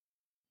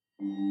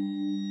Oh,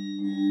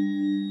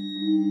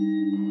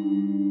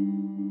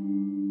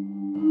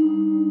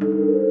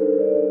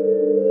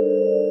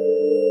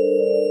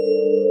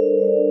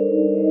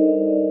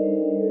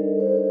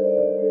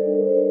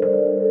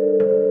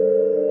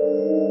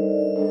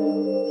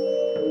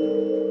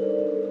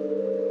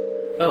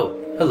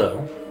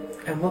 hello,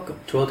 and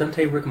welcome to Al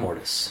Dente Rigor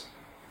Mortis.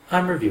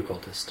 I'm Review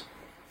Cultist.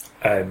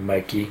 I'm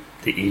Mikey.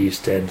 The E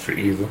stands for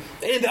evil.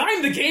 And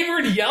I'm the gamer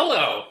in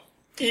yellow!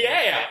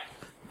 Yeah!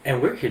 And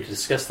we're here to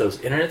discuss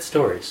those internet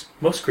stories,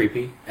 most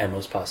creepy and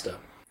most pasta.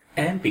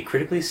 And be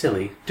critically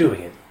silly doing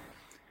it.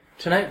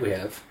 Tonight we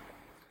have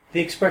The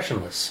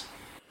Expressionless.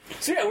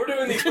 So yeah, we're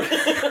doing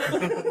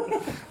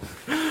the...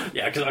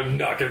 Yeah, because I'm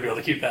not going to be able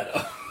to keep that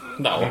up.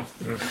 No.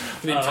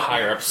 For the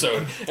entire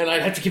episode. And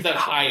I'd have to keep that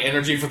high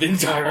energy for the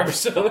entire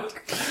episode.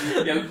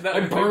 Yeah, I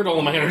burned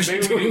all my energy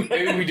doing that.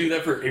 Maybe we do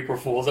that for April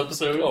Fool's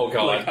episode. Oh,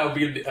 God. Like how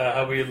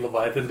we and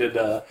Leviathan did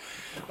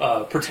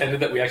pretended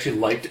that we actually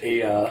liked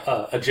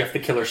a Jeff the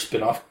Killer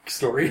spin-off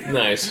story.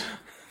 Nice.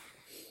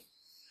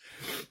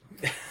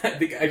 I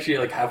think actually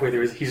like halfway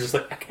through he's just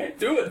like, I can't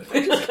do it.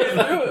 I just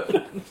can't do it.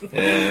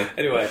 Yeah.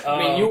 Anyway. I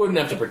mean, you wouldn't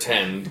have to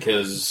pretend,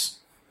 because...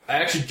 I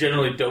actually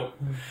generally don't...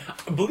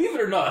 Believe it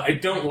or not, I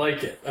don't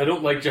like it. I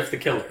don't like Jeff the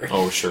Killer.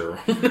 Oh, sure.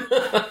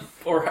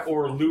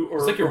 or Lou... Or,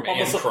 it's like your or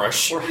man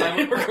crush. Or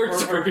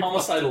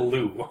homicidal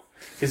Lou.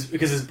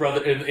 Because his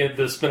brother... In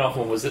the spin-off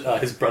one was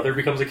his brother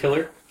becomes a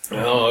killer.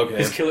 Oh,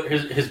 okay.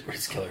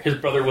 His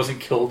brother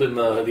wasn't killed in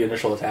the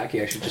initial attack. He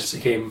actually just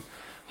became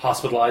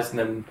hospitalized and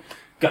then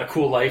got a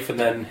cool life, and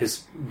then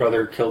his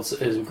brother killed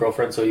his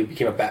girlfriend, so he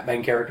became a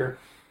Batman character.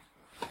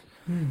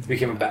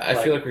 Became a Batman.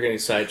 I feel like we're getting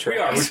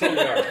sidetracked. We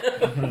totally are.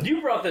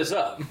 You brought this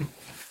up.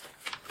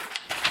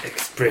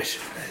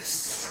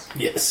 Expressionless.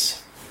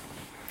 Yes.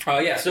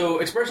 So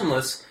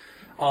Expressionless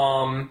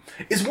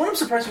is one I'm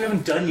surprised we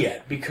haven't done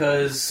yet,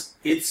 because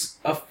it's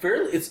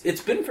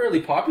been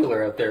fairly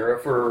popular out there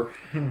for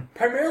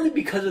primarily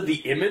because of the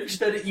image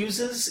that it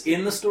uses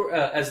in the story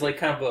as like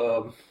kind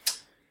of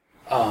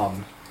a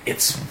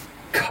its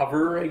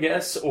cover, I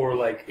guess, or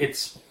like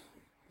its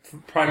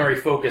primary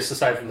focus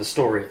aside from the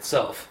story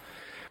itself.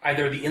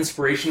 Either the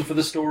inspiration for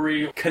the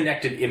story,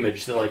 connected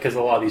image, because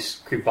a lot of these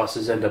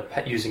creepypastas end up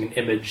using an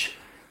image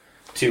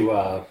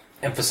to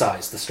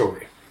emphasize the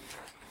story.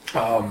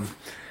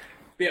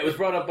 It was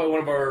brought up by one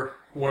of our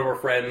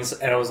friends,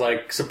 and I was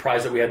like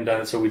surprised that we hadn't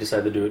done it, so we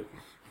decided to do it.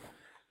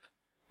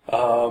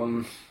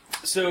 The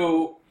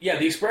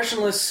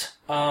Expressionless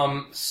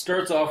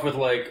starts off with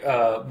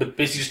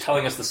basically just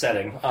telling us the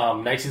setting.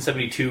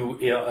 1972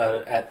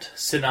 at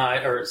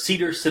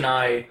Cedar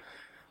Sinai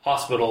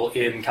Hospital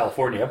in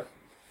California.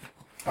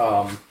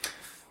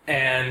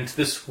 And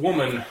this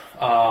woman,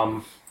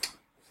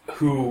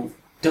 who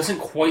doesn't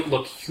quite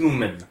look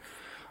human,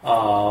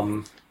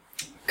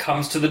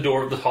 comes to the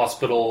door of the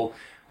hospital,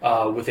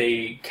 with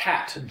a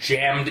cat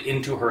jammed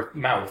into her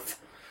mouth,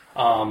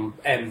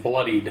 and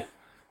bloodied.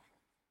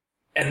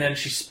 And then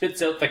she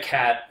spits out the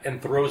cat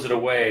and throws it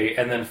away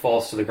and then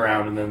falls to the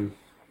ground, and then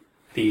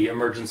the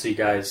emergency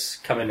guys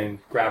come in and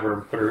grab her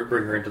and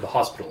bring her into the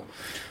hospital.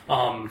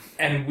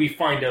 And we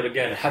find out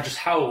again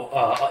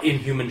how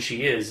inhuman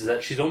she is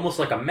that she's almost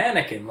like a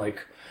mannequin.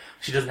 Like,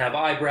 she doesn't have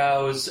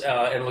eyebrows,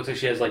 and it looks like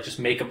she has just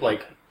makeup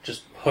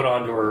just put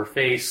onto her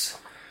face.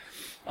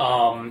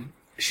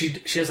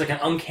 She has like an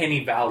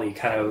uncanny valley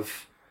kind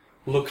of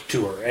look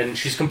to her, and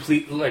she's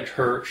completely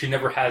she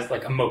never has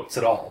emotes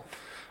at all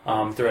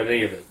throughout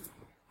any of it.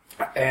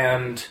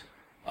 And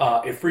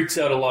it freaks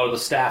out a lot of the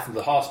staff of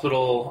the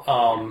hospital.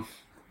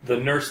 The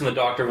nurse and the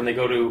doctor, when they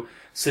go to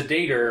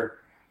sedate her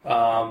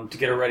to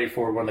get her ready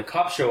for when the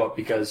cops show up,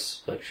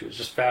 because she was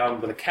just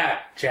found with a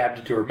cat jabbed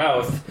into her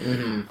mouth.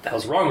 Mm-hmm. What the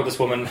hell's wrong with this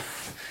woman?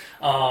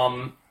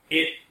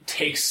 It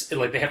takes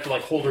they have to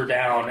hold her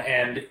down,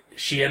 and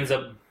she ends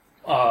up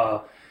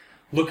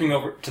looking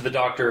over to the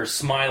doctor,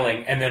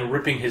 smiling, and then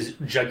ripping his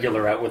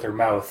jugular out with her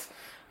mouth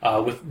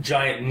with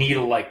giant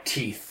needle-like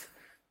teeth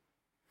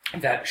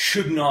that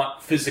should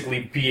not physically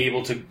be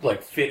able to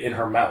fit in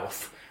her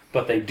mouth,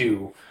 but they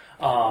do.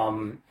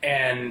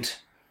 And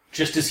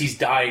just as he's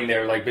dying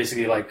there,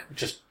 basically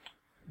just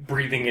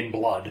breathing in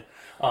blood,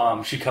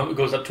 she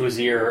goes up to his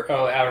ear.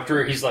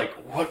 After he's like,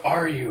 "What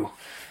are you?"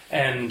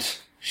 And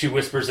she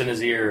whispers in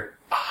his ear,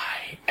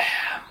 "I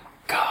am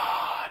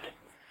God."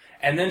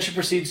 And then she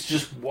proceeds to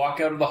just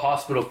walk out of the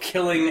hospital,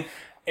 killing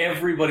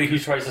everybody who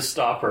tries to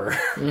stop her.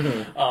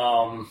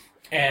 Mm-hmm.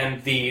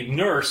 And the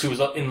nurse who was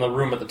in the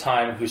room at the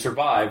time, who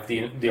survived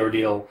the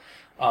ordeal,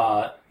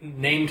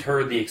 named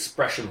her the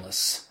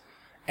Expressionless.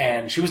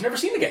 And she was never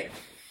seen again.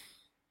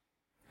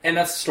 And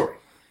that's the story.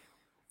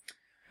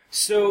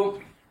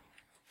 So,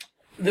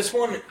 this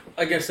one,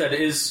 like I said,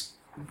 is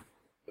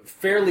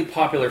fairly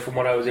popular from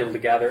what I was able to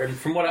gather. And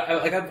from what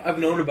I've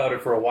known about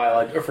it for a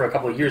while, or for a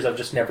couple of years. I've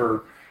just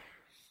never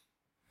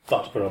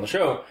thought to put it on the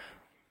show.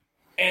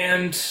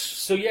 And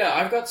so, yeah,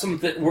 I've got some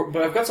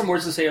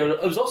words to say.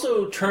 It was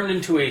also turned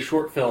into a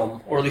short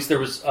film, or at least there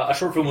was a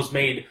short film was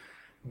made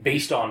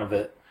based on of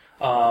it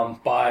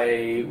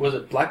by, was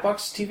it Black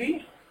Box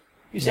TV?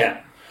 You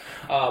said?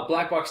 Yeah.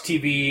 Black Box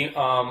TV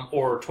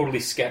or Totally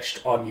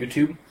Sketched on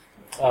YouTube.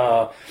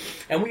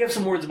 And we have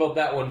some words about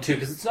that one, too,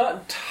 because it's not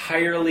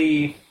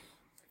entirely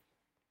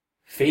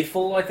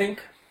faithful, I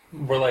think.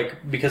 We're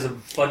like, because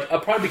of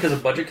probably because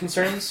of budget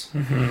concerns.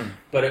 Mm-hmm.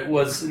 But it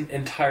was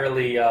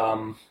entirely...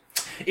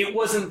 it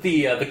wasn't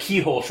the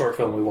Keyhole short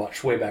film we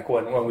watched way back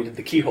when we did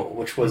the Keyhole,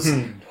 which was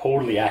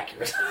totally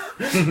accurate.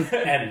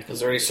 And is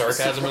there any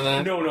sarcasm in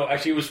that? No.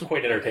 Actually, it was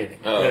quite entertaining.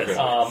 Oh,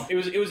 okay.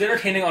 It was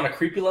entertaining on a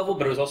creepy level,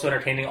 but it was also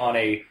entertaining on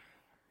a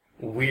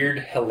weird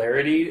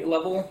hilarity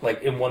level,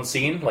 like in one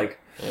scene.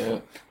 Yeah.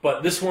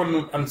 But this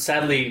one,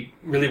 sadly,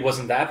 really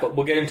wasn't that. But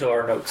we'll get into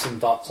our notes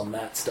and thoughts on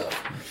that stuff.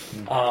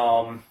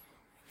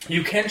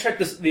 You can check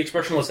the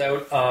Expressionless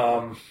out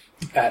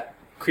at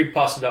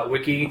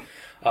creepypasta.wiki.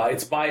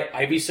 It's by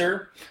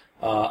Ivysyr,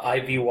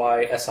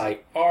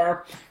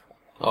 Ivysyr.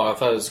 Oh, I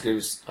thought you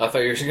were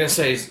going to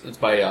say it's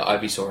by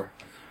Ivysaur.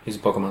 He's a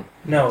Pokemon.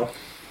 No.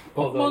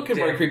 Pokemon can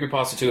write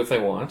creepypasta too if they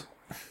want.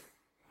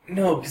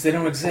 No, because they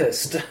don't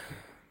exist.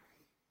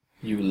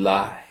 You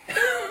lie.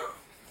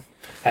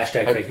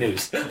 Hashtag fake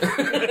news.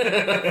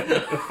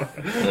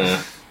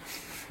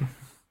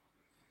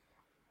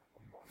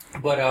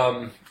 But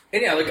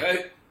and yeah,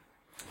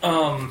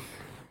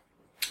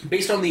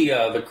 based on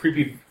the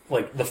creepy,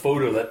 like the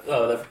photo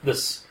that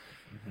this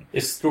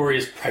story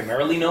is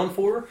primarily known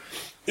for,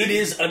 it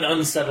is an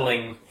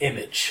unsettling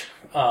image.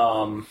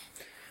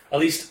 At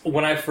least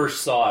when I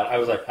first saw it, I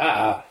was like,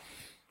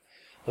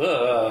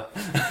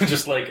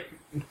 just like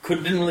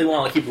didn't really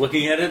want to keep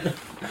looking at it.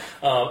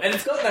 And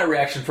it's gotten that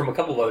reaction from a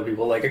couple of other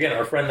people. Like again,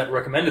 our friend that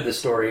recommended this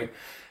story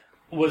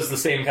was the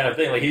same kind of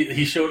thing. Like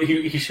he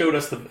showed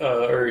us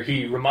or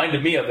he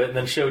reminded me of it, and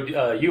then showed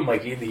you,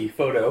 Mikey, the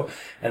photo,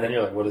 and then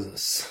you're like, "What is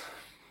this?"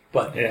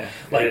 But yeah,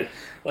 like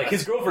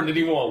his girlfriend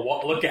didn't even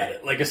want to look at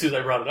it. Like as soon as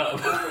I brought it up.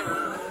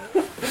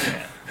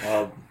 Yeah.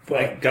 Well,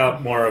 I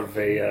got more of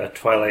a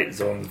Twilight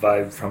Zone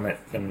vibe from it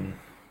than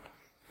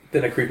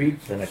a creepy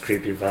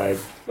vibe.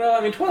 Well,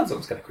 I mean, Twilight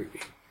Zone's kind of creepy.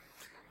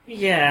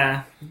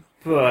 Yeah,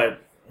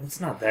 but it's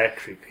not that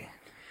creepy.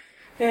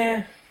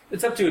 Yeah,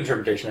 it's up to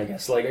interpretation, I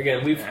guess. Like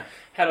again, we've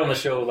had on the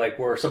show like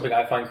where something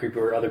I find creepy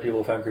or other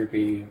people find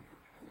creepy,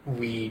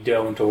 we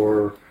don't,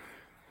 or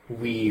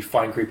we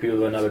find creepy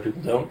when other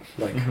people don't.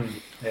 Like,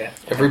 yeah,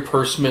 every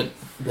person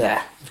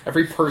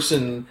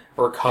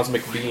or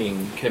cosmic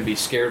being can be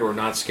scared or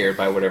not scared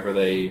by whatever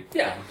they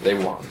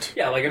want.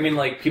 Yeah, like I mean,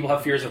 like people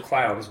have fears of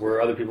clowns,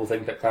 where other people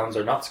think that clowns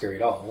are not scary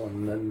at all,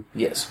 and then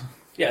yes,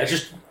 yeah, it's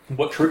just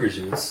what triggers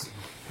you.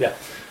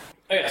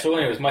 Okay, so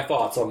anyways, my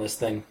thoughts on this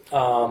thing. So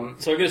I'm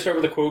going to start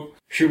with a quote.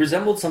 She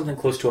resembled something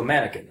close to a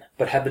mannequin,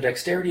 but had the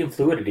dexterity and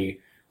fluidity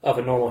of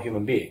a normal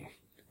human being.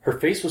 Her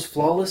face was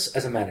flawless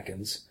as a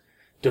mannequin's,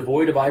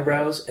 devoid of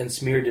eyebrows and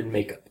smeared in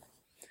makeup.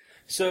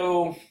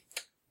 So,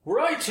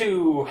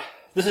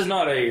 this is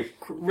not a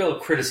real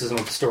criticism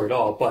of the story at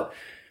all, but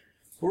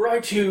were I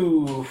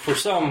to, for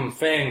some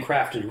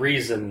fan-crafted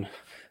reason,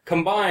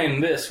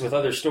 combine this with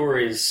other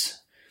stories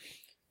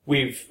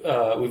we've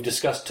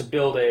discussed to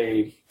build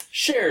a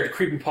shared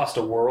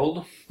creepypasta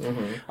world,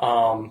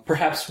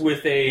 perhaps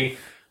with a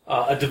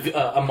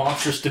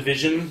monstrous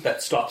division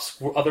that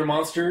stops other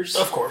monsters.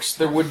 Of course,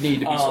 there would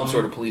need to be some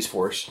sort of police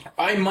force.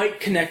 I might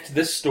connect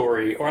this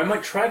story, or I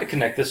might try to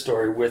connect this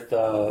story with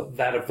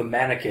that of the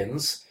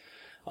mannequins,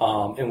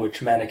 in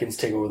which mannequins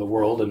take over the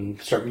world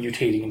and start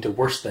mutating into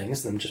worse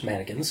things than just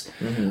mannequins.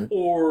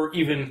 Or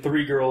even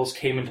 3 girls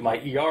came into my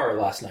ER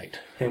last night,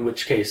 in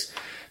which case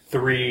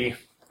 3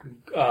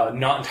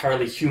 not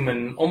entirely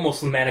human,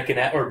 almost mannequin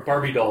or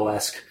Barbie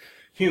doll-esque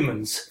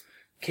humans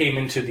came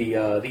into the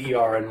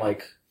ER and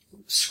like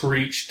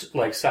screeched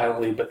like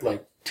silently, but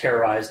like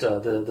terrorized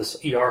this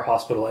ER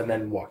hospital, and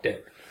then walked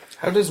out.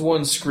 How does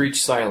one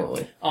screech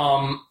silently?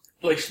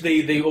 Like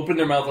they opened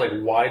their mouth like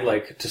wide,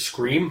 like to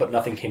scream, but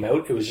nothing came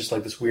out. It was just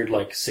like this weird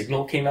like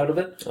signal came out of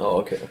it.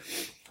 Oh, okay.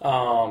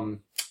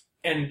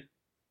 And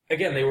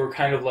again, they were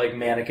kind of like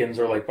mannequins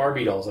or like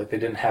Barbie dolls. Like they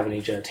didn't have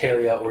any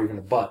genitalia or even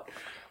a butt.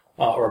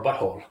 Or a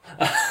butthole.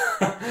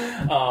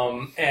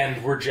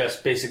 And we're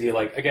just basically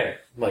like, again,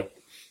 like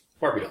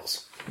Barbie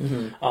dolls.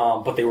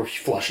 But they were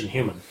flesh and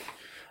human.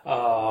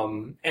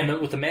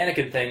 And with the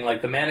mannequin thing,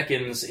 like the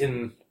mannequins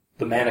in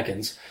the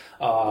mannequins,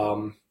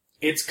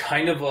 it's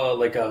kind of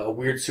like a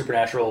weird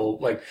supernatural,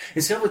 like,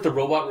 instead of like the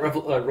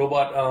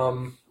robot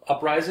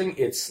uprising,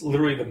 it's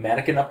literally the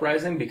mannequin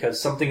uprising, because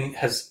something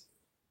has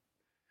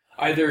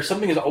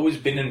always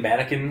been in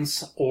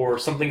mannequins, or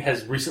something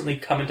has recently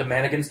come into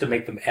mannequins to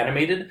make them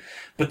animated,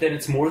 but then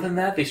it's more than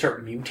that. They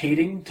start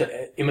mutating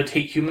to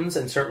imitate humans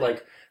and start,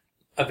 like,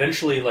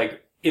 eventually,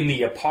 like, in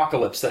the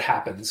apocalypse that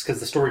happens, because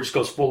the story just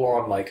goes full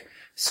on, like,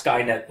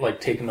 Skynet,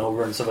 like, taking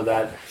over and some of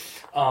that.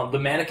 The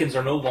mannequins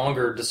are no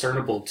longer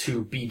discernible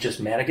to be just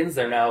mannequins.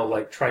 They're now,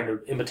 like, trying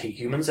to imitate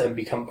humans and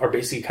are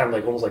basically kind of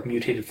like, almost like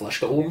mutated flesh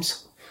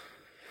golems.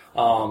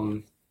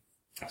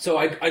 So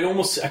I could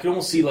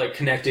almost see like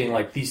connecting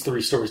like these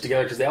 3 stories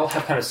together, because they all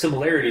have kind of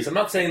similarities. I'm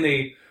not saying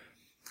they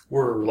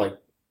were like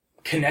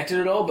connected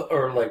at all,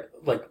 or like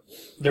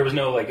there was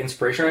no like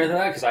inspiration or anything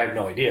like that, because I have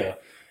no idea.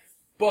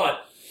 But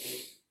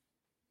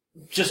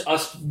just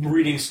us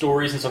reading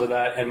stories and stuff like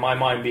that, and my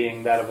mind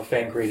being that of a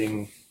fan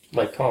creating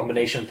like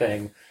combination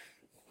thing,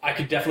 I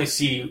could definitely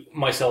see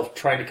myself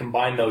trying to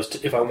combine those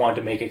if I wanted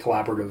to make a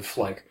collaborative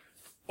like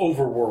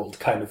overworld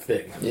kind of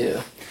thing.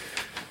 Yeah.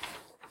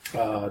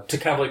 To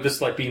kind of like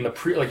this, like being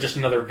like just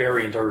another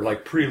variant or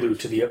like prelude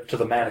to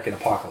the Mannequin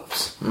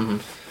Apocalypse.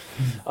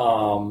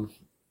 Mm-hmm.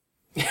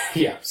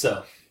 Yeah,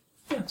 so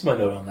that's my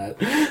note on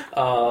that.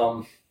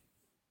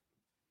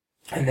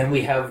 And then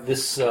we have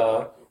this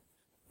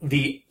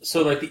the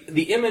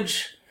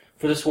image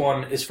for this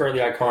one is fairly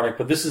iconic,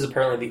 but this is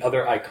apparently the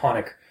other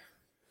iconic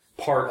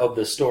part of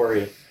the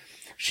story.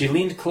 She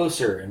leaned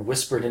closer and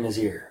whispered in his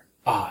ear,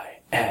 "I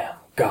am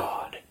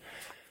God."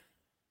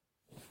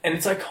 And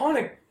it's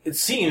iconic. It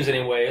seems,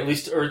 anyway, at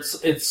least, or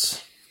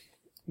it's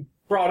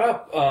brought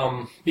up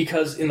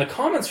because in the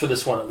comments for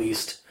this one, at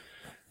least,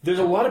 there's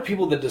a lot of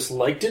people that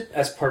disliked it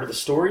as part of the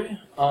story.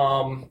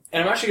 And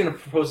I'm actually going to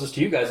propose this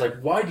to you guys. Like,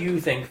 why do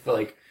you think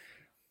like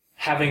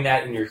having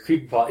that in your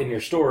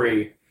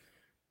story?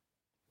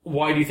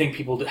 Why do you think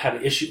people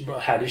had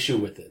issue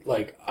with it?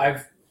 Like,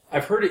 I've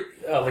heard it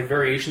like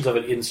variations of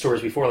it in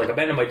stories before. Like,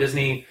 Abandoned by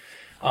Disney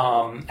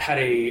had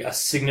a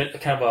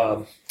signet kind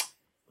of a.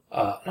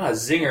 Not a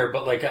zinger,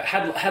 but like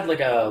had like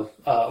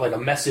a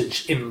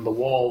message in the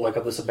wall, like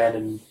of this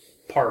abandoned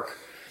park.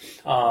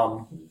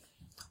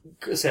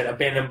 Said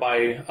abandoned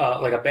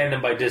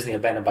by Disney,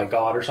 abandoned by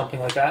God, or something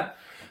like that.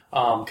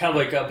 Kind of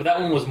like, but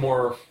that one was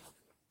more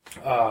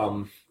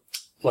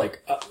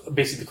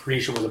basically the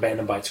creation was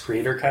abandoned by its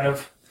creator, kind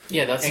of.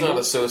 Yeah, that's angle. Not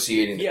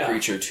associating the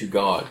creature to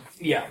God.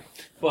 Yeah,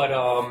 but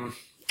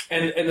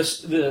and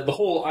the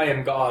whole "I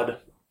am God"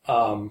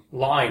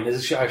 line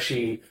is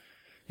actually.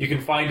 You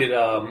can find it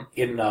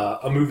in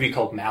a movie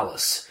called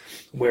Malice,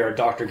 where a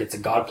doctor gets a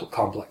god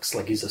complex.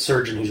 Like, he's a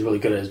surgeon who's really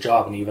good at his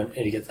job, and he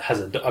has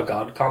a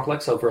god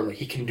complex over like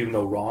he can do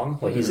no wrong,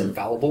 like he's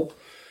infallible.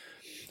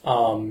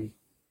 And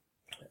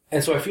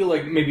so I feel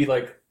like maybe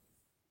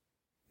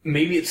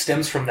it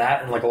stems from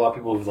that, and like a lot of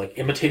people have like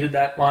imitated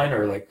that line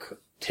or like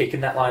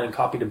taken that line and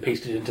copied and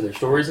pasted it into their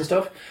stories and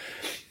stuff.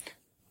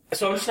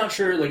 So I'm just not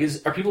sure, like,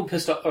 are people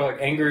pissed off or, like,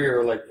 angry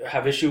or, like,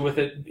 have issue with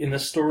it in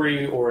this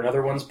story or in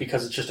other ones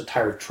because it's just a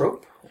tired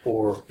trope?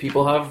 Or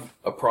people have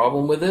a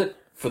problem with it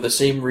for the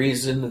same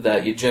reason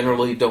that you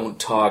generally don't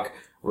talk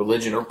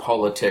religion or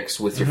politics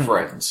with your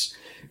friends.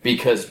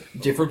 Because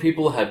different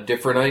people have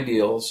different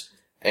ideals,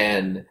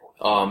 and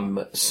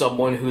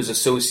someone who's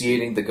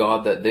associating the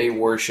God that they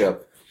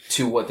worship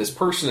to what this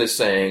person is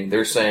saying,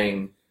 they're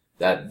saying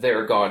that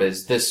their God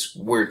is this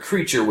weird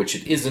creature, which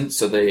it isn't,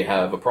 so they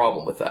have a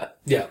problem with that.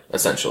 Yeah.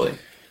 Essentially.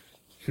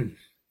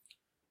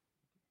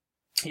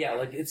 Yeah,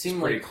 like, it seemed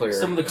pretty like clear.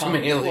 Some of the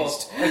comments... To me, at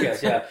least. I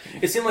guess, yeah.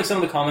 It seemed like some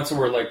of the comments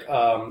were like,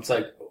 it's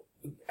like,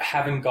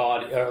 having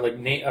God, or like,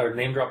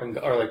 name dropping,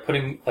 or like,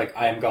 putting, like,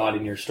 "I am God"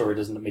 in your story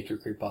doesn't make your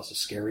creepypasta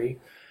scary,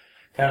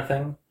 kind of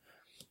thing.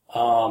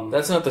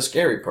 That's not the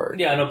scary part.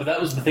 Yeah, no, but that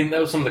was the thing. That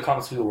was some of the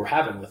comments people were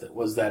having with it.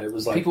 Was that it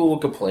was like people will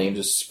complain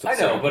just. I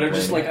know, but I'm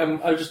just like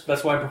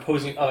that's why I'm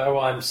proposing.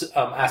 I'm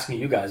asking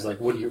you guys like,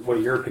 what are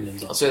your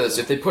opinions on? I'll say this: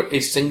 if they put a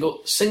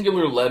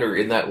singular letter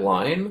in that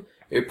line,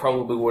 it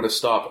probably would have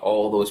stopped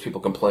all those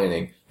people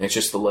complaining. And it's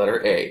just the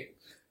letter A.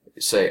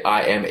 Say,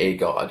 "I am a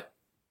God."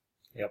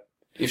 Yep.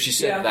 If she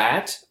said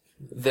that,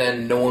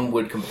 then no one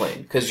would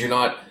complain because you're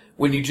not.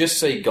 When you just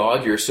say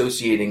God, you're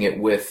associating it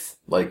with.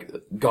 Like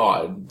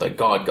God, the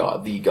God,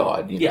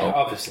 you know?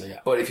 Obviously,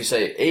 yeah. But if you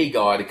say a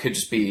God, it could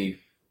just be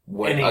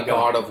a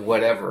God of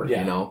whatever,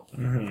 you know?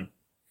 Mm-hmm.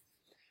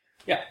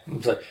 Yeah.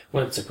 It's like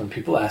when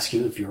people ask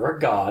you if you're a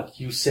God,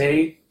 you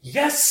say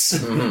yes!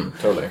 Mm-hmm.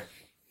 Totally.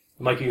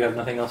 Mike, you have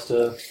nothing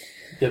to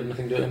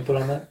input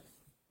on that?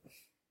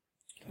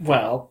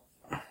 Well,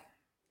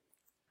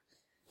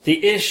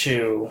 the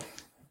issue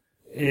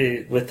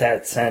with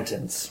that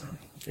sentence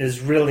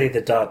is really the ...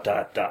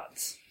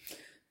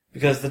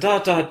 Because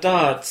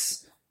the ...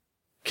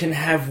 can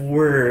have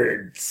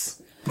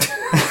words.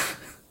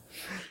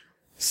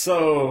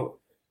 So,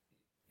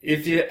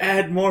 if you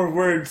add more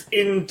words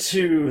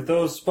into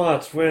those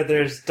spots where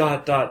there's ...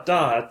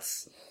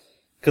 because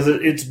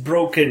it's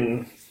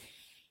broken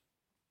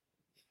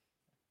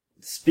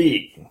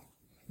speak.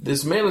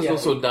 This man is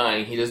also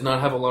dying. He does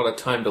not have a lot of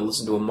time to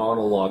listen to a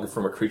monologue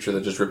from a creature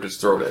that just ripped his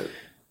throat out.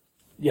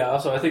 Yeah,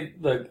 also, I think,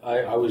 like,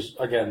 I was,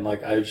 again,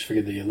 like, I just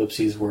figured the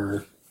ellipses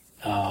were...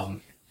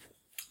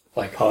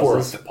 like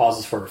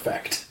pauses for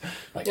effect.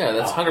 Like, yeah,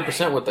 that's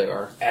 100% what they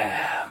are.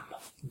 Am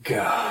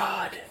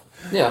God.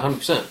 Yeah,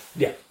 100%.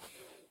 Yeah.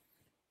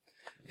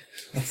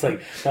 It's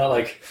like not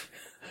like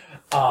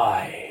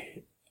I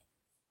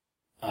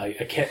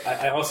can't.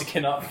 I honestly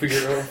cannot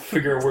figure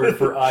a word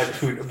for I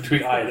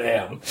between I and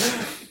am.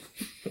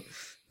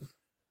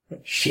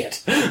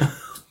 Shit.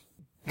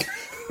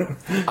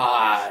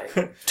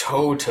 I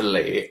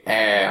totally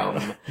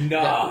am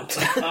not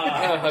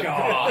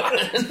God.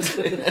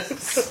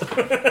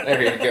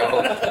 There you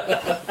go.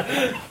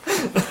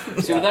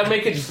 So would that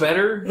make it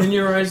better in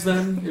your eyes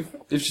then?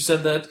 If she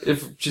said that?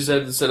 If she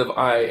said instead of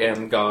I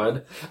am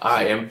God,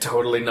 I am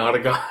totally not a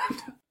god?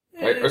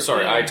 Or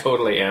sorry, I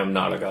totally am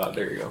not a god.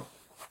 There you go.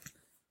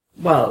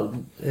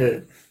 Well,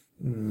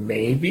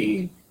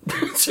 maybe.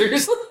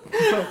 Seriously?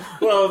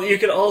 Well, you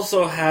could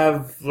also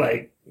have,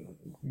 like,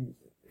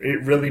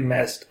 it really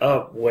messed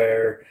up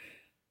where,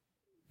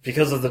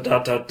 because of the ...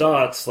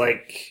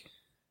 like,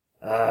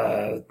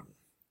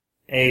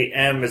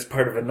 AM is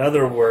part of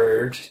another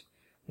word,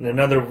 and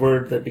another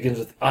word that begins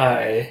with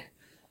I,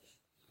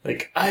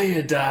 like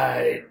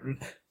iodine,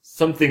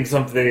 something,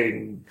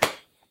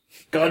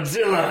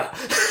 Godzilla.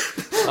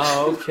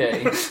 Oh,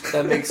 okay.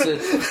 That makes it...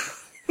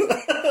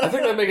 I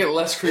think that'd make it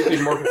less creepy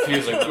and more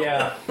confusing.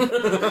 Yeah.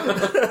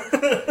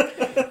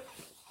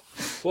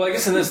 Well, I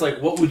guess in this,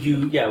 like, what would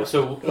you... Yeah,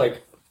 so,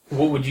 like,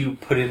 what would you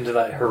put into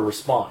that, her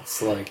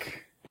response?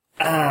 Like...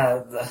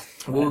 What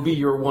would be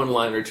your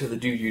one-liner to the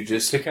dude you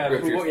just...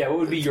 what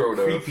would be your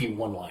creepy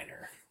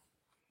one-liner?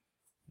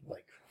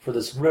 Like, for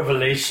this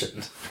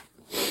revelation.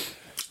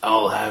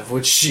 I'll have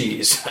what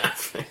she's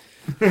having.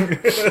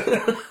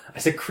 I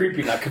said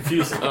creepy, not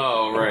confusing.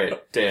 Oh,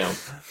 right. Damn.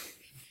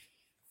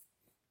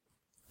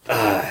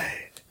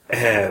 I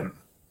am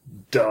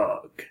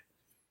dog.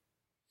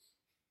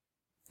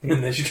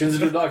 And then she turns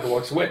into a dog and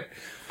walks away.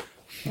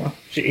 Well,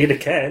 she ate a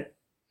cat.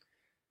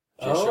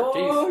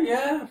 Oh,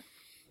 yeah.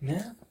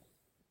 Yeah.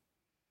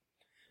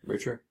 Very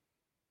true.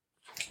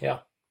 Yeah.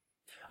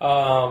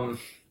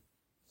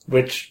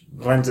 Which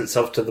lends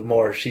itself to the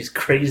more she's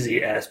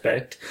crazy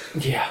aspect.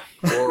 Yeah.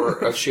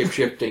 Or a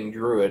shape-shifting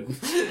druid.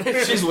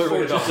 She's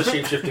literally Or just a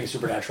shape-shifting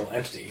supernatural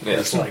entity. Yes.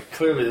 It's like,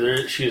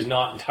 clearly she is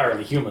not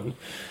entirely human.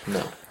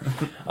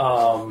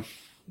 No.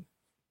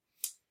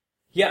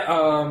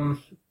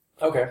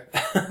 Okay.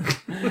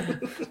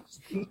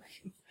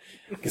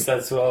 Guess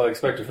that's what I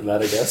expected from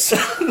that, I guess.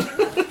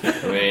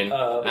 I mean,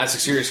 ask a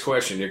serious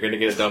question, you're going to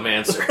get a dumb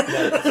answer.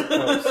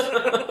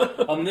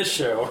 On this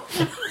show.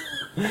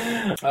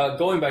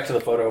 Going back to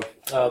the photo,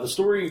 the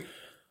story...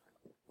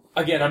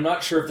 Again, I'm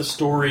not sure if the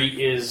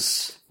story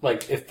is...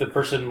 Like, if the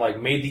person,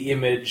 like, made the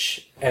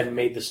image and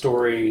made the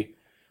story,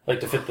 like,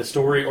 to fit the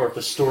story, or if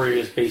the story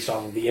is based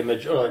on the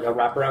image, or, like, a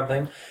wraparound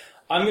thing.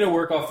 I'm going to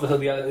work off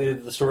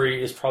the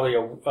story is probably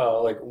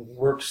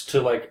works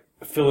to, like,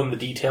 fill in the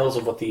details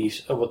of what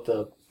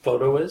the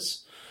photo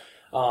is.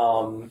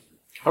 How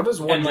does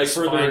one just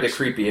find a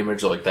creepy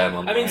image like that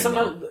online? I mean,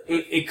 sometimes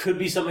it could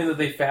be something that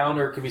they found,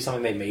 or it could be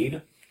something they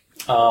made.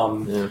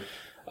 And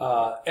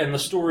the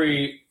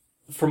story,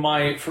 from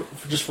my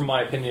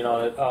opinion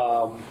on it,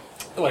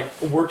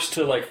 like works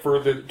to like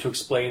further to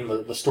explain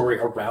the story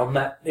around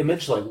that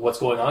image, like what's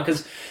going on.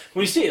 Because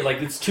when you see it,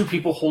 like it's two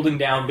people holding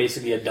down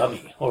basically a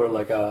dummy, or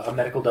like a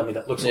medical dummy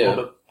that looks a little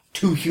bit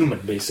too human,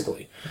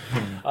 basically.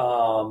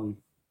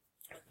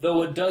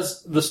 Though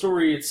the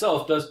story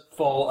itself does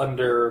fall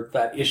under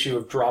that issue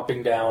of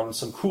dropping down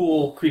some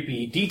cool,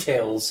 creepy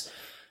details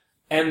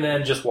and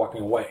then just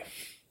walking away.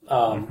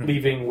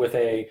 Leaving with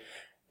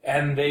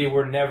and they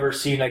were never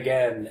seen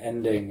again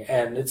ending.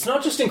 And it's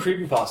not just in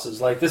creepypastas.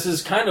 Like, this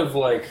is kind of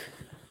like,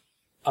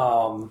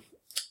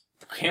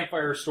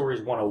 Campfire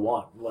Stories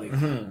 101.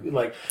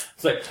 Like,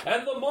 it's like,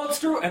 and the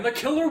monster and the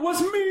killer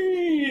was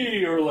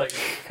me! Or like,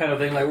 kind of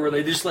thing, like, where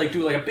they just like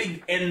do like a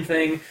big end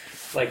thing,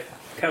 like,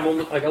 kind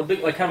of like a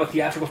big, like kind of a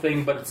theatrical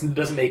thing, but it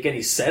doesn't make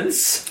any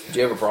sense. Do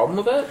you have a problem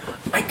with that?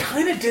 I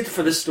kind of did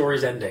for this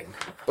story's ending.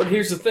 But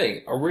here's the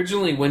thing.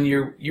 Originally, when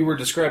you were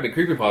describing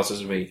creepypastas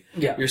to me,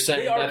 you're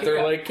saying that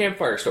they're like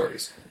campfire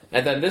stories.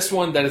 And then this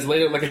one that is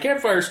laid out like a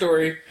campfire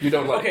story, you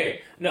don't like.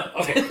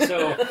 Okay,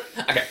 so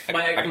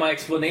my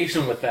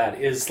explanation with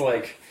that is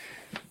like,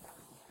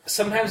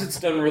 sometimes it's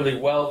done really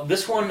well.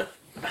 This one,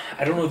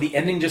 I don't know, the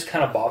ending just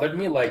kind of bothered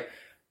me, like,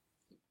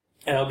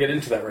 and I'll get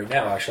into that right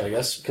now, actually, I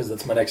guess, because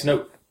that's my next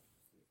note.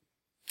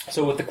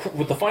 So with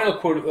the final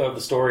quote of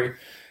the story,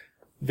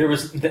 there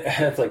was,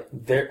 it's like,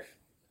 there...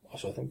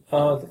 Also, I think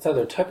that's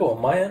either a typo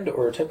on my end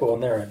or a typo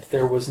on their end.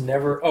 There was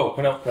never... Oh,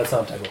 no, that's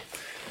not a typo.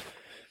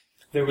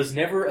 There was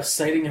never a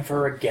sighting of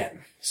her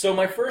again. So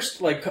my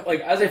first, like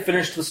as I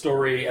finished the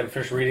story and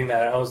finished reading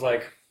that, I was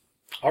like,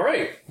 all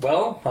right,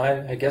 well,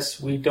 I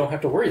guess we don't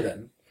have to worry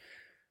then.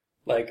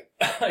 Like,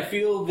 I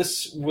feel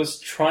this was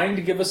trying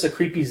to give us a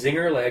creepy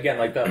zinger, like, again,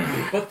 like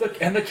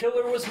the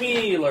killer was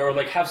me, or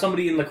like have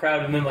somebody in the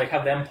crowd and then like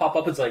have them pop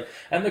up. It's like,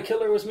 and the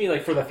killer was me,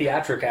 like for the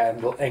theatric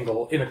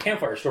angle in a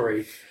campfire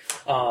story.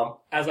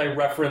 As I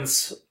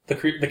reference the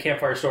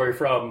campfire story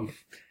from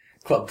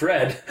Club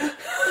Dread.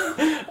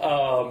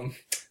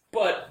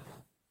 But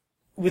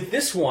with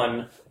this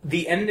one,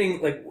 the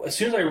ending, like, as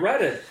soon as I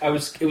read it, it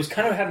was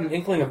kind of had an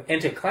inkling of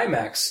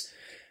anticlimax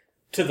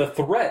to the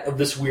threat of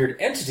this weird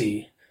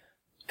entity.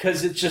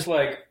 Because it's just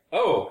like,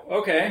 oh,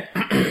 okay,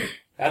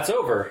 that's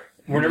over.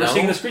 We're never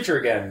seeing this creature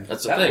again.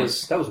 That's the thing.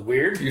 That was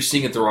weird. You're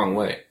seeing it the wrong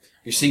way.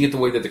 You're seeing it the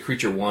way that the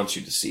creature wants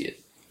you to see it.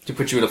 To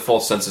put you in a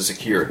false sense of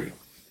security.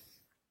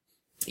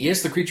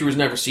 Yes, the creature was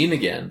never seen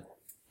again,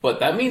 but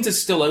that means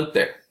it's still out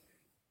there.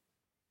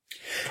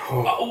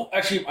 Oh,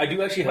 actually, I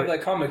do actually have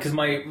that comment because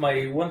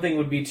my one thing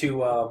would be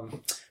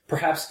to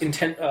perhaps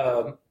intent.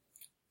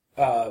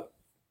 Okay,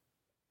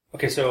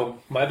 so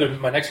my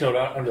next note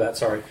under that,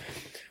 sorry,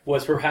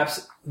 was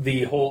perhaps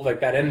the whole like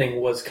that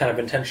ending was kind of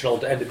intentional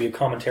to end to be a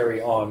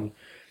commentary on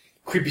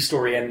creepy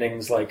story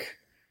endings, like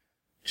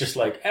just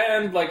like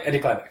and like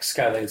anticlimax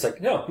kind of thing. It's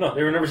like no,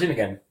 they were never seen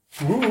again.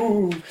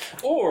 Woo!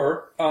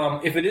 Or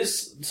if it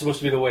is supposed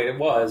to be the way it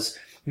was,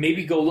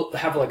 maybe go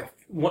have like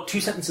 2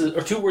 sentences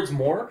or 2 words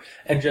more,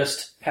 and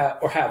just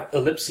have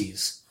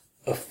ellipses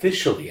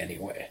officially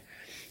anyway.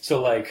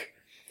 So like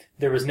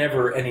there was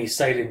never any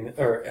sighting,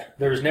 or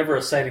there was never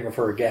a sighting of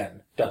her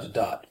again. ...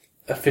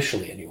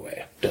 Officially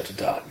anyway. ...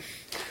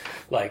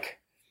 Like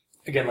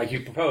again, like you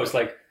proposed,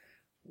 like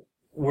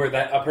where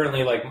that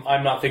apparently like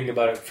I'm not thinking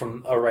about it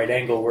from a right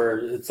angle, where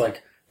it's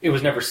like it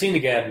was never seen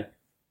again.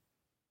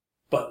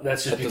 But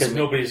that's just because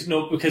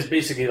because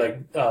basically,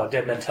 like,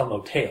 dead men tell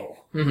no tale.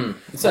 Mm-hmm.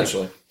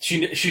 Essentially. Like,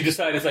 she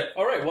decided, it's like,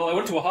 alright, well, I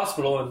went to a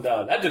hospital and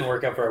that didn't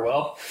work out very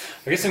well.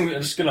 I guess I'm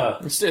just gonna...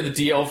 Stay in the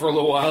DL for a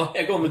little while.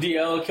 Yeah, go in the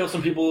DL, kill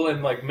some people,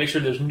 and, like, make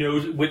sure there's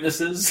no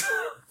witnesses.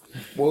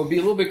 What would be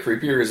a little bit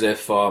creepier is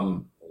if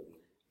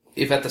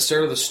at the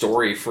start of the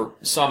story, for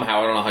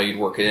somehow, I don't know how you'd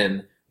work it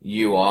in,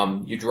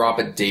 you drop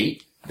a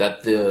date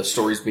that the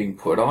story's being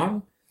put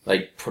on.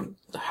 Like, put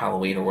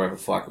Halloween or whatever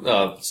the fuck.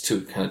 It's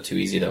kind of too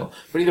easy, though.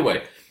 But either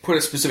way, put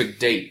a specific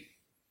date.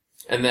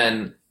 And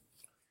then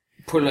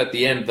put it at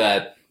the end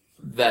that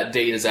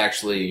date is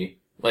actually,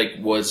 like,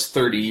 was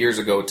 30 years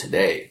ago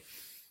today.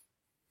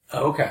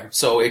 Okay.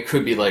 So it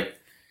could be, like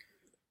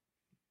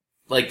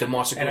the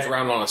monster goes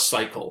around on a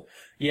cycle.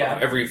 Yeah.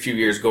 Every few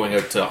years going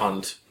out to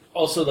hunt.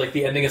 Also, like,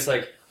 the ending is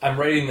like, I'm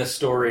writing this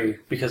story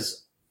because...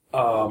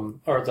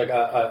 or it's like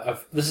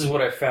this is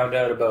what I found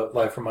out about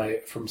like from my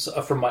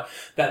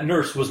that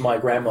nurse was my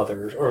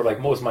grandmother, or like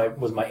was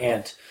my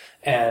aunt,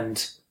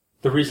 and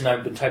the reason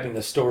I've been typing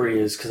this story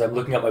is because I'm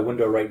looking out my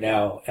window right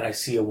now and I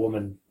see a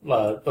woman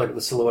like the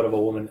silhouette of a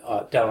woman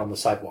down on the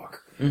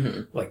sidewalk,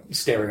 like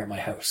staring at my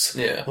house.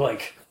 Yeah,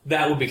 like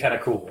that would be kind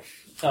of cool.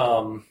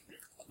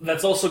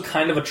 That's also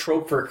kind of a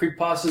trope for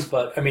creepypastas,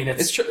 but I mean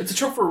it's a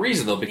trope for a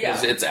reason though,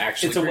 because it's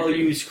actually a well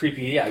used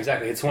creepy. Yeah,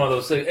 exactly. It's one of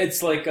those things.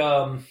 It's like.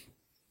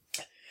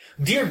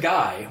 Dear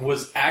Guy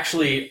was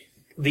actually,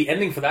 the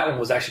ending for that one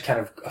was actually kind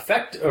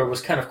of was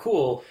kind of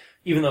cool,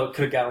 even though it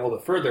could have gone a little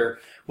bit further,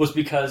 was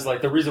because,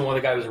 like, the reason why the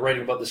guy was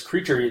writing about this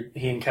creature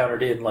he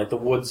encountered in, like, the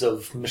woods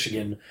of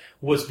Michigan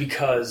was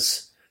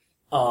because,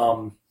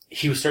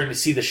 he was starting to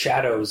see the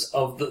shadows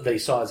of that he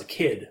saw as a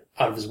kid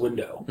out of his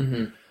window,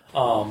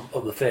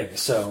 of the thing.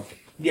 So,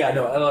 yeah,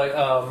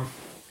 no,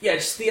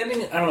 just the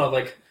ending, I don't know,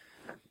 like,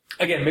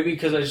 again, maybe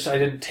because I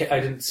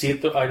didn't see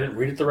it, I didn't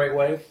read it the right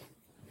way.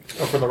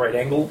 Or from the right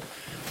angle.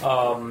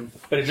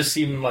 But it just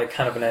seemed like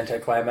kind of an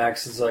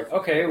anticlimax. It's like,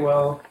 okay,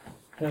 well...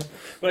 Yeah.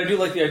 But I do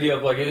like the idea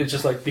of, like, it's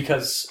just like,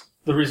 because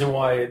the reason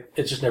why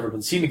it's just never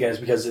been seen again is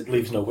because it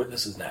leaves no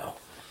witnesses now.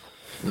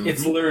 Mm-hmm.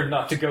 It's learned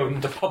not to go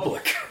into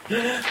public.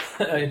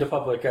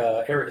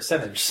 Area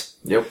centers.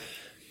 Yep.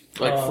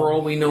 Like, for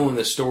all we know in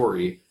the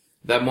story,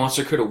 that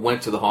monster could have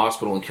went to the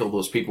hospital and killed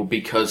those people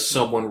because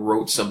someone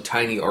wrote some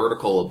tiny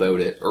article about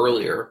it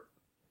earlier.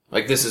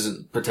 Like, this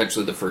isn't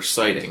potentially the first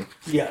sighting.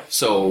 Yeah.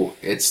 So,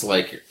 it's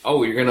like,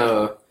 oh, you're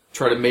gonna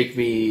try to make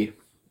me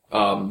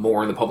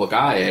more in the public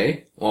eye, eh?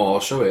 Well, I'll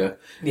show you.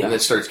 Yeah. And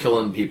it starts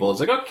killing people. It's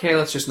like, okay,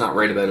 let's just not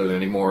write about it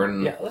anymore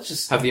and let's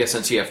just have the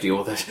SNCF deal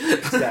with it.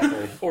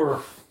 Exactly.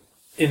 Or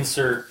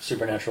insert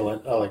supernatural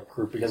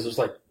group, because there's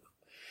like,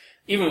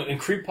 even in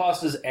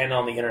creepypastas and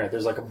on the internet,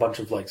 there's like a bunch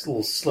of like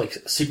little like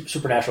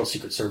supernatural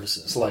secret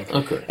services, like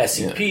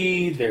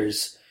SCP. Yeah.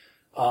 There's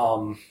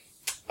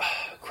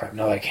crap.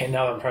 Now I'm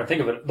trying to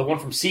think of it. The one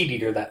from Seed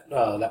Eater,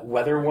 that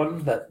weather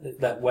one,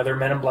 that weather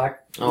Men in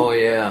Black. Oh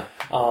yeah.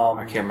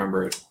 I can't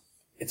remember it.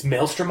 It's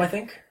Maelstrom, I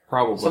think.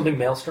 Probably something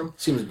Maelstrom.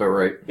 Seems about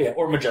right. Yeah,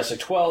 or Majestic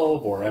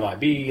 12, or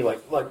MIB.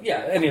 Like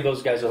yeah, any of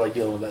those guys are like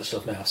dealing with that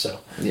stuff now. So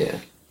yeah.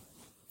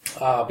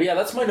 But yeah,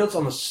 that's my notes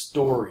on the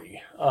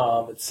story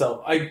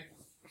itself.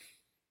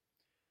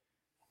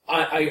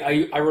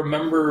 I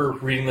remember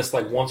reading this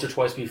like once or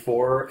twice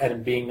before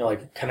and being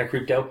like kind of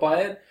creeped out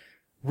by it.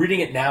 Reading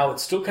it now,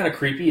 it's still kind of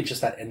creepy. It's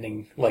just that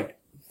ending like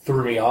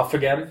threw me off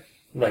again.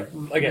 Like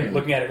again,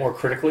 looking at it more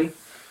critically.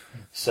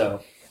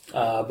 So,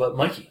 but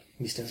Mikey,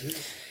 he stands with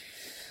us.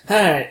 All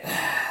right.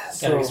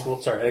 So,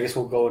 I guess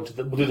we'll go into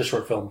we'll do the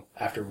short film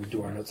after we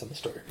do our notes on the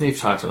story. You've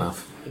talked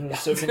enough.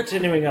 So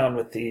continuing on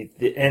with the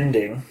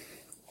ending,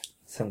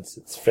 since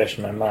it's fresh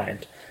in my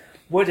mind,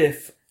 what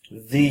if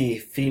the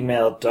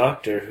female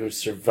doctor who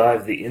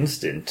survived the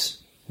incident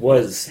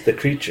was the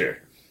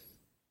creature?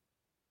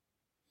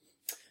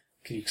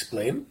 Can you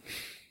explain?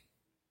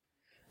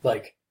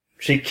 Like,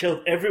 she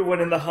killed everyone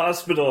in the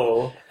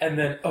hospital, and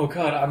then, oh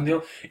god, I'm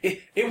the.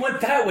 It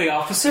went that way,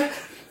 officer.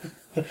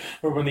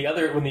 Or when the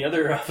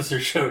other officer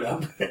showed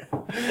up, it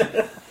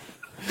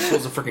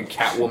was a freaking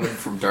Catwoman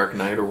from Dark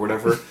Knight or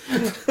whatever.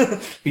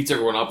 Beats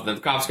everyone up, and then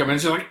the cops come in,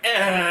 and she's like,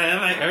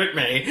 "That hurt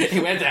me. He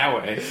went that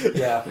way."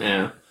 Yeah,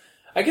 yeah.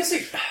 I guess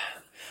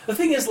the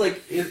thing is,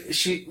 like,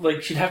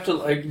 she'd have to,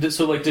 like,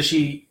 so, like, does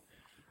she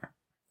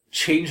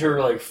change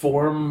her, like,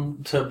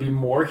 form to be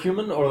more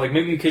human? Or, like,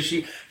 maybe because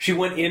she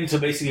went in to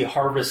basically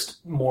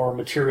harvest more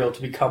material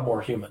to become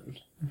more human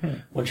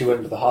when she went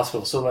into the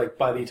hospital. So, like,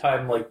 by the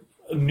time, like,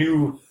 a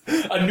new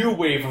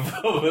wave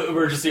of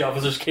emergency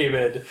officers came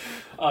in,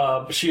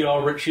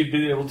 she'd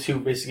been able to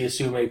basically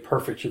assume a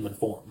perfect human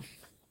form.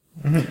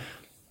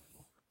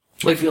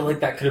 I feel like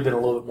that could have been a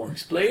little bit more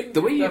explained.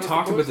 The way you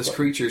talk about this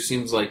creature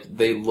seems like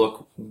they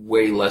look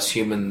way less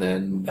human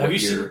than. Have you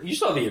seen? You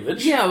saw the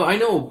image? Yeah, I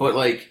know, but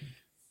like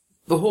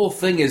the whole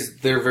thing is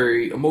they're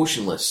very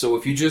emotionless. So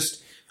if you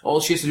just all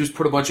she has to do is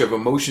put a bunch of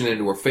emotion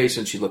into her face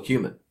and she'd look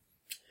human.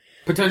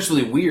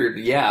 Potentially weird,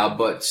 yeah,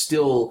 but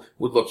still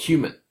would look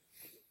human.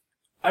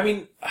 I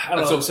mean,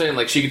 that's what I'm saying.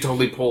 Like she could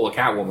totally pull a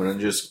Catwoman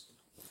and just.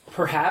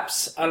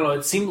 Perhaps, I don't know.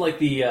 It seemed like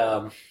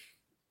the.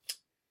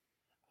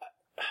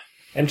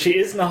 And she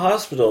is in a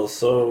hospital,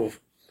 so,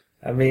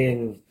 I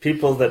mean,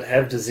 people that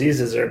have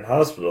diseases are in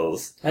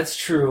hospitals. That's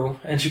true.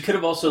 And she could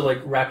have also, like,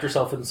 wrapped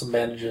herself in some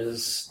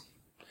bandages.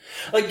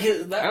 Like,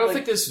 that, I don't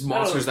think this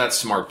monster's that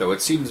smart, though.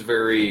 It seems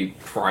very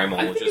primal.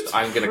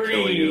 I'm gonna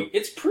kill you.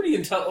 It's pretty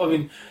intelligent. I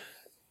mean,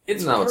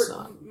 it's no, it's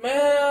not. Man,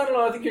 I don't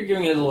know. I think you're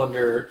giving it a little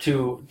under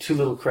too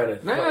little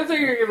credit. No, I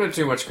think you're giving it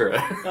too much credit.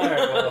 All right,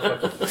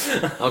 well,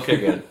 fuck you. Okay,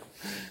 good.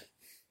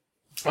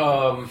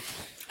 I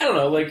don't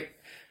know. Like,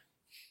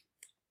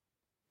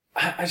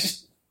 I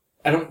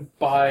don't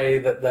buy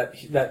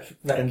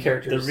that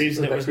character. The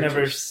reason it was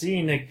never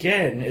seen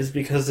again is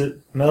because it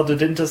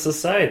melded into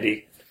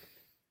society.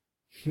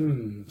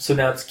 So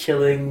now it's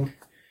killing.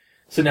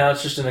 So now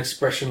it's just an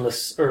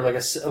expressionless, or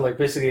like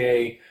basically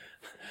a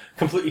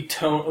completely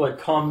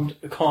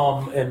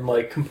calm and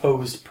like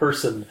composed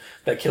person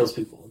that kills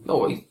people.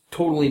 No, a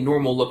totally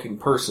normal looking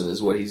person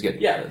is what he's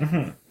getting. Yeah.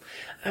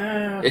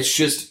 Mm-hmm. It's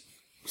just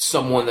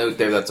someone out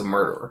there that's a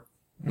murderer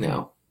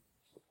now.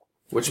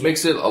 Which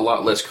makes it a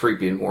lot less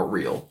creepy and more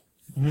real.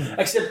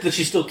 Except that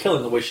she's still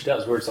killing the way she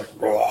does, where it's like,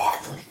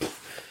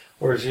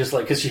 where it's just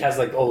like, because she has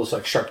like all those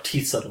like sharp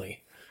teeth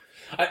suddenly.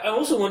 I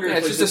also wonder if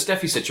it's just a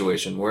Steffi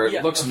situation where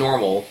it looks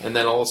normal, and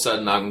then all of a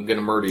sudden I'm going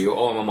to murder you.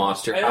 Oh, I'm a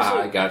monster.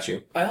 I got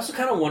you. I also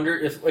kind of wonder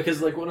if,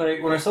 because like when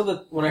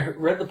I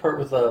read the part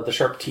with the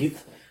sharp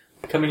teeth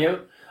coming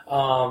out,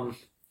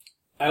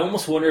 I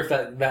almost wonder if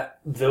that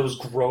those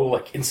grow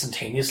like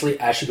instantaneously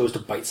as she goes to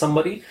bite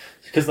somebody,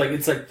 because like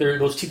it's like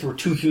those teeth were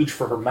too huge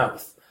for her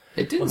mouth.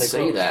 It didn't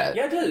say that.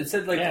 Yeah, it did. It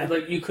said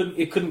like you couldn't.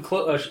 It couldn't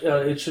close.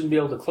 It shouldn't be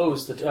able to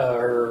close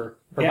her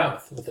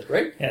mouth with it,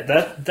 right? Yeah,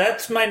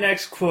 that's my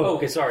next quote. Oh,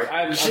 okay, sorry.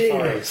 I'm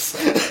sorry.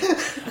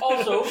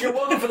 Also, you're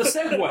welcome for the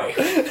segue.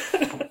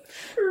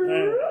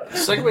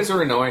 Segues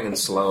are annoying and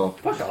slow.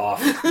 Fuck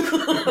off.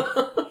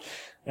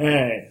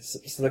 Alright,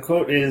 so the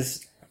quote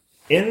is,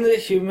 "In the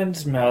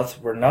human's mouth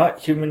were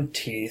not human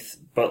teeth,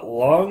 but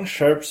long,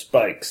 sharp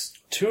spikes,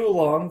 too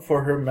long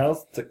for her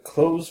mouth to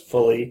close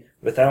fully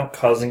without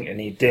causing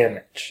any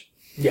damage."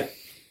 Yeah.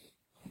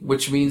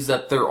 Which means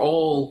that they're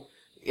all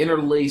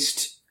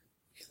interlaced,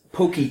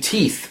 pokey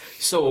teeth.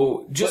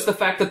 So just the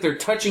fact that they're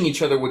touching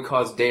each other would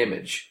cause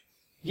damage.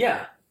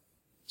 Yeah.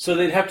 So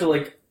they'd have to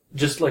like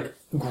just like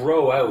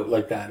grow out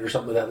like that or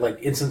something like that, like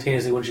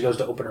instantaneously when she goes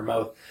to open her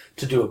mouth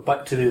to do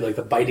like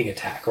the biting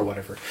attack or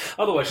whatever.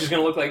 Otherwise, she's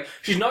not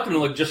going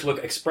to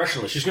look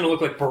expressionless. She's going to look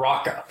like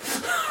Baraka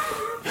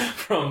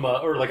from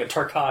or like a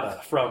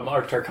Tarkata from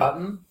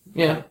Tarkatan.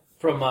 Yeah.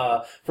 From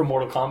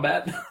Mortal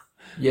Kombat.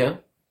 Yeah.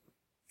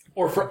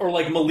 Or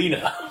like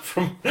Melina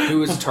from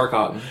who is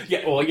Tarkatan.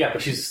 Yeah, well, yeah,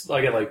 but she's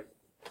again like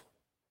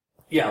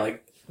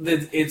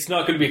it's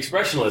not going to be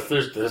expressionless.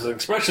 There's an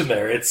expression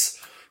there. It's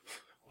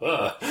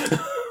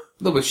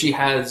No, but she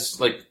has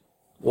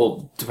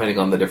depending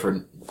on the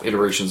different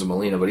iterations of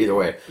Melina, but either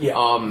way,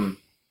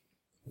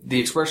 the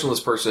expressionless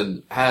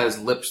person has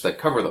lips that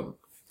cover them,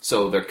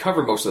 so they're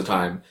covered most of the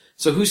time.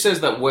 So who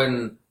says that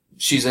when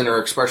she's in her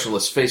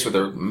expressionless face with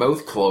her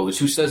mouth closed,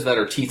 who says that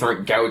her teeth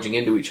aren't gouging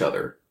into each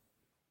other?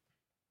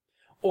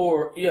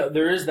 Or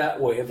there is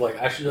that way of like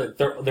actually like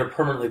they're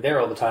permanently there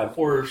all the time.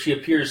 Or she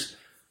appears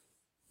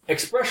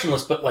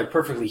expressionless but like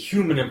perfectly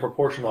human in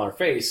proportion on her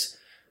face.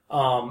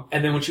 And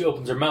then when she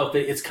opens her mouth,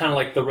 it's kind of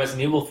like the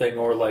Resident Evil thing,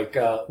 or like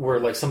where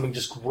like something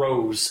just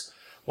grows,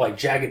 like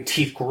jagged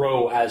teeth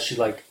grow as she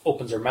like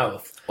opens her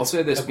mouth. I'll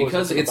say this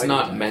because it's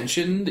not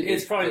mentioned.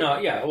 It's probably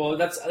not. Yeah. Well,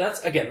 that's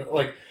again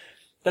like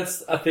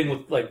that's a thing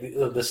with like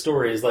the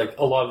story is like there's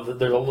a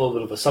little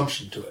bit of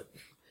assumption to it.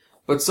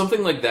 But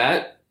something like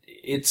that,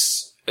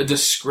 it's a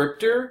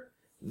descriptor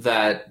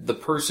that the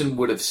person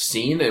would have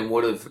seen and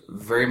would have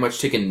very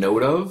much taken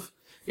note of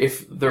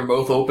if their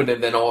mouth opened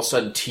and then all of a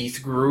sudden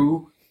teeth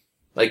grew.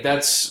 Like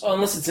that's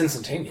unless it's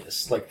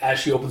instantaneous. Like as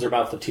she opens her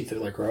mouth, the teeth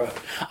that like grow out.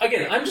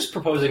 Again, I'm just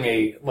proposing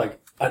an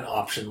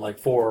option like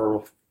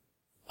for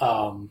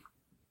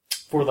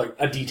like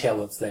a detail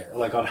that's there,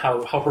 like on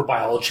how her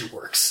biology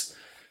works.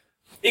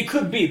 It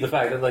could be the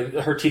fact that like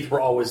her teeth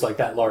were always like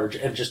that large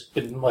and just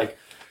been like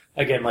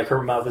again like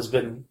her mouth has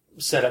been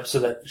set up so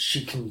that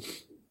she can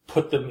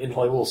put them in like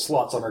little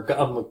slots on her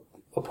gum with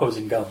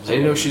opposing gums. I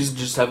know she's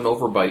just having an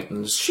overbite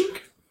and just shink.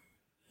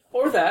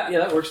 Or that, yeah,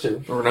 that works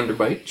too. Or an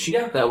underbite.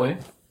 Yeah. That way.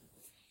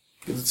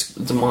 It's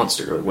a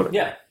monster or whatever.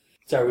 Yeah.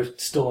 Sorry, we're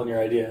still on your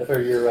idea,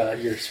 or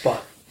your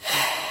spot.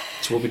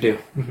 That's what we do.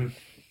 Mm-hmm.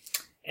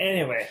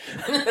 Anyway,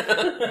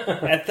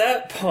 at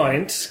that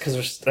point,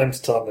 because I'm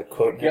still on the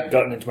quote and haven't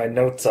gotten into my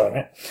notes on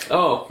it.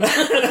 Oh.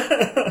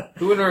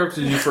 Who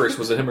interrupted you first?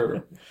 Was it him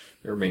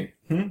or me?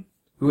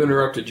 Who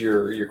interrupted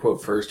your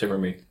quote first, him or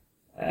me?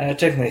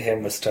 Technically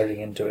him was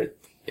starting into it.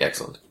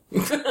 Excellent.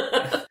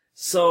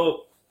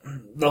 So,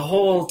 the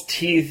whole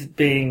teeth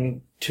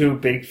being too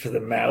big for the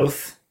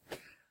mouth,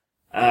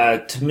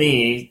 to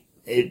me,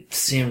 it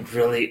seemed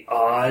really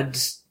odd.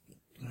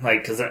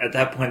 Like, because at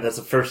that point, that's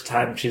the first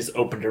time she's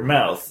opened her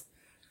mouth.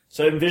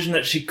 So I envisioned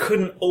that she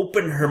couldn't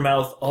open her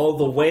mouth all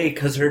the way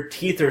because her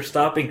teeth are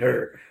stopping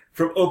her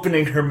from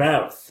opening her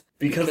mouth.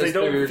 Because they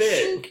don't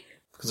fit.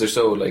 Because they're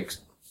so, like,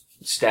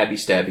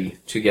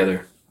 stabby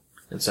together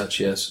and such,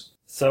 yes.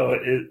 So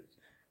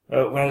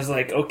when I was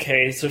like,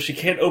 okay, so she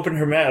can't open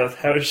her mouth,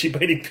 how is she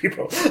biting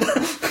people?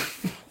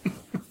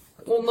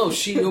 Well, no,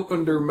 she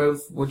opened her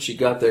mouth when she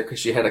got there because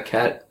she had a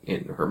cat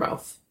in her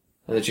mouth.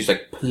 And then she's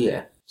like,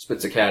 bleh,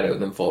 spits a cat out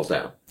and then falls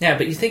down. Yeah,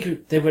 but you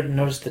think they would have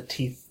noticed the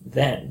teeth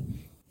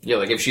then? Yeah,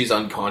 like if she's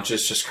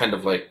unconscious, just kind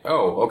of like,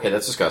 oh, okay,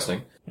 that's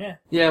disgusting. Yeah.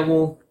 Yeah,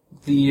 well,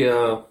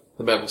 the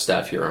medical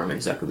staff here aren't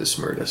exactly the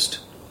smartest.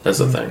 That's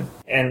the thing.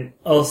 And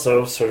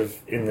also, sort of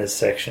in this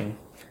section,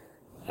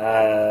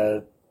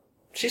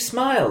 she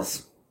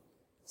smiles.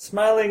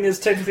 Smiling is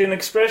technically an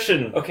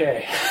expression.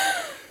 Okay.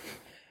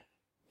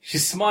 She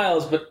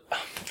smiles, but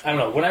I don't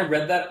know. When I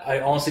read that,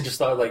 I honestly just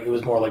thought like it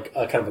was more like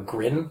a kind of a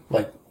grin,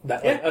 like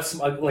that,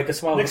 like a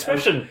smile, An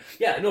expression.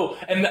 Yeah, no,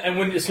 and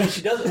when as soon as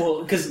she does,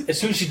 because as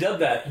soon as she does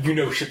that, you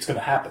know shit's gonna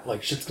happen.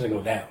 Like shit's gonna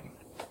go down.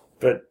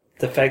 But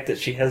the fact that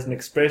she has an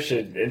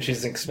expression and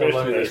she's an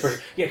expressionless.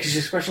 Yeah, because she's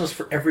expressionless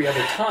for every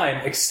other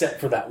time except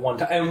for that one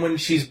time. And when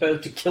she's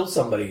about to kill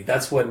somebody,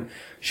 that's when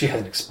she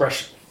has an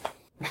expression.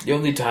 The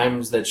only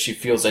times that she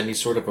feels any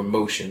sort of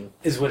emotion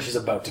is when she's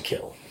about to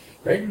kill,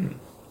 right?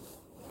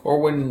 Or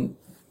when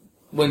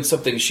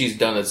something she's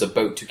done is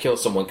about to kill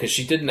someone, because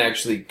she didn't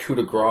actually coup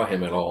de grace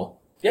him at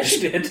all. Yeah, she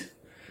did.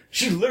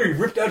 She literally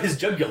ripped out his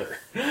jugular.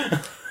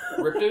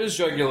 Ripped out his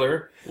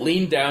jugular,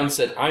 leaned down,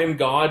 said, I am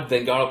God,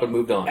 then got up and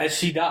moved on. As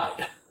she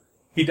died.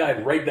 He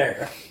died right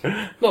there.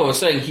 No, I was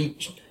saying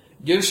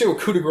you understand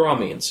what coup de grace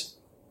means?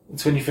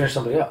 It's when you finish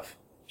somebody off.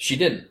 She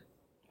didn't.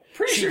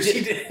 Pretty sure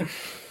she did.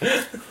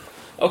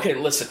 Okay,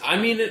 listen, I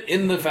mean it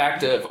in the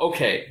fact of,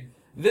 okay,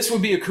 this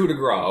would be a coup de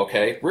grace,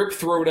 okay? Rip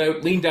throat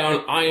out, lean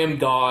down, I am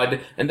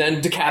God, and then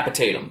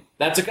decapitate him.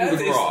 That's a coup de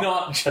grace. It's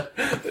not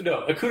just...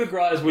 No, a coup de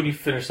grace is when you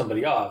finish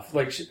somebody off.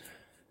 Like,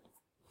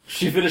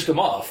 she finished him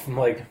off. I'm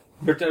like,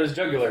 ripped out his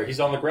jugular. He's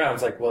on the ground.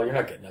 It's like, well, you're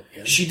not getting up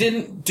again. She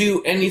didn't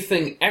do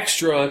anything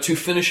extra to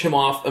finish him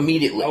off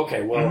immediately.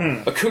 Okay,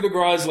 well... A coup de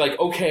grace is like,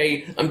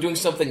 okay, I'm doing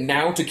something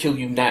now to kill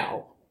you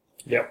now.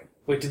 Yep.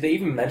 Wait, did they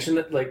even mention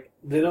that? Like,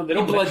 they don't He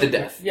bled to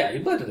death. Yeah, he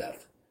bled to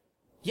death.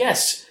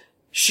 Yes.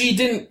 She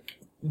didn't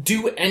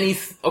do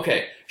anything...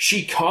 Okay,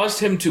 she caused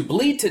him to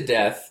bleed to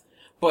death,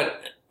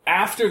 but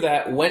after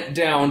that went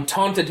down,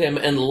 taunted him,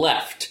 and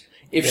left.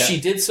 If she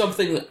did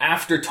something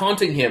after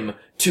taunting him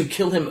to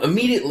kill him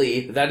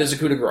immediately, that is a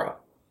coup de grace.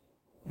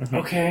 Mm-hmm.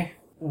 Okay.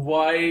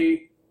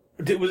 Why...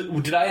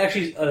 Did I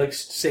actually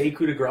say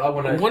coup de grace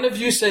when I... One of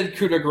you said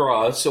coup de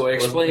grace, so I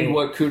explained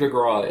what coup de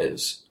grace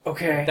is.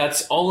 Okay.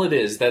 That's all it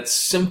is. That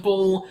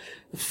simple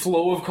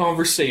flow of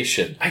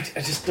conversation. I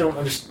just don't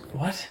understand...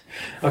 What?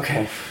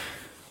 Okay.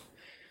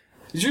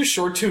 Is your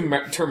short-term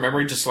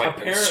memory just like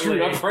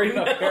screwed up right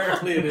now?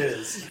 Apparently it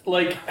is.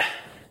 Like,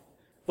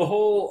 the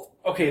whole...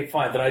 Okay,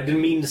 fine, then I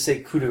didn't mean to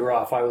say coup de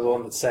grace if I was the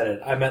one that said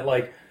it. I meant,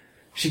 like,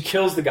 she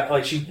kills the guy,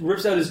 like, she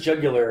rips out his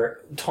jugular,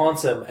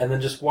 taunts him, and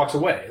then just walks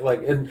away,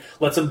 like, and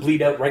lets him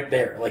bleed out right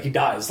there. Like, he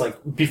dies, like,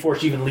 before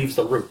she even leaves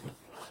the room.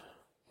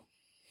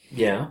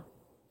 Yeah.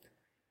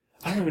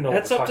 I don't even know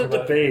That's what up we're to talking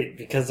about. debate,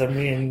 because, I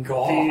mean,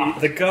 God.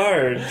 the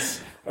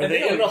guards, are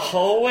they in the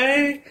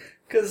hallway?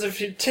 Because if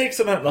she takes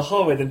them out in the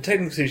hallway, then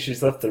technically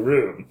she's left the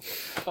room.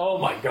 Oh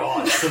my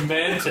god,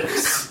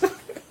 semantics.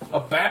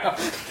 About.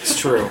 It's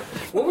true.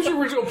 What was your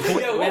original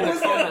point? Yeah, what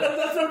was that?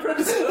 That's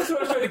what I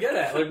was trying to get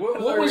at. Like,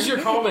 What was your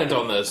comment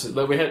on this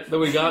that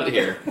we got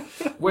here?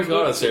 What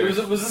got us here? Was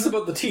this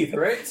about the teeth,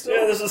 right? Still?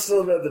 Yeah, this is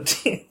still about the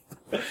teeth.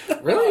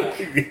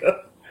 Really? Yeah.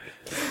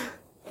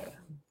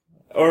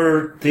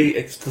 Or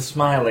the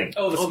smiling.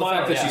 Oh, the The smile,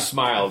 fact that she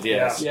smiled,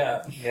 yes.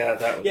 Yeah. Yeah,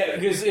 that was... Yeah,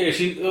 because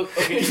she...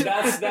 Okay,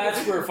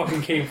 that's where it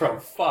fucking came from.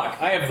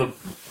 Fuck, I have the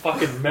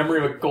fucking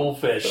memory of a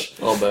goldfish.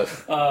 I'll bet.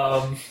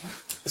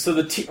 So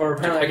the teeth... Or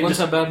apparently I can Penguins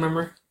just... have bad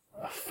memory?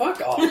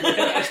 Fuck off. Man.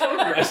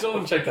 I still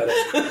haven't checked that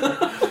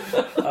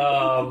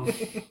out.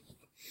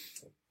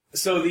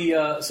 So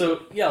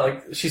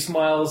like, she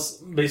smiles,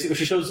 basically,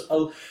 she shows...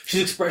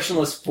 she's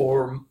expressionless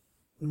for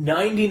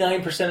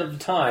 99% of the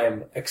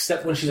time,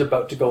 except when she's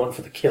about to go in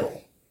for the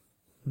kill.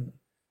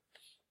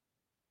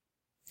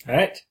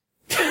 Alright.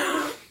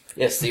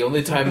 Yes, the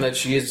only time that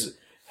she is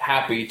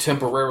happy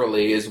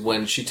temporarily is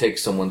when she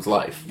takes someone's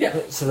life. Yeah.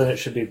 So then it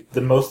should be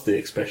the mostly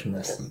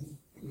expressionless.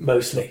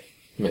 Mostly.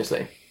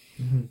 Mostly.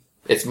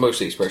 It's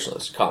mostly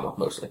expressionless, comma,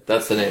 mostly.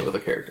 That's the name of the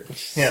character.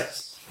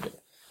 Yes.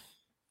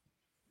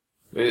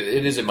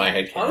 It is in my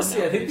head.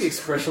 Honestly, I think the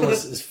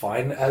Expressionless is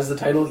fine as the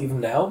title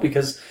even now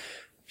because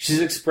she's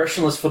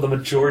expressionless for the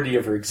majority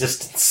of her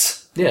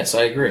existence. Yes,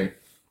 I agree.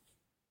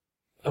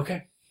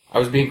 Okay. I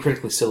was being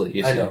critically silly.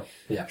 You see. I know.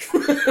 Yeah.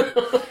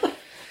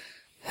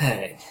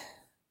 Hey.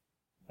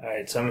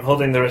 Alright, so I'm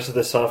holding the rest of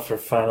this off for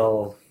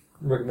final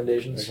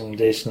Recommendations?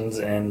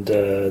 and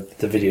the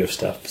video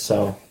stuff,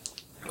 so...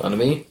 On to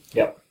me?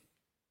 Yep.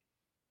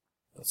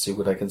 Let's see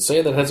what I can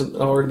say that hasn't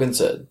already been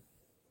said.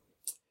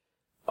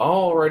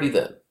 Alrighty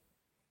then.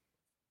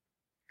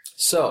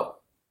 So,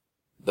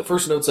 the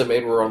first notes I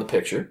made were on the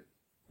picture.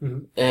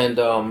 Mhm.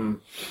 And,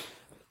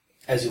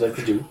 As you like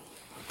to do.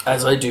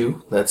 as I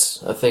do,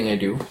 that's a thing I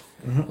do.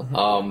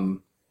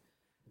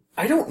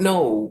 I don't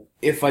know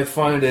if I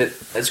find it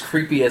as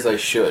creepy as I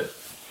should.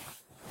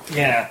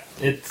 Yeah,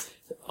 it's...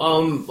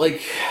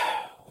 Like,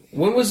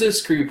 when was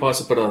this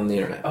creepypasta put on the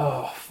internet?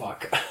 Oh,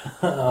 fuck.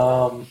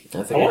 I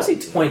think I want to say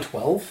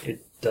 2012.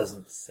 It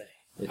doesn't say.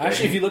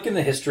 Actually, if you look in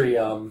the history,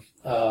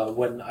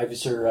 when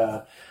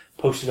Ivyser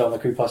posted on the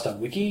Creepypasta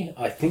wiki,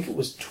 I think it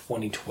was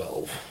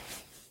 2012.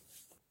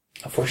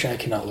 Unfortunately,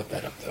 I cannot look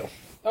that up, though.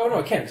 Oh, no,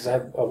 I can, because I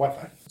have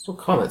Wi-Fi. There's no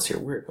comments here.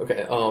 Weird.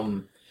 Okay,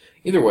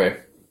 either way.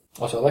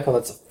 Also, I like how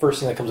that's the first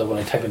thing that comes up when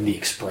I type in the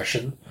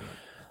expression.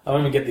 I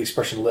don't even get the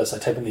expression list. I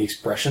type in the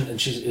expression,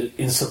 and she's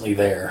instantly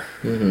there.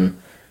 Mm-hmm.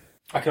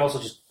 I could also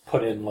just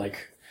put in,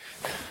 like...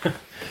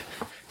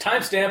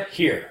 timestamp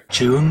here.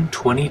 June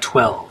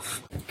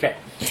 2012. Okay.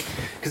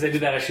 Because I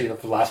did that actually,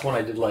 the last one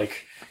I did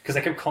like... Because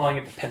I kept calling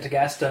it the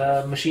Pentagast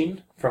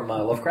machine from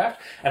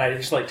Lovecraft, and I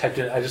just like typed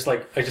it, I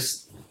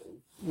just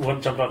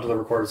jumped onto the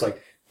recorder, it's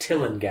like,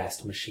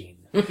 Tillengast machine.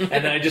 And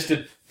then I just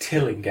did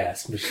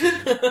Tillengast machine.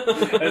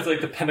 It's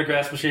like the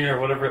Pentagast machine or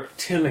whatever,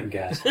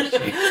 Tillengast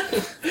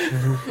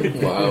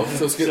machine. Wow.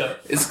 So it's good.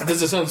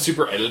 Does it sound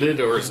super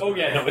edited, or is Oh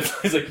yeah, no, it's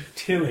like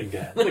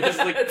Tillengast. Like, it's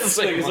like, It's the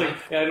same it's one. like,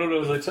 yeah, I don't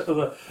know, it's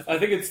like, I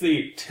think it's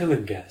the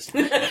Tillengast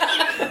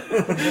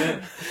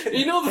machine.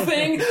 You know the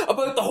thing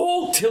about the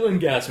whole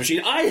Tillengast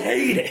machine? I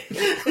hate it!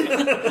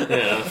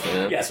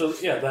 yeah. Yeah, so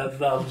yeah,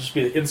 that'll just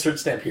be the insert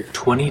stamp here.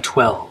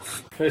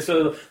 2012. Okay,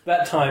 so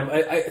that time,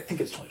 I think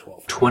it's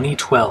 2012.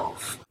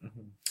 2012.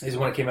 Is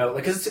when it came out.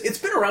 Like, 'cause it's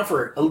been around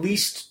for at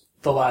least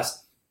the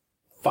last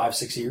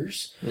 5-6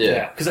 years.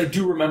 Yeah. Because I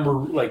do remember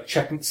like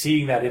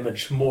seeing that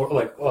image more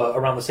like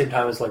around the same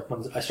time as like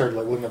when I started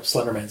like looking up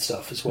Slenderman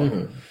stuff as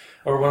well,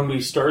 or when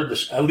we started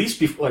the at least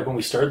before like when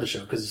we started the show,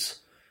 because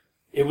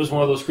it was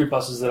one of those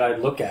creepypastas that I'd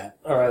look at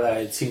or that I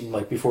had seen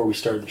like before we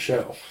started the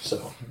show.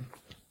 So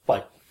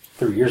like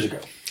 3 years ago.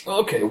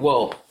 Okay,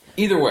 well,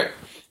 either way.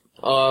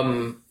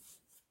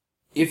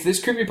 If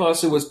this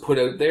creepypasta was put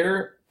out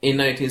there in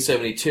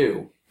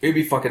 1972, it'd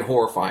be fucking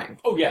horrifying.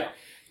 Oh yeah.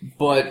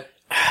 But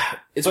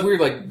it's weird,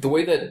 like, the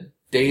way that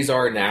days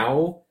are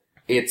now,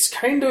 it's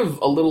kind of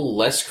a little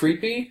less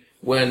creepy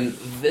when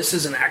this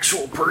is an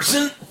actual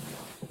person.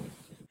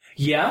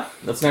 Yeah.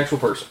 That's an actual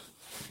person.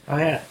 Oh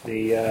yeah,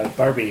 the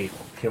Barbie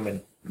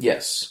human.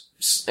 Yes.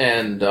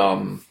 And,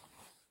 Well,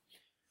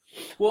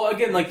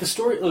 again, like the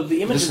story,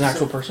 the image. this is an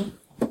actual person?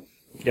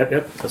 Yep.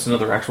 That's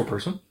another actual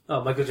person?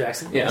 Michael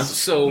Jackson. Yeah. Yes.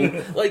 So,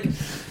 like,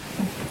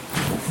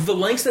 the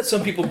lengths that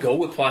some people go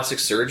with plastic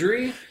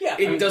surgery, Yeah,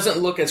 it doesn't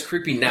look as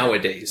creepy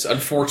nowadays,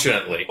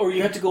 unfortunately. Or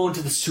you have to go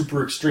into the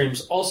super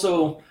extremes.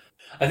 Also,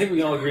 I think we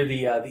can all agree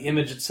the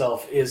image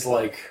itself is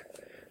like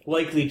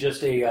likely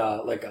just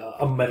a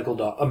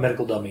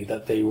medical dummy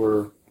that they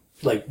were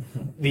like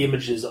the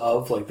images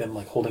of like them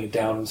like holding it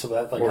down and so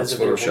that like Or as it's if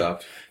they were-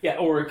 photoshopped. Yeah,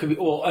 or it could be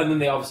and then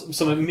they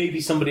obviously maybe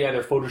somebody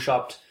either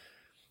photoshopped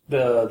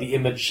the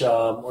image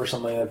or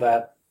something like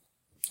that.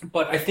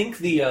 But I think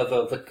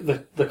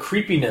the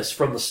creepiness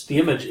from the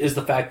image is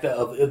the fact that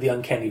of the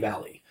uncanny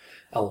valley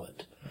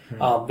element.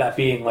 That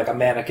being like a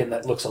mannequin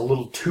that looks a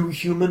little too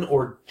human,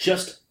 or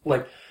just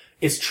like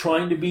it's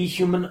trying to be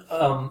human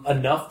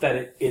enough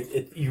that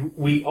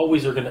we're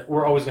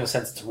always gonna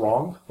sense it's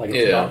wrong, like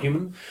it's not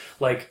human.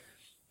 Like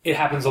it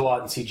happens a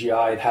lot in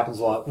CGI. It happens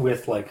a lot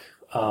with like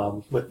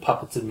with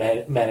puppets and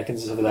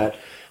mannequins and stuff like that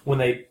when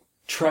they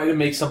try to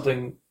make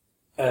something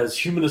as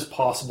human as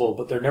possible,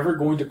 but they're never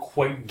going to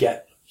quite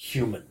get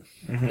human.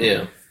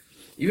 Yeah.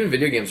 Even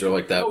video games are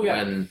like that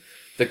when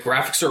the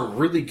graphics are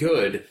really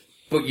good,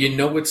 but you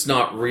know it's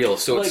not real,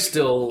 so Like, it's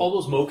still... all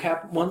those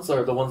mocap ones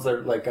are the ones that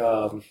are like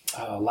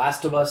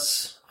Last of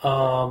Us,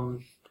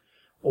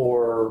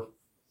 or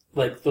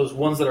like those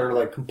ones that are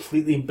like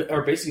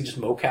are basically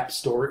just mocap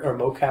story or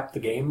mocap the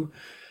game,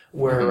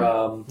 where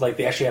like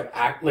they actually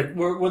have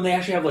when they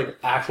actually have like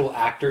actual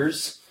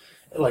actors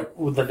like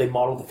that they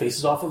model the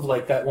faces off of,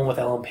 like that one with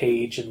Ellen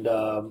Page and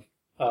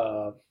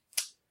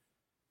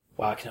wow,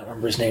 I can't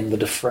remember his name,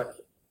 Defoe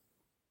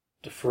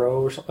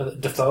or something.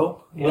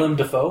 Defoe, yeah. Willem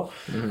Defoe,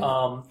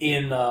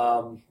 in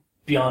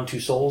Beyond Two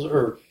Souls,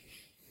 or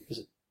is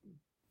it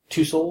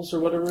Two Souls or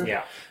whatever.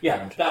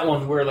 Yeah. That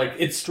one where like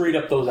it's straight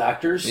up those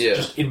actors Yeah.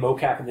 just in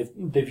mocap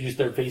and they've used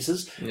their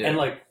faces and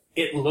like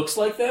it looks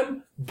like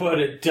them, but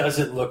it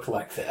doesn't look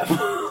like them.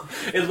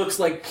 It looks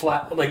like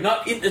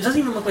it doesn't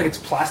even look like it's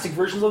plastic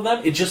versions of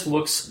them. It just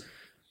looks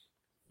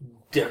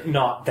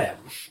not them,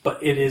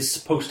 but it is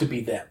supposed to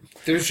be them.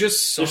 There's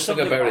just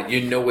something about it.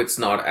 You know it's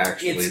not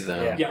actually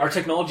them. Yeah, our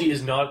technology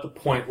is not at the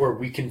point where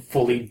we can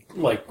fully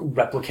like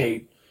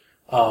replicate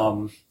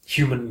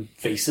human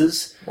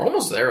faces. We're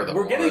almost there, though.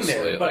 We're getting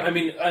there, honestly. but I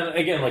mean, and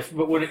again, like,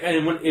 but when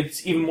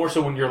it's even more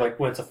so when you're like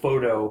when it's a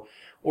photo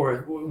or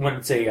when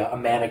it's a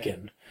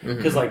mannequin,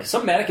 because like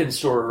some mannequin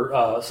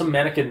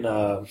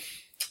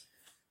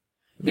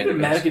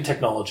even mannequin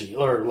technology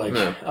or like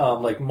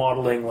like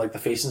modeling like the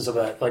faces of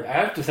that. Like I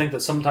have to think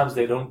that sometimes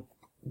they don't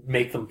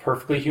make them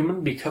perfectly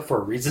human because for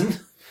a reason.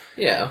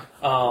 Yeah.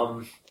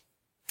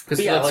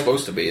 Because that's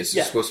supposed to be. It's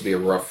just supposed to be a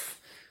rough.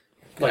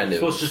 Like it's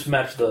supposed to just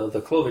match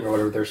the clothing or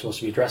whatever they're supposed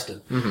to be dressed in.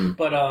 Mm-hmm.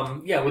 But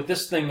with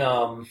this thing,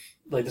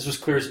 like this was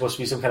clearly supposed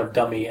to be some kind of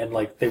dummy, and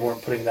like they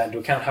weren't putting that into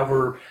account.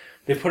 However,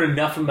 they put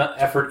enough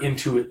effort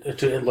into it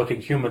to it looking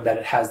human that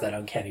it has that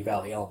uncanny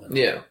valley element.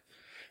 Yeah.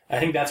 I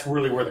think that's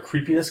really where the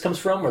creepiness comes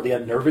from, or the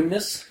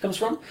unnervingness comes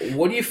from.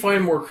 What do you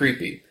find more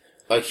creepy?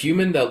 A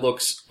human that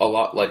looks a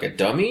lot like a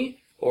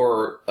dummy,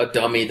 or a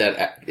dummy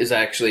that is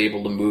actually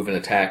able to move and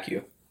attack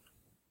you?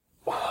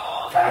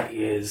 Oh, that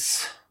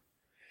is...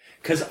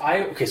 Because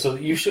so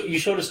you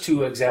showed us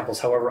two examples.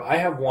 However, I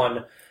have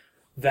one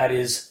that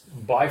is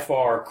by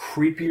far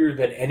creepier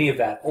than any of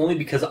that, only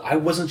because I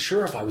wasn't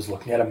sure if I was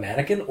looking at a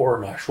mannequin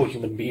or an actual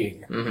human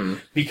being. Mm-hmm.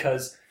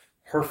 Because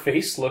her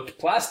face looked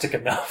plastic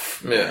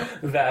enough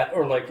that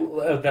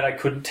I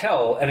couldn't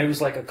tell, and it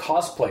was like a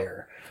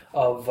cosplayer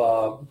of.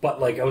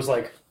 But like I was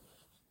like,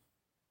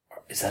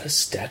 is that a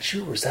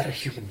statue or is that a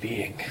human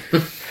being?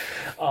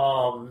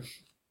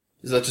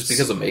 Is that just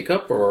because of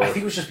makeup, or I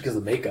think it was just because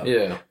of makeup.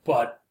 Yeah,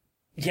 but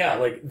yeah,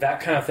 like that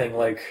kind of thing.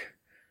 Like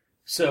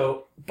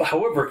so, but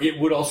however, it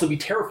would also be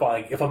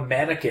terrifying if a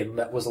mannequin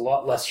that was a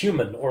lot less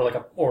human, or like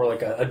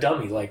a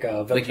dummy, like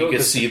you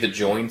could see the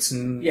joints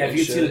and if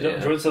you could see the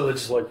joints, so they're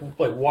just like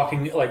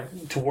walking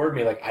like toward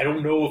me. Like I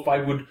don't know if I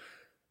would.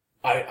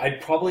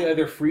 I'd probably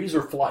either freeze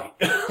or flight.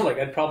 Like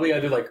I'd probably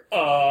either like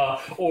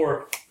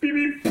or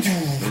beep beep.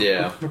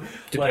 Yeah,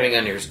 depending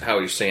on how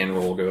your sand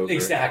roll goes.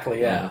 Exactly.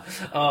 Yeah.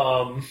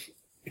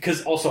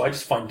 Because also I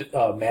just find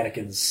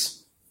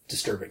mannequins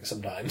disturbing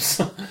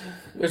sometimes.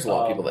 There's a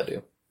lot of people that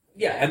do.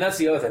 Yeah, and that's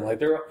the other thing. Like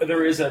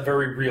there is a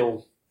very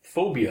real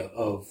phobia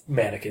of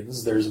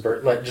mannequins. There's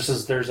just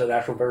as there's an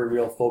actual very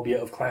real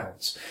phobia of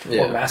clowns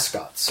or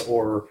mascots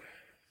or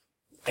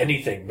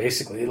anything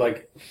basically.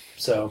 Like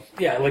so,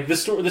 yeah. Like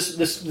this story,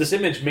 this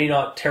image may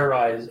not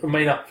terrorize or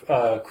may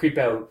not creep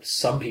out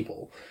some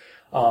people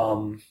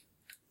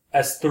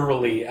as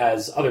thoroughly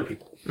as other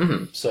people.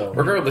 Mm-hmm. So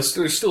regardless,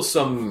 there's still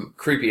some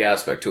creepy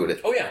aspect to it.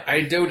 Oh yeah,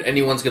 I doubt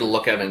anyone's going to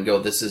look at it and go,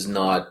 "This is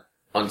not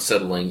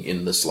unsettling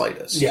in the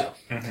slightest." Yeah,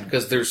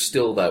 because there's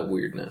still that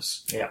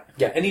weirdness. Yeah,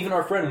 and even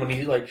our friend when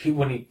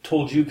he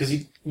told you, because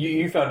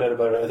you found out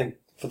about it, I think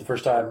for the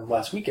first time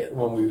last weekend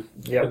when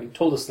he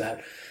told us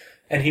that,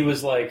 and he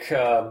was like,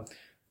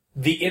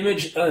 the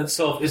image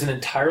itself isn't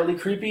entirely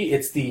creepy;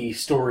 it's the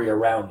story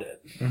around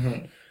it.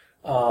 Mm-hmm.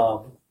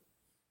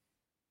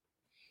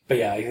 But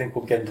yeah, I think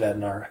we'll get into that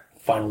in our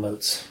final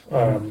notes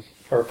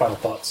or final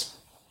thoughts.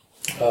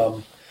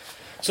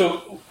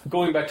 So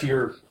going back to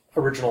your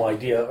original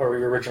idea or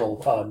your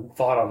original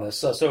thought on this.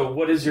 So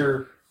what is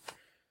your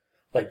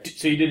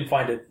so you didn't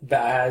find it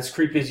as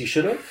creepy as you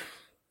should have?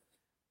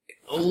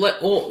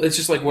 Well, it's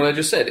just like what I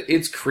just said.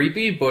 It's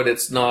creepy, but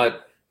it's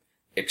not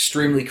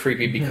extremely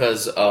creepy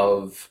because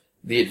of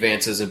the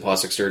advances in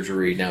plastic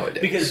surgery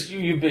nowadays. Because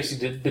you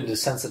basically been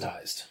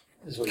desensitized.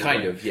 Is what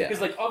kind of, yeah. Because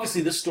like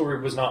obviously this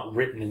story was not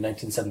written in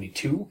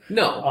 1972.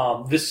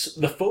 No.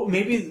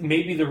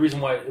 Maybe the reason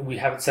why we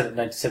haven't said it in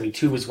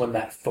 1972 is when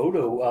that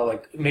photo,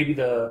 maybe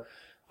the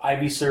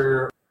Ivy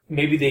Sir,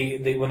 maybe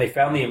they when they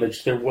found the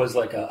image there was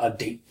like a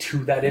date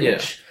to that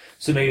image. Yeah.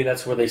 So maybe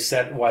that's why they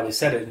said it in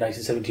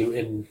 1972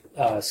 in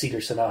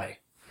Cedar Sinai.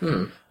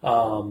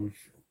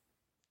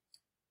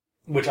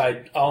 Which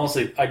I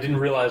didn't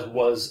realize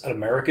was an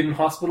American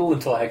hospital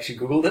until I actually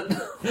Googled it.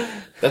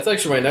 That's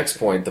actually my next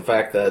point, the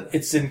fact that...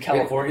 It's in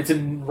California. It's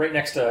right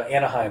next to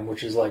Anaheim,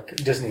 which is like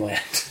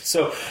Disneyland.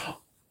 So,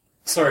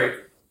 sorry,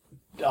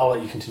 I'll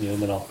let you continue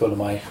and then I'll go to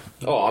my...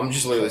 Oh, I'm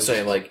just literally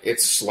saying,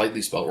 it's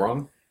slightly spelled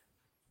wrong.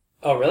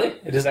 Oh, really?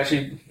 It is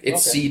actually...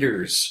 It's okay.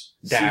 Cedars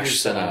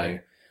Sinai.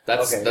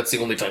 That's the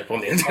only typo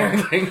in the entire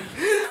thing.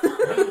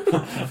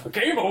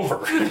 Game over.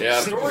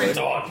 Yeah, story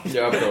done.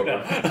 Yeah, I'm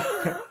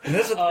over. And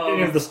this is the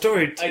beginning of the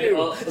story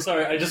too.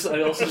 I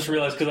also just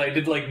realized because I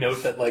did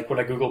note that when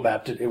I Google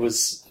mapped it, it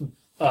was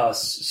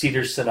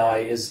Cedars Sinai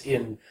is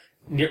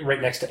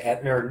right next to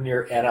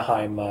near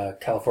Anaheim,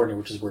 California,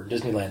 which is where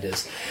Disneyland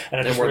is,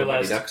 and I just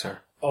realized. The Ducks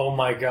are. Oh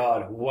my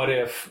God! What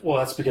if? Well,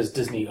 that's because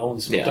Disney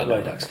owns Mighty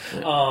Ducks.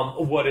 Yeah.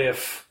 What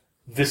if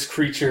this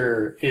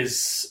creature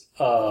is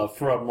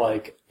from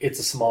like It's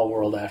a Small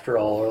World after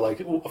all, or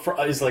like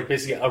is like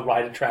basically a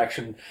ride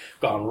attraction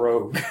gone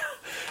rogue,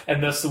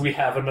 and thus we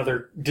have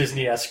another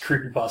Disney-esque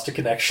creepypasta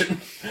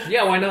connection.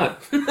 Yeah, why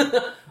not?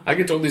 I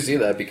can totally see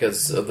that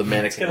because of the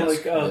It's kind of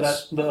like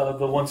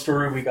the one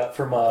story we got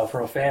from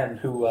a fan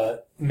who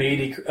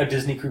made a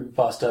Disney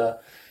creepypasta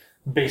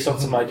based on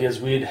some ideas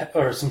we had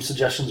or some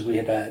suggestions we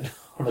had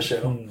on the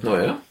show.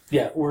 Oh yeah.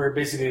 Yeah, where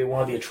basically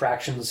one of the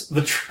attractions,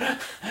 an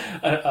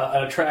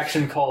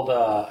attraction called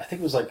I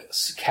think it was like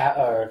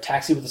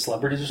Taxi with the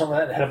Celebrities or something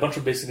like that. It had a bunch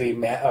of basically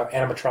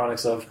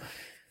animatronics of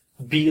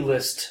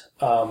B-list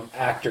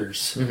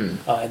actors and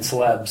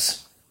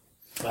celebs,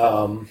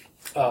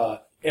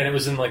 and it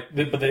was in like,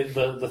 but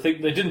the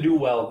thing they didn't do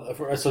well,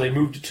 so they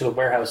moved it to the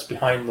warehouse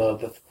behind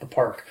the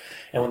park.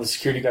 And when the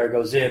security guard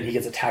goes in, he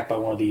gets attacked by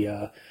one of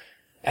the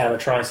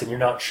animatronics, and you're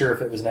not sure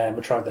if it was an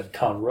animatronic that had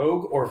gone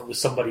rogue or if it was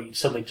somebody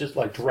suddenly just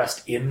like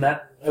dressed in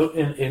that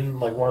in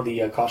like one of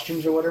the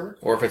costumes or whatever.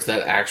 Or if it's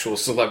that actual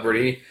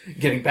celebrity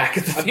getting back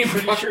at the theme park.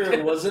 I'm pretty sure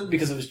it wasn't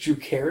because it was Drew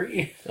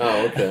Carey.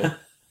 Oh, okay.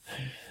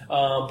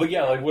 But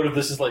yeah, like what if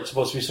this is like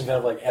supposed to be some kind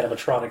of like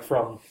animatronic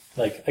from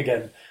like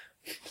again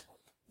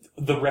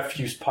the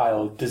refuse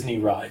pile of Disney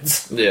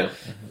rides. Yeah.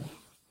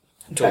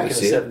 Totally back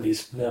in the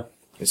 70s. Yeah.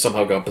 It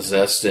somehow got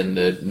possessed and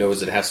it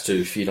knows it has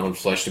to feed on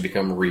flesh to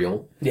become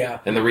real. Yeah.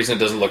 And the reason it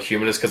doesn't look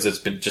human is because it's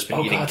been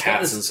eating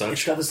cats and such.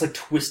 It's got this like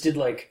twisted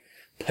like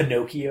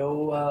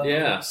Pinocchio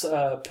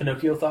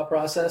Pinocchio thought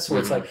process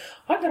where it's like,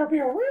 I'm gonna be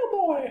a real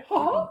boy.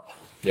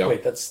 Yep.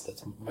 Wait, that's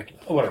Mickey.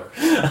 Oh, whatever.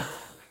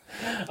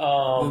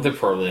 They're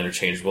probably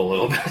interchangeable a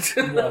little bit.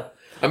 Yeah.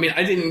 I mean,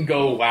 I didn't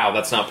go, wow,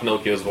 that's not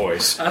Pinocchio's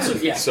voice.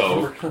 Yeah.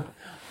 So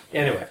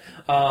anyway,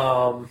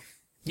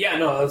 yeah,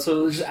 no.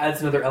 So it just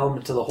adds another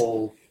element to the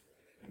whole.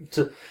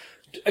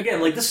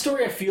 Again, like this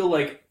story, I feel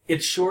like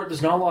it's short.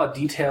 There's not a lot of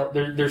detail.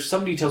 There's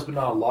some details, but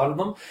not a lot of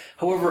them.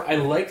 However, I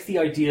like the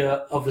idea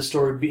of the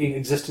story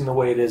existing the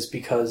way it is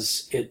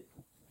because it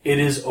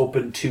is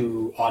open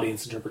to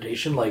audience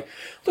interpretation. Like,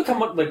 look how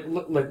much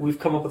like we've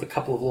come up with a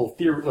couple of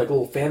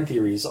little fan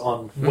theories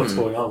on what's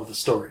going on with the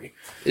story.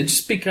 it'd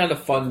just be kind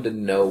of fun to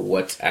know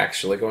what's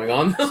actually going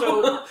on.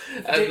 So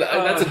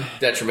that's a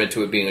detriment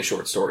to it being a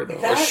short story,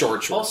 though. A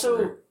short also,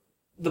 story.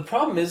 the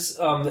problem is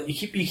that you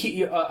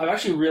keep. I've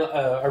actually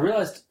I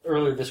realized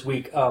earlier this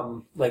week,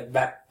 like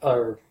that,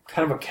 kind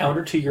of a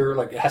counter to your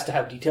like it has to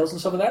have details and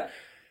stuff like that.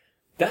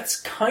 That's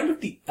kind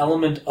of the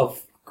element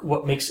of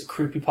what makes a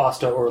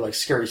creepypasta or like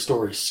scary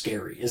stories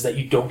scary is that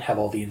you don't have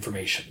all the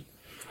information.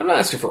 I'm not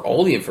asking for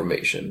all the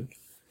information.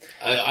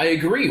 I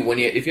agree.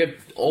 If you have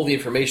all the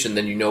information,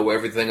 then you know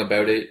everything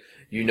about it.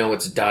 You know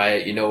its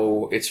diet. You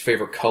know its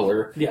favorite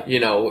color. Yeah. You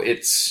know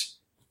it's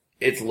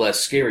less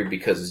scary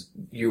because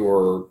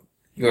your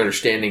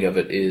understanding of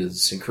it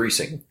is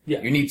increasing.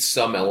 Yeah. You need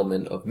some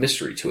element of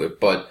mystery to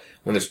it, but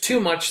when there's too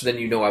much, then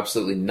you know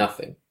absolutely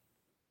nothing.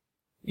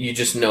 You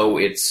just know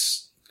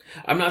it's.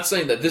 I'm not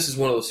saying that this is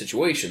one of those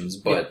situations,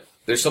 but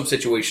there's some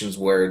situations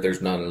where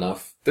there's not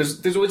enough.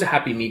 There's always a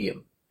happy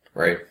medium,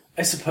 right?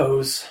 I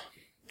suppose.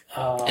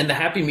 And the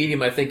happy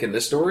medium, I think, in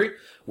this story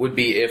would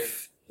be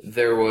if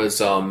there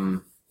was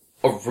a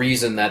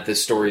reason that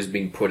this story is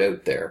being put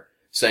out there,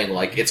 saying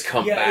like it's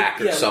come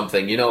back or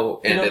something,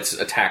 and it's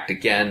attacked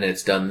again, and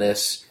it's done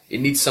this.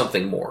 It needs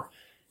something more.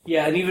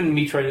 Yeah, and even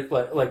me trying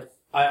to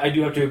I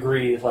do have to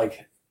agree.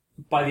 Like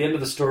by the end of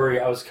the story,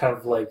 I was kind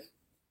of like.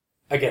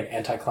 Again,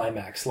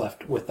 anticlimax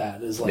left with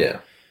that is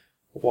like,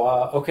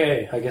 wow,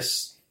 okay, I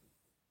guess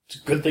it's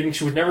a good thing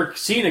she was never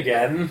seen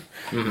again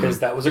because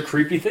that was a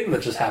creepy thing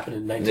that just happened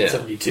in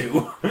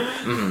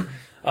 1972.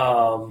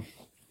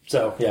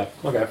 So yeah,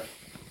 okay,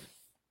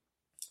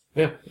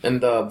 yeah.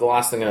 And the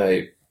last thing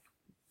the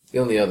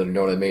only other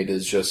note I made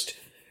is just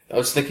I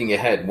was thinking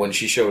ahead when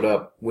she showed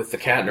up with the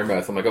cat in her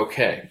mouth. I'm like,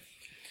 okay,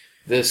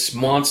 this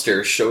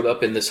monster showed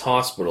up in this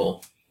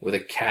hospital. With a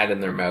cat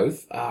in their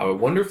mouth. I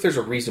wonder if there's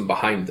a reason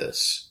behind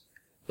this.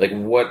 Like,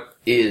 what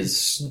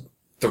is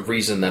the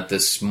reason that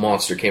this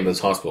monster came to this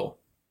hospital?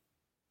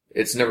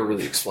 It's never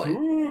really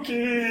explained.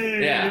 Spooky!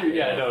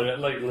 Yeah, no,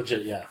 like,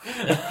 legit, yeah.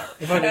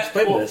 If I can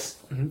explain this,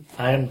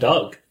 I am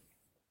Doug.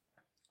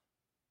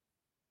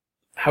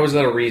 How is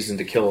that a reason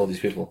to kill all these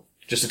people?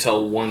 Just to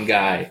tell one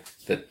guy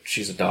that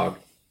she's a dog?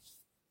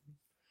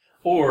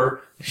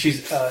 Or,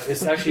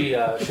 it's actually,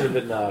 should have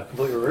been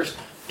completely reversed.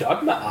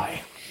 Dogma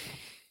Eye.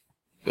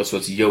 So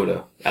it's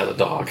Yoda as a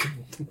dog.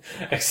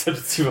 Except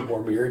it's even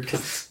more weird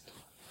because.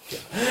 Yeah.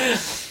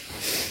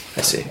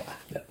 I see.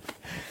 Yep.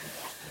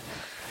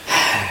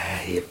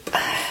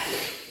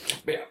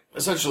 But yeah,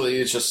 essentially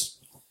it's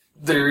just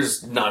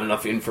there's not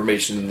enough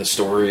information in the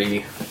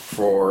story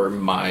for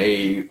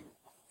my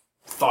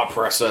thought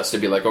process to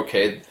be like,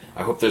 okay,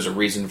 I hope there's a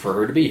reason for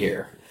her to be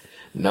here.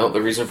 No,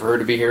 the reason for her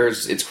to be here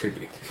is it's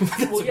creepy.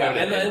 Well, yeah,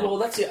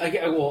 that's it.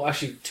 Well,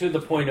 actually, to the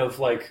point of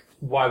like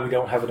why we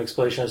don't have an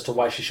explanation as to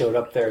why she showed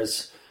up there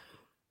is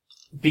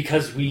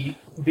because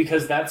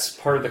that's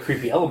part of the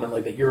creepy element,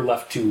 like that you're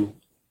left to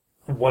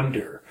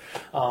wonder.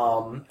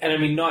 And I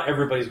mean, not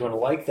everybody's going to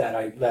like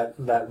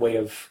that way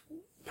of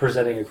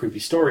presenting a creepy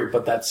story,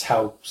 but that's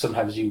how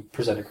sometimes you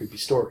present a creepy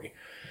story,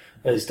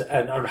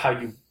 and how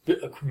you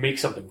make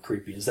something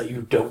creepy is that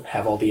you don't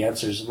have all the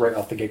answers right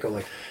off the get-go.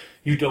 Like,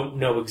 you don't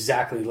know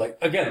exactly. Like,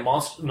 again,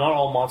 not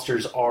all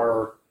monsters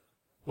are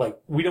like,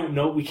 we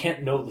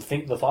can't know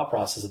the thought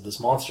process of this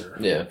monster.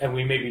 Yeah. And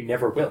we maybe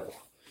never will.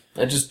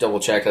 I just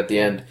double-checked at the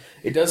end.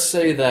 It does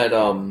say that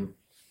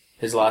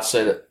his last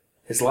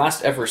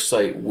ever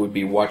sight would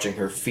be watching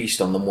her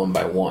feast on them one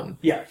by one.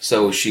 Yeah.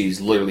 So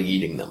she's literally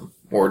eting them.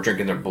 Or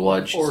drinking their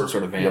blood. She's some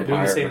sort of vampire.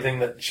 Doing the same thing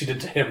that she did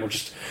to him,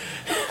 which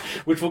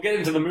we'll get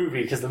into the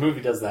movie, because the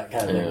movie does that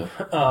kind of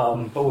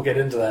thing. But we'll get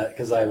into that,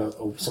 because I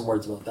have some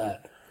words about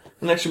that.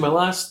 And actually, my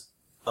last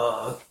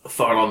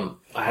thought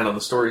I had on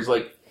the story is,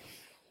 like,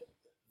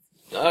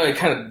 I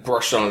kind of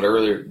brushed on it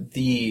earlier.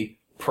 The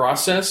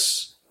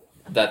process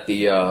that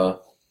the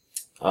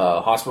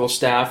hospital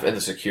staff and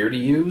the security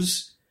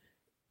use,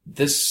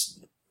 this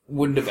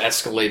wouldn't have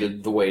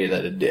escalated the way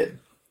that it did.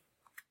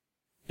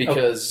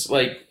 Because,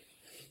 like,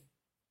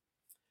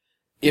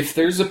 if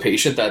there's a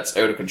patient that's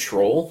out of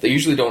control, they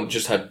usually don't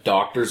just have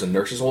doctors and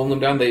nurses holding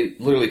them down. They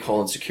literally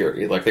call in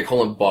security. Like, they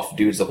call in buff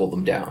dudes to hold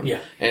them down.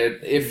 Yeah. And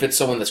if it's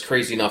someone that's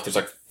crazy enough, there's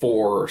like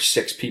 4 or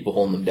 6 people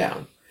holding them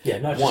down. Yeah,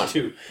 not just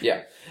 2.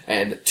 Yeah.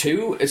 And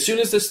 2, as soon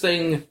as this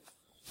thing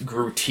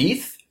grew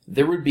teeth,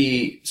 there would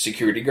be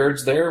security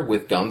guards there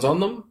with guns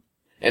on them.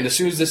 And as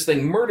soon as this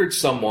thing murdered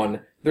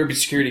someone, there would be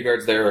security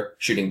guards there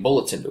shooting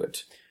bullets into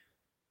it.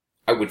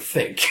 I would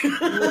think. You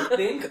would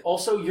think.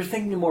 Also, you're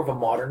thinking more of a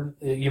modern.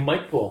 You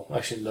might. Well,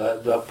 actually,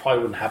 that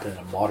probably wouldn't happen in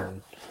a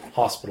modern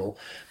hospital.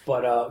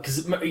 But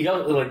because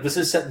like, this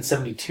is set in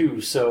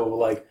 '72, so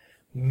like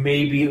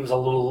maybe it was a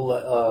little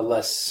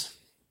less,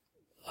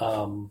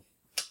 a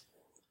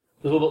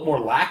little bit more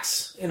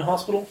lax in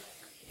hospital.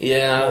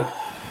 Yeah.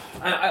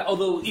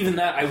 Although even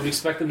that, I would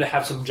expect them to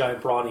have some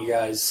giant brawny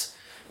guys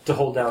to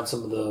hold down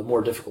some of the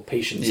more difficult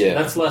patients. Yeah.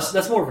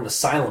 That's more of an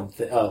asylum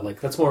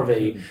that's more of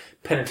a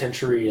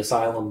penitentiary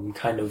asylum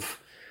kind of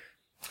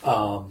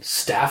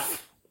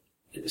staff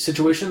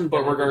situation.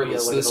 But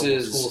regardless, this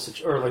is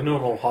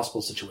normal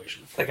hospital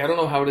situation. Like, I don't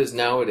know how it is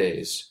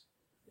nowadays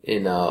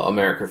in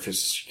America for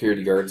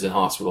security guards in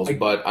hospitals,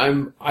 but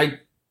I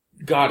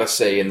gotta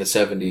say, in the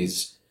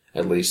 70s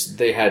at least,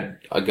 they had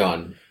a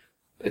gun.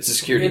 It's a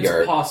security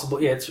guard. It's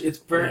possible. Yeah, it's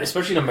very,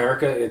 especially in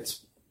America,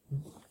 it's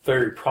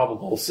very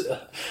probable.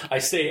 I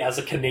say as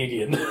a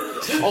Canadian.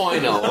 Oh, I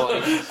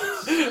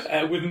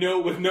know. With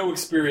no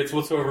experience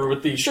whatsoever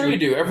with these. Sure you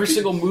do. Every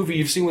single movie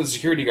you've seen with a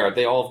security guard,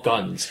 they all have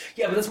guns.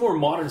 Yeah, but that's more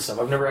modern stuff.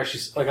 I've never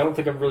actually, I don't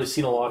think I've really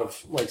seen a lot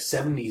of,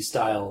 70s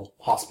style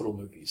hospital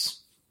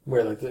movies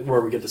where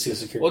we get to see a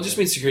security guard. Well, it just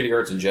means security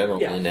guards in general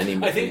in any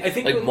movie. I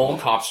think like, mall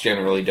cops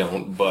generally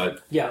don't,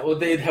 but... Yeah, well,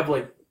 they'd have,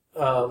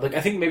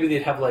 I think maybe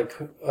they'd have,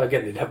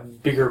 they'd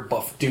have bigger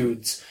buff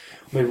dudes,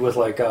 maybe with,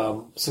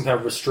 some kind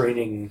of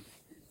restraining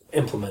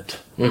implement.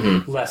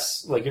 Mm-hmm.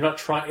 Less, you're not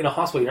trying, in a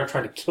hospital, you're not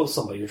trying to kill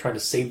somebody, you're trying to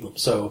save them.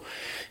 So,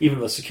 even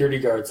the security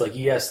guards,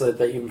 yes,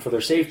 that even for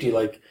their safety,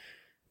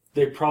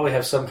 they probably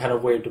have some kind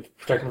of way to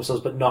protect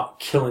themselves, but not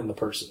killing the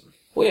person.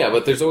 Well, yeah,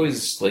 but there's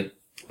always,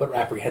 but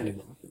apprehending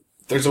them.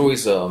 There's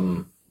always,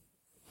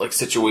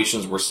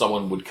 situations where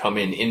someone would come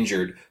in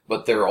injured,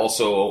 but they're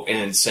also an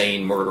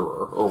insane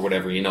murderer, or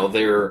whatever,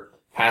 there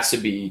has to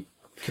be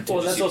contingency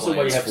Well, that's also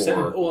why you have plans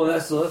sedatives. Well,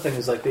 that's the other thing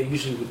is they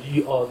usually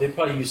they'd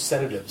probably use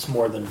sedatives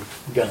more than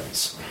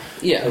guns.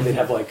 Yeah. And they'd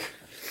have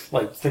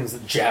things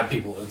that jab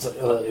people. It's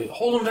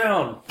hold them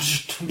down.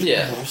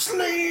 Yeah.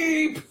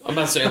 Sleep. I'm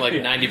not saying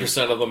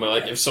 90% of them are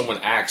if someone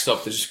acts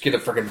up, they just get a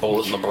freaking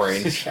bullet in the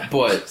brain. Yeah.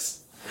 But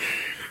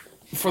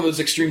for those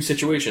extreme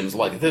situations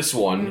like this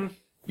one,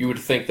 you would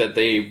think that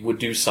they would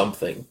do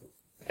something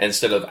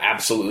instead of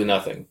absolutely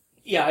nothing.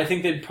 Yeah, I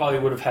think they probably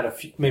would have had a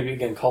few, maybe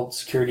again called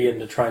security in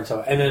to try and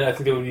tell, and then I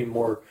think it would be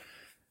more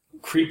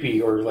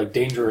creepy or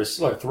dangerous,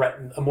 more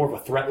of a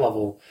threat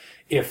level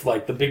if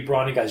the big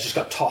brawny guys just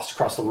got tossed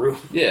across the room.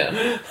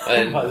 Yeah,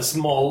 and by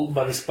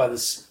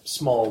this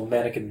small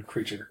mannequin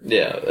creature.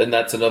 Yeah, and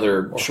that's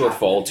another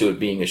shortfall to it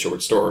being a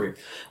short story.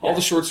 All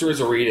the short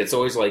stories I read, it's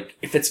always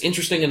if it's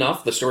interesting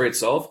enough, the story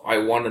itself, I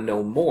want to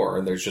know more,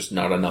 and there's just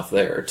not enough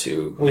there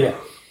to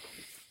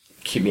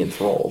keep me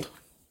enthralled.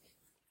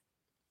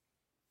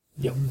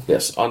 Yep.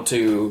 Yes, on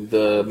to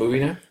the movie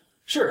now?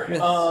 Sure.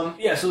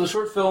 Yes. So the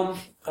short film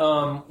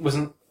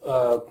wasn't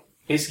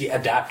basically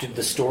adapted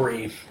the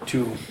story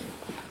to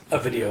a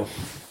video.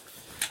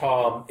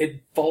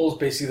 It follows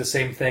basically the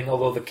same thing,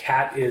 although the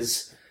cat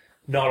is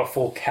not a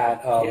full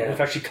cat. In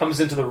fact, she comes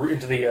into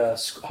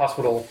the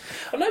hospital.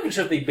 I'm not even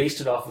sure if they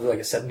based it off of a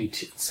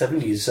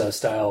 70s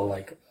style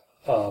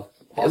hospital.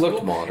 It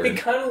looked modern. It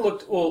kind of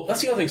looked. Well,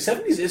 that's the other thing.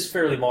 70s is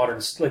fairly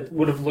modern.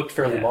 Would have looked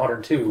fairly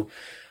modern too.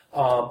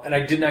 And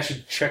I didn't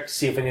actually check to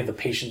see if any of the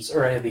patients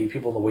or any of the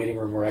people in the waiting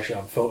room were actually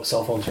on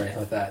cell phones or anything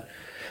like that.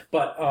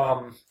 But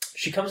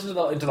she comes into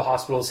the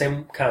hospital,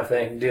 same kind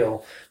of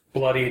deal,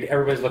 bloodied.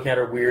 Everybody's looking at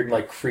her weird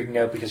and freaking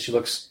out because she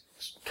looks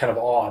kind of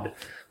odd.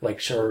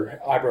 Like her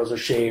eyebrows are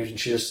shaved and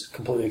she's just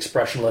completely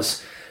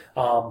expressionless.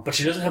 But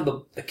she doesn't have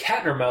the cat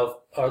in her mouth,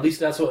 or at least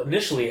that's what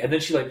initially. And then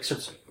she like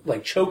starts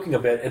like choking a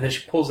bit, and then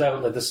she pulls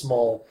out like this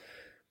small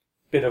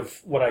bit of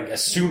what I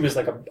assume is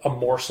like a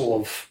morsel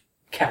of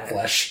cat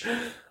flesh,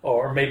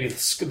 or maybe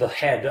the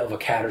head of a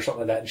cat or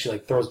something like that, and she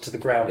like throws it to the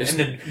ground. And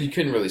then you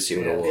couldn't really see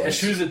what it was. As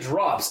soon as it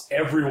drops,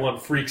 everyone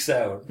freaks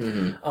out.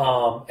 And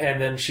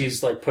then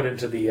she's like put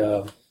into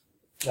the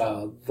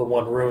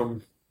one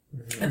room,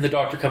 and the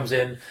doctor comes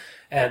in,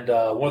 and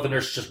one of the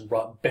nurses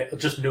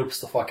just nopes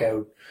the fuck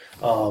out,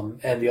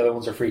 and the other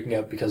ones are freaking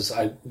out because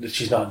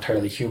she's not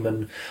entirely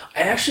human.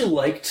 I actually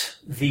liked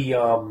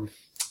the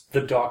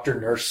doctor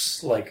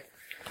nurse like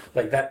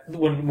that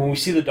when we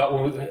see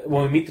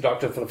when we meet the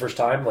doctor for the first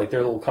time, like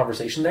their little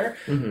conversation there.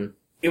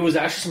 It was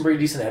actually some pretty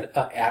decent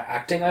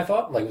acting. I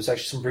thought like it was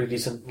actually some pretty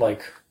decent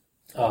like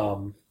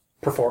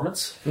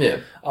performance. Yeah.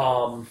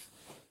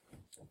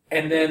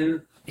 And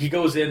then he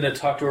goes in to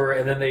talk to her,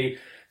 and then they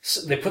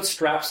put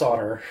straps on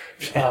her,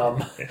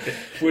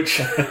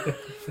 which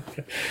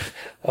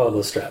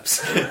those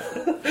straps.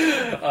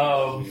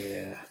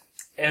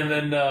 And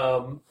then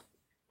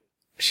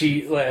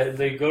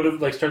they go to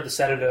like start the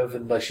sedative,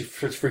 and like she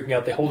starts freaking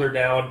out. They hold her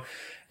down,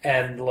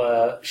 and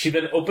she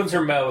then opens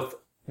her mouth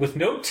with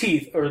no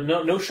teeth or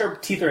no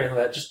sharp teeth or anything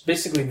like that, just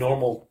basically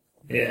normal.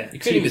 Yeah, you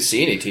couldn't even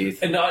see any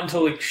teeth, and not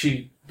until like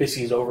she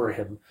basically is over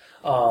him.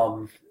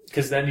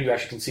 Because then you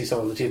actually can see some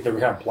of the teeth that were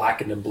kind of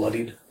blackened and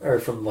bloodied, or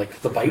from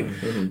like the bite.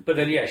 But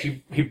then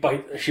she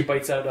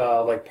bites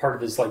out like part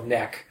of his like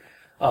neck,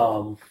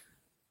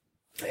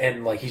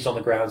 and like he's on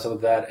the ground,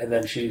 something like that. And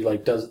then she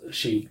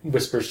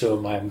whispers to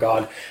him, "I am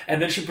God." And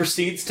then she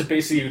proceeds to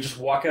basically just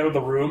walk out of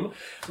the room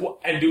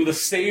and do the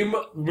same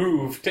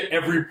move to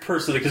every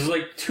person, because there's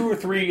like 2 or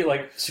 3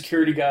 like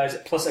security guys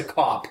plus a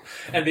cop,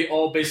 and they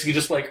all basically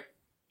just like.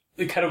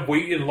 They kind of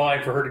wait in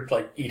line for her to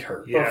like eat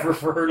her, or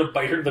for her to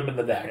bite them in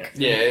the neck.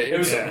 Yeah,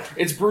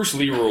 it's Bruce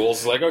Lee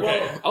rules. Like,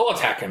 okay, I'll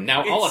attack him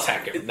now. I'll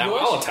attack him now.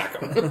 I'll attack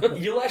him.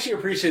 You'll actually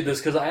appreciate this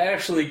because I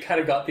actually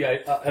kind of got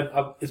the.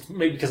 It's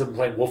maybe because I've been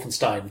playing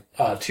Wolfenstein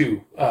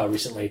 2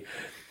 recently,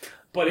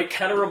 but it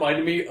kind of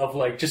reminded me of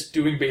like just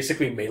doing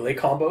basically melee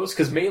combos,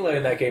 because melee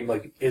in that game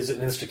like is an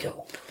insta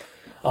kill.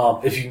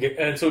 If you can get,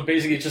 and so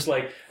basically it's just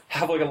like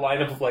have like a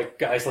lineup of like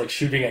guys like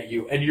shooting at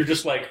you, and you're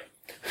just like.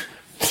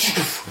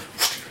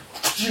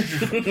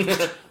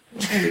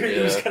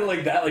 It was kind of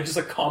like that, like just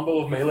a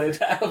combo of melee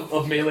attack,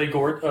 of melee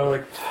gore,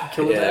 like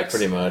kill attacks. Yeah,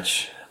 pretty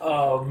much.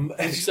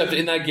 Except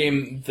in that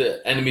game,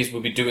 the enemies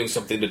would be doing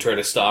something to try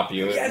to stop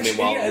you. Yeah,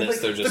 meanwhile, in this,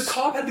 like, they're just... The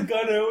cop had the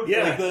gun out,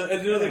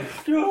 and they're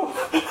like, no.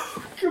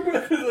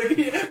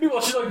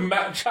 Meanwhile, she's like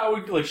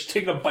chowing, like she's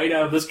taking a bite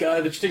out of this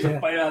guy, then she takes a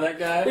bite out of that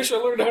guy. I wish I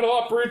learned how to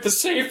operate the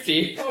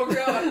safety. Oh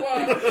god,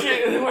 wow.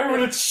 Why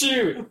would it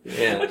shoot?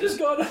 Yeah. I just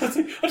got out of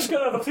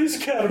the police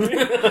academy.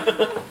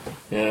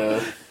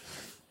 Yeah.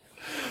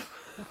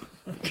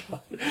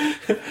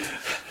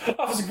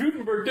 Officer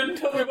Gutenberg didn't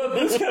tell me about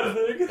this kind of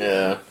thing.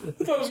 Yeah. I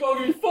thought it was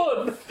going to be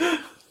fun.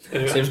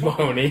 Anyway. His name's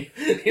Mahoney.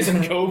 He's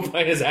a go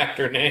by his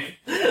actor name.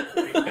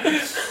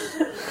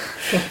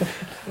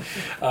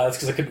 It's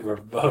because I couldn't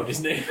remember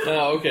Mahoney's name.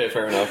 Oh, okay,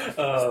 fair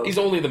enough. He's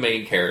only the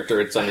main character.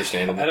 It's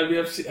understandable. And I mean,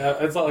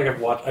 it's not like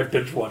I've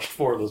binge watched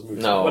 4 of those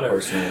movies. No, whatever.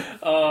 Of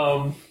course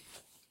not.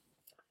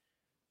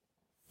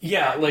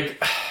 Yeah,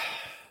 like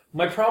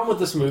my problem with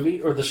this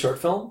movie or the short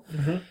film.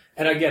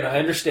 And again, I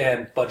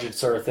understand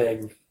budgets are a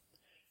thing,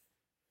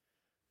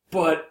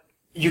 but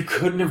you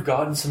couldn't have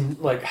gotten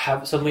some like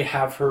suddenly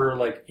have her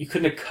like you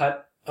couldn't have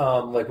cut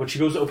like when she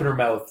goes to open her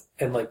mouth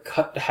and like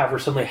have her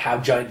suddenly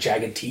have giant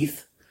jagged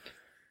teeth.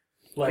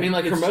 Like, I mean,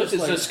 like her mouth is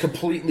like, just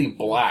completely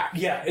black.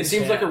 Yeah, it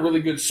seems like a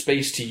really good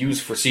space to use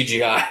for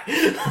CGI.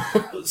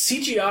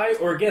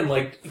 CGI, or again,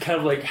 like kind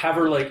of like have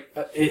her like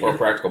or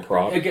practical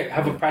prop. Again,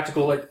 have a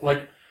practical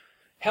like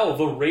hell.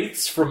 The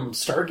wraiths from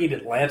Stargate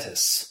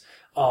Atlantis.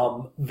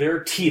 Their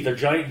teeth, their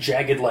giant,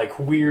 jagged, like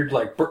weird,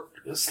 like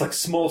like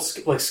small,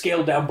 like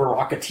scaled down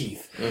Baraka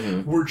teeth,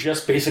 were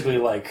just basically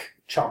like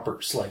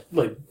chompers, like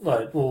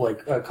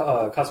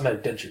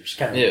cosmetic dentures,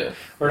 kind of,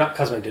 or not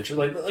cosmetic dentures,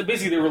 like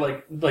basically they were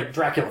like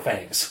Dracula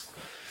fangs.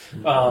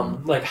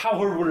 Like how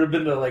hard would it have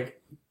been to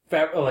like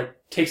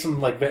take some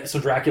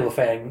Dracula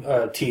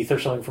fang teeth or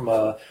something from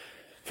a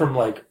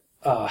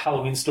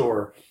Halloween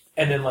store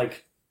and then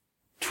like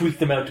tweak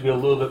them out to be a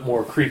little bit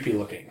more creepy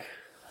looking.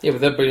 Yeah,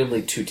 but that'd be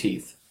only 2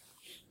 teeth.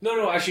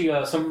 No,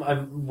 actually,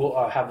 some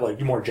will have like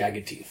more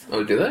jagged teeth.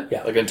 Oh, do they?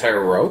 Yeah, like an entire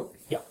row.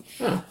 Yeah.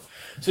 Oh.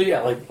 So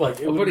yeah, like.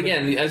 But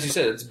again, as you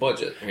said, it's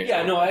budget.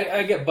 Yeah, no,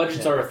 I get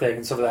budgets are a thing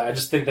and stuff like that. I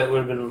just think that would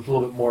have been a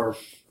little bit more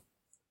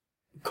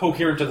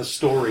coherent to the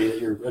story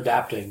that you're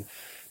adapting.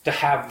 To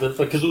have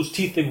because those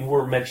teeth things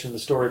were mentioned in the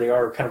story, they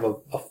are kind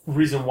of a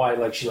reason why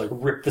like she like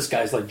ripped this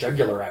guy's like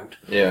jugular out.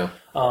 Yeah.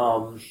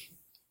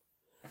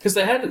 Because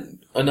they had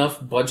enough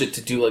budget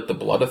to do, like, the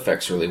blood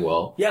effects really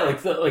well. Yeah,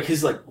 like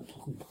his like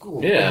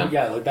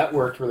like that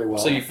worked really well.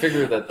 So you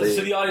figure that they...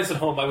 So the audience at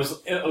home, I was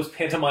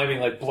pantomiming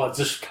like blood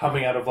just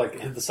coming out of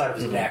like the side of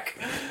his neck,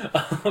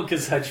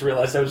 because I just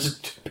realized I was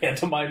just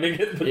pantomiming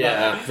it.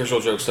 But visual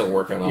jokes don't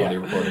work on audio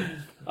recording.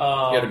 You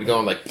got to be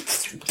going like...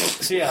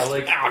 So yeah,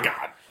 like oh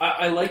god,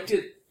 I liked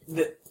it.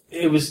 That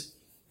it was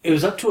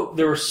up to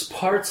there were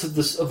parts of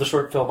the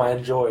short film I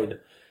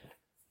enjoyed,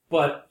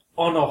 but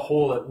on a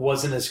whole, it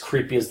wasn't as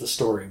creepy as the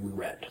story we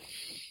read.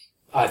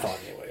 I thought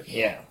anyway.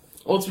 Yeah.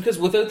 Well, it's because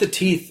without the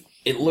teeth,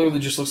 it literally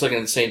just looks like an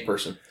insane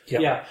person.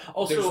 Yep. Yeah.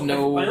 Also, there's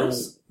no...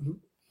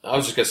 I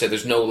was just going to say,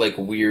 there's no, like,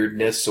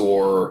 weirdness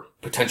or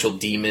potential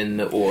demon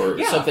or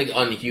something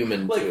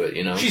unhuman to it,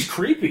 you know? She's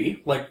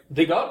creepy. Like,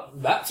 they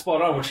got that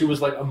spot on when she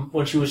was, like,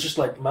 just,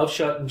 like, mouth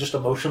shut and just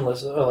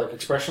emotionless, like,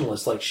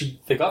 expressionless. Like,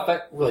 they got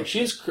that, like,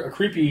 she is a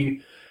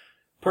creepy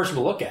person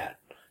to look at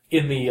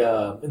in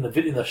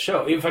the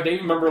show. In fact, I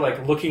even remember,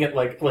 like, looking at,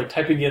 like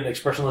typing in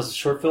Expressionless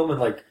short film and,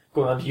 like,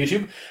 going onto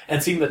YouTube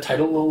and seeing the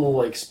title little,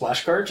 like,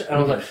 splash cards, and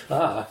I was like,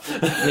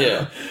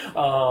 Yeah.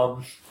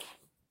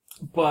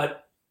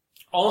 But...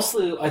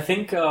 honestly, I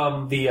think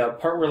the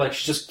part where like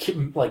she's just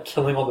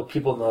killing all the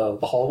people in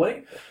the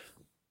hallway,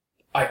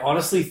 I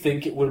honestly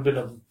think it would have been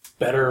a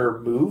better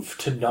move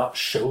to not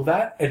show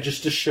that and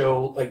just to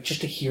show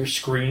just to hear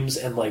screams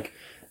and like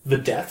the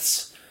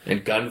deaths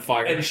and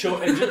gunfire and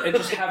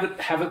just have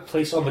it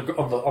placed on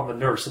the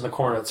nurse in the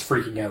corner that's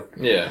freaking out.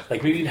 Yeah,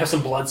 like maybe have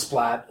some blood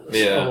splat a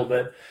little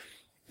bit.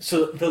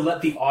 So to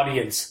let the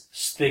audience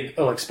think,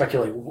 or like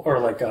speculate, or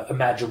like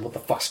imagine what the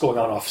fuck's going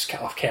on off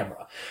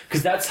camera,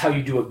 because that's how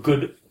you do a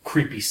good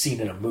creepy scene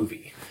in a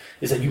movie.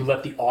 Is that you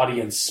let the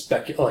audience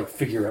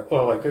figure out,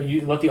 or like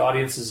you let the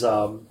audience's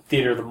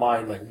theater of the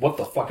mind, like what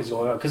the fuck is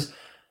going on? Because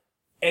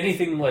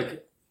anything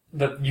like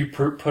that you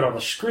put on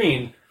the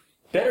screen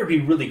better be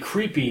really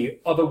creepy,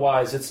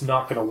 otherwise it's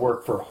not going to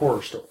work for a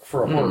horror story,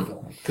 for a horror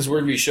film. Because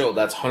wherever you show,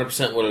 that's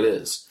 100% what it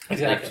is.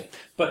 Exactly.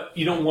 But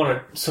you don't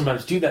want to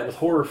sometimes do that with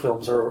horror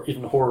films or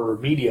even horror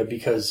media,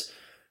 because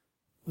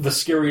the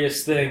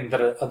scariest thing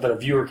that a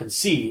viewer can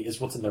see is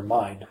what's in their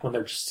mind when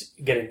they're just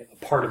getting a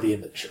part of the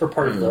image or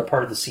part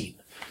of the scene.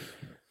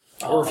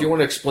 Or if you want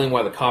to explain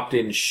why the cop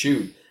didn't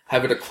shoot,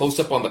 have it a close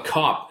up on the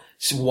cop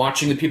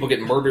watching the people get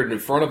murdered in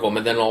front of him,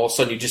 and then all of a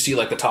sudden you just see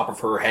like the top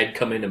of her head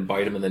come in and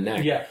bite him in the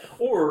neck. Yeah.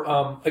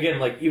 Or again,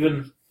 like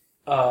even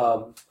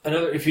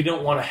another, if you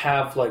don't want to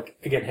have like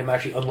again him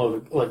actually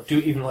unload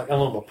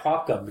unload a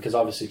prop gun, because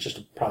obviously it's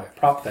just probably a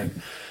prop thing.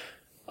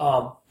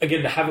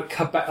 Again, to have it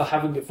cut back,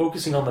 having it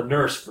focusing on the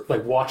nurse,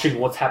 like watching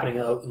what's happening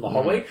out in the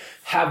hallway,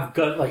 have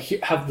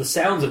the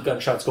sounds of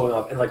gunshots going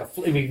off and like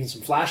even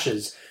some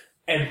flashes,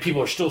 and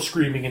people are still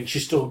screaming and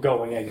she's still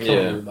going and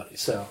killing everybody.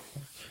 So,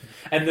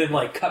 and then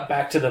like cut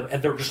back to them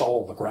and they're just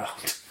all on the ground.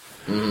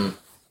 Mm-hmm.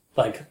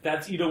 Like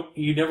that's you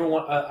never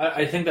want.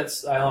 I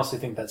honestly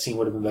think that scene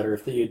would have been better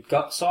if you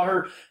saw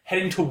her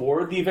heading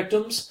toward the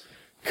victims,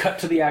 cut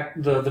to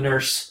the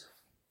nurse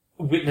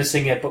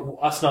witnessing it, but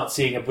us not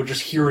seeing it, but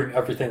just hearing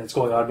everything that's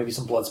going on, maybe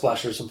some blood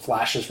splashes, some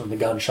flashes from the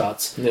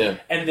gunshots,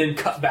 and then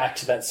cut back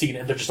to that scene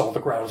and they're just all on the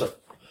ground. I was like,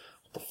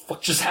 what the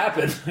fuck just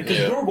happened? Because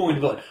you're going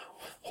to be like,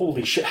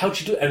 holy shit, how'd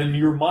you do it? And then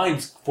your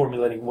mind's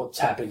formulating what's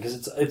happening,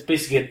 because it's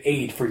basically an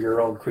aid for your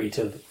own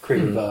creative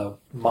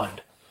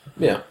mind.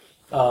 Yeah.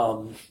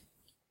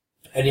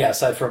 And yeah,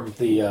 aside from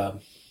the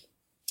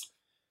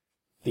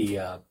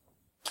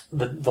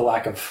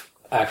lack of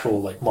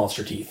actual like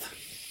monster teeth,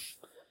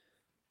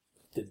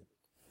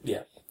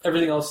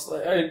 everything else,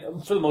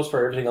 for the most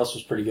part, everything else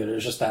was pretty good. It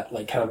was just that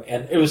like kind of,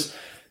 and it was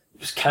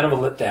kind of a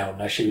letdown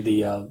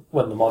actually.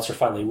 When the monster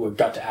finally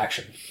got to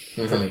action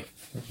for me.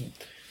 Mm-hmm.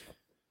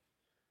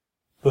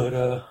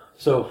 But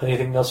so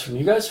anything else from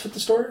you guys for the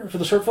short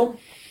film?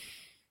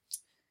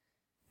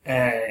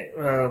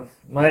 Well,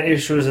 my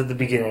issue was at the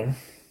beginning.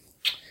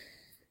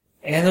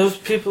 And those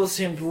people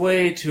seemed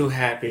way too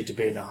happy to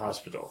be in a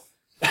hospital.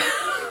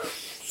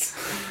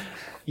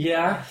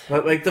 Yeah.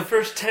 But like the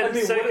first 10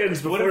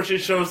 seconds before she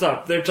shows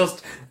up, they're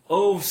just,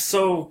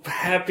 so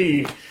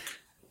happy.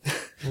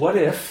 What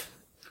if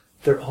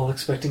they're all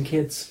expecting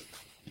kids?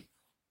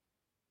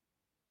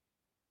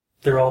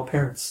 They're all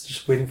parents,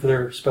 just waiting for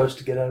their spouse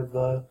to get out of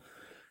the...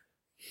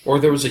 Or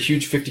there was a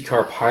huge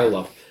 50-car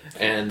pileup,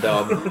 and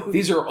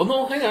these are... Oh,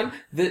 no, hang on.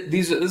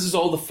 This is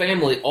all the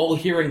family, all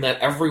hearing that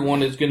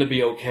everyone is going to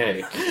be okay.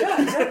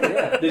 Yeah, exactly,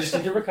 yeah. They just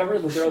need to recover,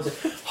 and they're all like,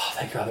 oh,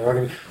 thank God, they're all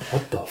going to be...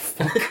 What the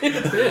fuck?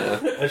 Yeah.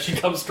 As she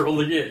comes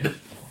strolling in.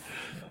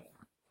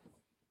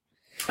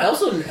 I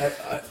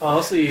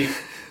honestly...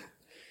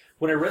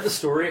 When I read the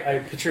story, I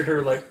pictured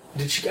her like...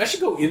 Did she actually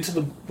go into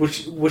the...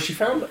 Was she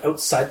found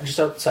outside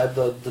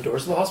the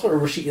doors of the hospital, or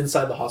was she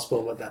inside the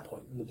hospital at that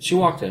point? She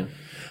walked in.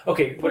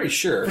 Okay, pretty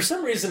sure. For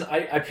some reason,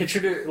 I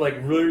pictured it like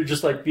really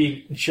just like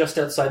being just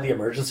outside the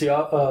emergency.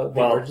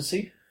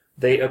 Emergency.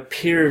 They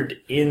appeared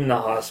in the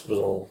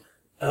hospital.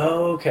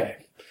 Oh,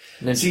 okay.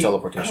 Ninja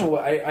teleportation.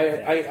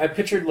 I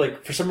pictured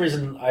like for some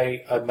reason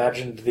I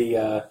imagined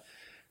the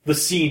the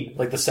scene,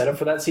 like the setup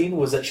for that scene,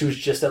 was that she was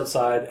just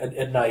outside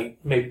at night,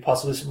 maybe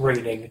possibly some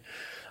raining.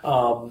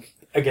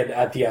 Again,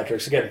 at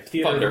theatrics. Again,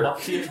 theater. Thunder.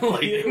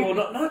 Well,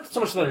 not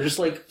so much thunder, just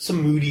like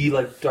some moody,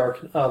 like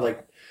dark,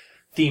 like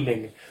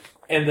theming.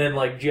 And then,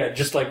 like, yeah,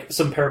 just like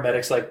some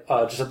paramedics, like,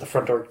 just at the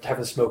front door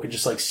having a smoke and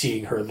just like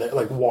seeing her,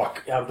 like,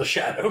 walk out of the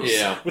shadows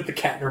with the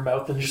cat in her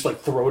mouth and just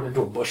like throw it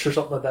into a bush or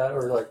something like that.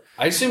 Or like,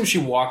 I assume she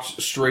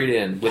walked straight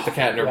in with the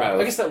cat in her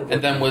mouth. I guess that would work.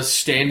 And then was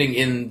standing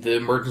in the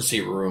emergency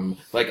room,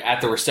 like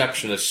at the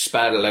receptionist,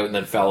 spat it out, and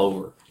then fell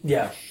over.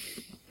 Yeah.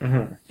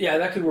 Mm-hmm. Yeah,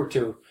 that could work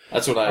too.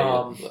 That's what I,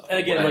 and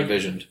again, what I like,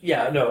 envisioned.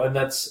 Yeah, no, and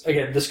that's,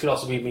 again, this could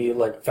also be me,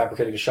 like,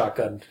 fabricating a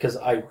shotgun, because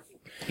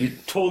you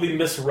totally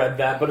misread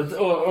that, but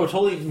or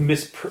totally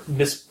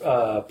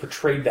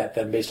portrayed that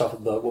then based off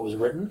of what was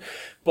written.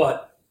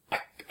 But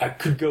I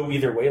could go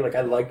either way. Like,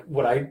 I like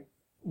what I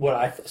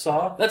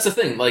saw. That's the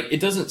thing. Like, it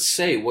doesn't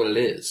say what it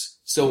is.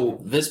 So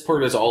this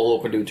part is all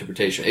open to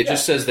interpretation. It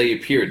just says they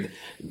appeared.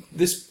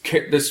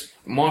 This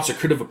monster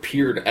could have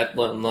appeared at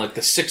like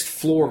the 6th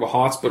floor of a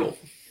hospital.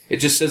 It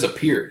just says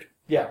appeared.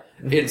 Yeah.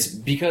 It's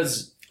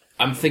because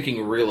I'm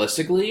thinking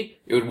realistically,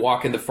 it would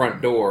walk in the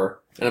front door,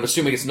 and I'm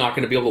assuming it's not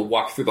going to be able to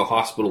walk through the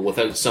hospital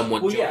without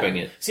someone jumping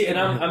it. See, and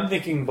I'm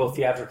thinking both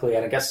theatrically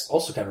and I guess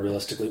also kind of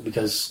realistically,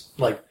 because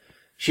like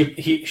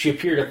she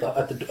appeared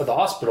at the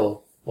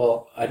hospital.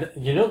 Well,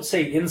 you don't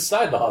say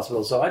inside the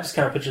hospital, so I just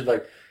kind of pictured,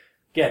 like,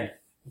 again,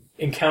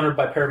 encountered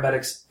by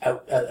paramedics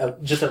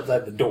out just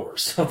outside the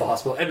doors of the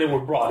hospital, and then were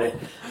brought in.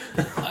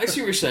 I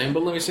see what you're saying,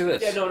 but let me say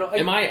this. Yeah, no.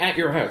 Am I at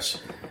your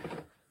house?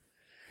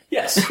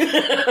 Yes.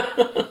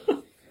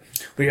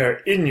 We are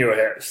in your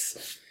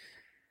house.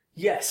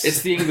 Yes.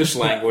 It's the English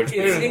language.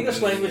 It's the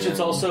English language. It's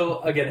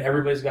also, again,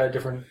 everybody's got a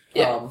different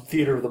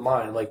theater of the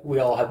mind. Like, we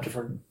all have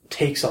different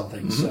takes on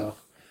things. Mm-hmm.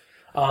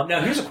 So,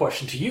 now here's a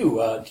question to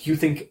you. Do you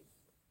think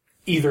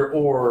either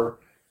or,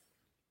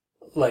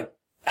 like,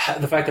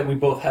 the fact that we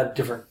both had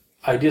different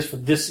ideas for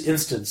this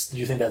instance, do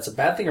you think that's a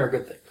bad thing or a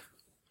good thing?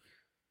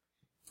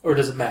 Or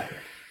does it matter?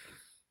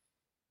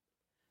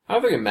 I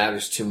don't think it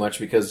matters too much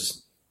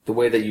because the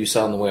way that you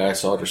saw it and the way I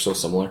saw it are so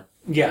similar.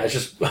 Yeah, it's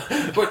just...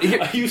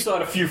 but you saw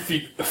it a few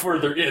feet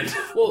further in.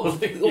 Well,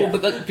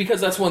 but because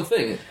that's one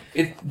thing.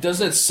 It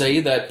doesn't say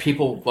that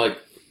people, like,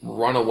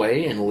 run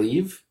away and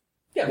leave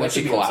when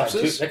she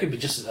collapses. That could be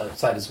just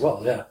outside as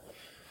well, yeah.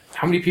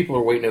 How many people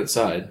are waiting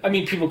outside? I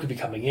mean, people could be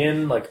coming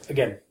in, like,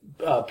 again,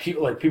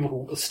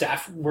 people who,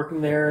 staff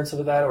working there and stuff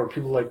like that, or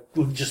people, like,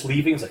 just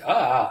leaving. It's like,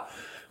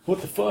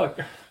 what the fuck?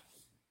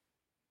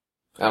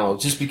 I don't know,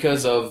 just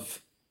because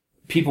of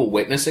people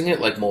witnessing it,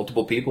 like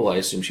multiple people, I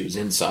assume she was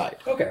inside.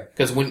 Okay.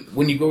 Because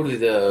when you go to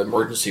the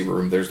emergency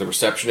room, there's the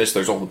receptionist,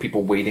 there's all the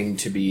people waiting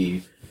to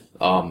be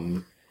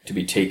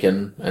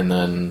taken, and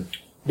then...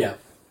 Yeah.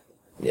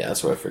 Yeah,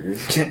 that's what I figured.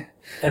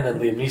 And then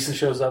Liam Neeson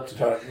shows up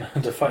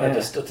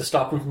to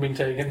stop him from being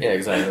taken. Yeah,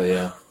 exactly,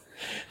 yeah.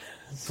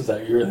 Was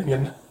that what you were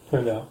thinking?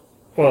 Or no?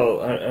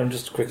 Well, I'm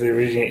just quickly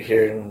reading it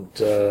here, and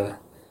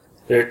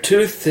there are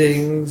two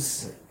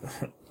things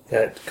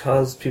that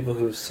caused people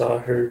who saw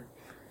her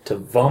to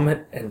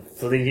vomit and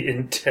flee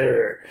in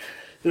terror.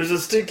 There's a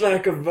distinct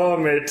lack of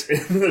vomit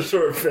in the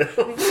short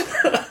film.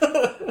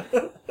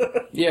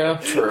 Yeah,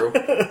 true.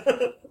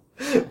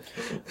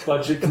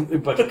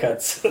 Budget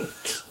cuts.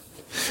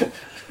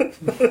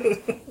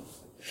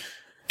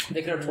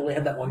 They could have totally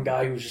had that one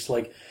guy who was just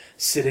like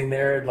sitting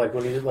there, and like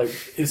when he like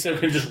instead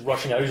of him just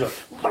rushing out, he's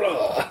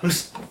like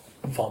just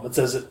vomits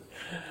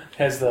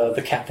as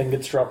the cat thing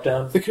gets dropped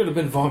down. They could have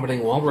been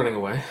vomiting while running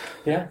away.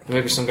 Yeah.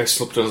 Maybe some guy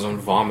slipped on his own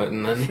vomit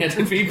and then he had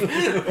to be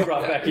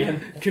brought back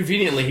in.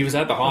 Conveniently, he was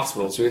at the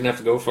hospital, so he didn't have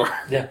to go far.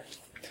 Yeah.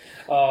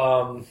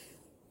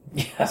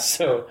 Yeah.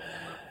 So,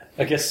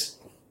 I guess.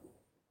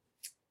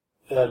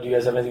 Do you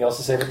guys have anything else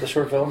to say about the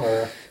short film,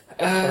 or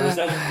is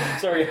that,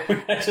 sorry,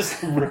 I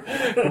just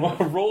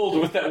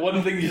rolled with that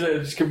one thing you said.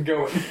 I just kept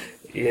going.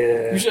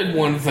 Yeah. You said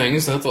one thing,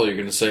 so that's all you're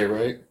going to say,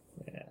 right?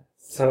 Yeah.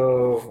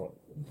 So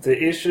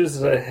the issues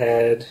that I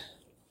had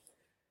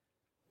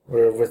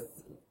were with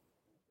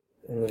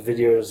in the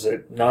videos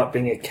it not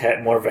being a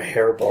cat, more of a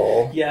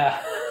hairball.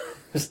 Yeah.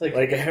 It's like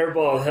a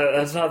hairball.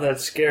 That's not that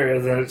scary,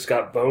 other than it's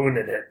got bone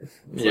in it.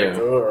 It's yeah.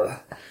 Like, ugh.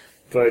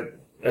 But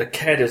a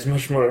cat is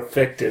much more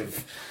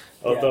effective.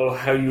 Although,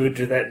 how you would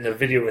do that in a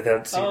video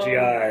without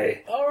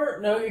CGI?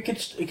 Or no, it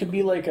could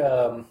be like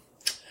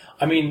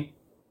I mean,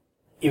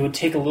 it would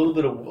take a little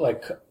bit of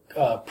like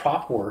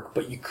prop work,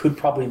 but you could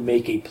probably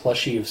make a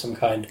plushie of some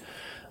kind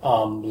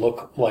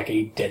look like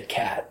a dead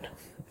cat.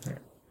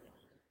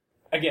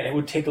 Again, it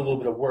would take a little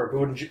bit of work. It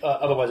wouldn't.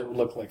 Otherwise, it would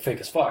look like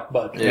fake as fuck.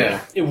 But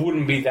it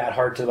wouldn't be that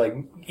hard to like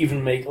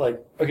even make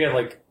like again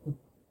like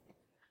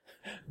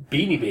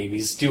Beanie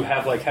Babies do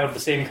have the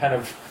same kind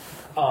of.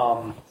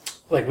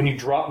 Like when you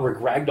drop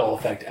ragdoll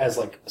effect as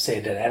like say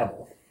a dead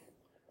animal,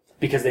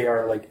 because they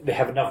are like they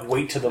have enough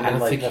weight to them. I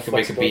don't think you can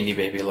make a Beanie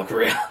Baby look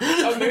real.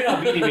 Maybe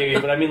not Beanie Baby,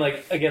 but I mean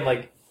like again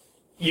like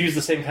use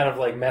the same kind of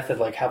like method,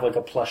 like have like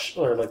a plush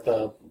or like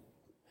the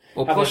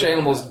Well, have, plush like,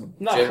 animals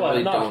not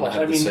generally not don't plush.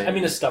 have the same. I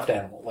mean a stuffed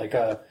animal, like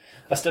a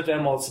stuffed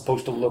animal that's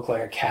supposed to look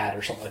like a cat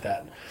or something like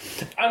that.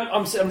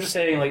 I'm just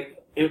saying,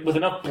 like, with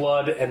enough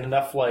blood and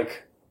enough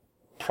like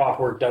prop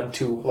work done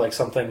to like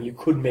something, you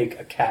could make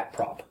a cat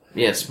prop.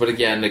 Yes, but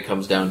again, it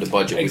comes down to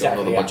budget.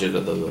 Exactly, We don't know the budget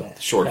of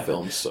the short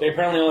films. So. They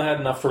apparently only had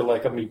enough for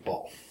like a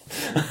meatball.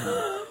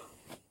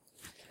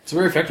 It's a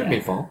very effective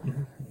meatball.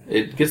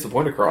 It gets the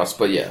point across,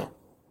 but yeah.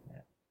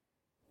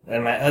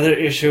 And my other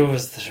issue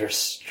was the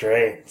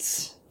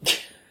restraints.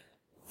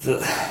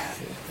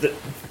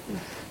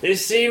 They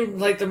seem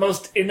like the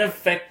most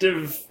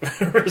ineffective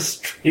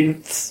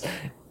restraints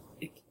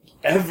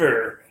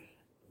ever.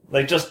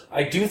 Like, just...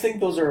 I do think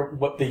those are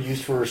what they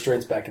used for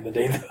restraints back in the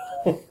day,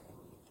 though.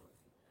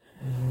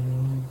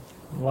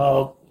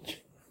 Well...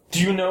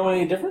 Do you know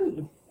any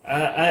different?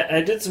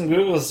 I did some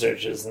Google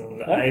searches,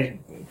 and I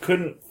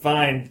couldn't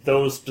find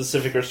those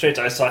specific restraints.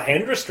 I saw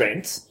hand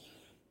restraints,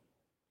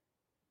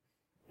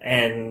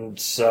 and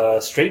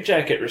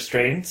straitjacket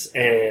restraints,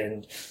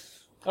 and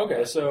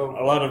Okay, so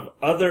a lot of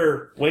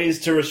other ways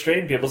to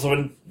restrain people. So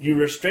when you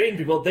restrain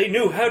people, they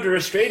knew how to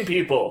restrain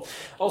people.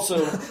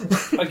 also,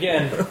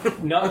 again,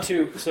 not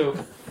to... So,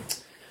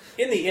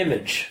 in the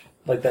image,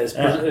 like that is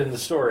in the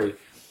story,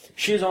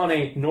 she's on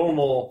a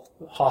normal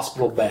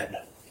hospital bed.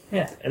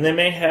 Yeah, and they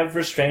may have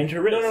restrained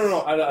her wrists.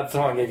 No. That's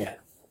not what I'm getting at.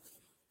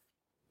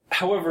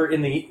 However,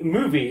 in the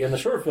movie, in the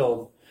short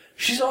film,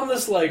 she's on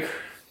this, like...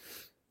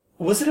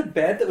 Was it a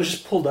bed that was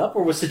just pulled up,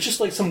 or was it just,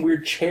 like, some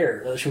weird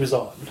chair that she was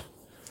on?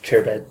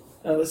 Chair bed.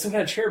 Some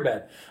kind of chair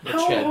bed.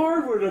 How chair.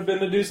 hard would it have been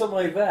to do something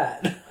like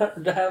that?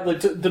 To have, like,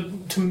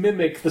 to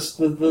mimic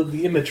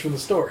the image from the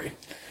story?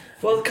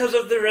 Well, because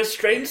of the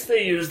restraints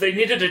they used, they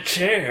needed a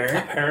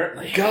chair.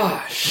 Apparently.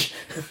 Gosh.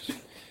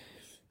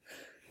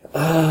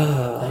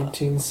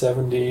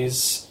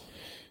 1970s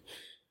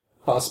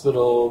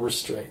hospital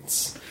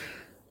restraints.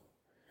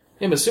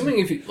 Yeah, I'm assuming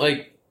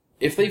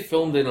if they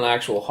filmed in an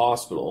actual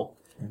hospital,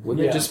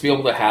 wouldn't Yeah. they just be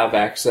able to have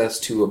access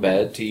to a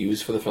bed to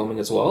use for the filming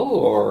as well,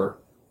 or...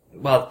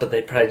 Well, but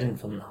they probably didn't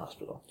film in the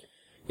hospital.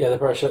 Yeah, they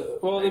probably shot...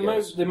 Well, I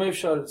guess. they might have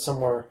shot it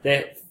somewhere.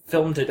 They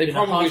filmed it They in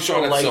probably a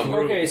shot it hospital-like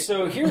somewhere. room. Okay,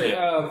 so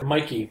here,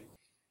 Mikey.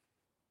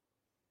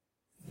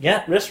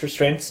 Yeah, wrist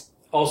restraints.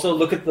 Also,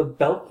 look at the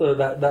belt,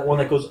 that one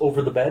that goes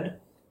over the bed.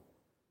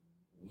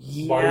 Body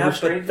Yeah,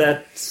 restraint? but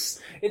that's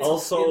It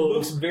also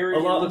looks very... a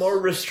lot it looks- more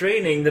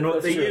restraining than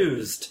what That's they true.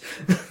 used.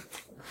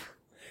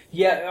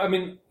 Yeah, I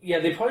mean, yeah,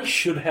 they probably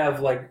should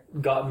have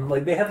gotten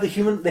they had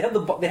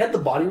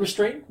the body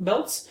restraint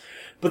belts,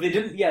 but they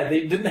didn't. Yeah,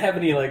 they didn't have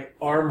any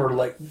arm or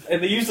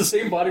and they used the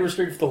same body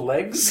restraint for the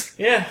legs.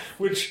 Yeah.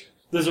 Which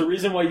there's a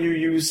reason why you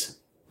use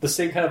the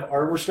same kind of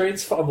arm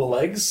restraints on the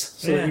legs,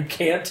 so that you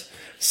can't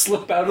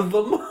slip out of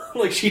them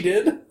like she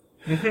did.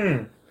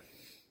 Mm-hmm.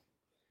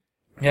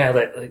 Yeah,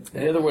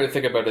 The other way to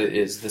think about it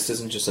is this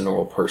isn't just a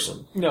normal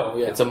person. No,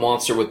 yeah, It's a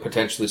monster with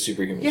potentially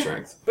superhuman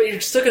strength. but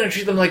you're still going to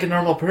treat them like a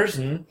normal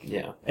person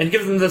Yeah. and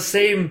give them the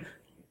same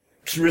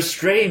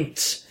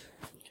restraint.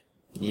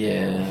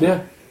 Yeah.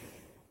 yeah.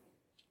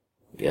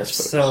 Yes.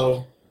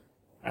 So,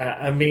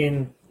 I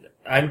mean,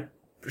 I'm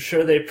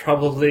sure they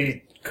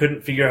probably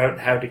couldn't figure out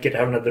how to get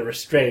out of the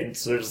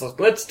restraints. So they're just like,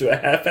 let's do a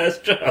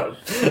half-assed job.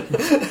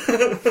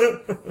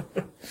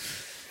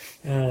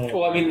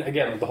 Well, I mean,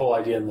 again, the whole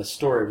idea in the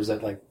story was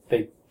that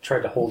they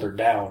tried to hold her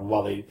down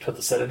while they put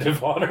the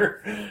sedative on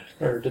her,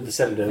 or did the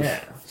sedative.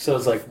 Yeah. So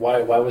it's like,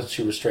 why wasn't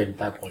she restrained at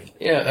that point?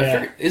 Yeah, I Yeah.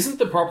 figure, isn't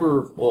the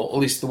proper, well, at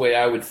least the way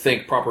I would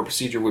think proper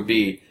procedure would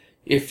be,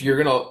 if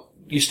you're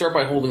you start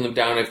by holding them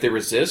down. If they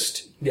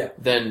resist, Yeah.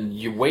 then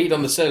you wait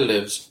on the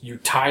sedatives, you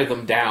tie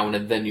them down,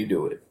 and then you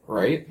do it,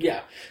 right? Yeah,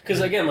 because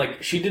again,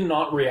 she did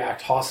not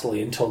react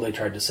hostilely until they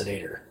tried to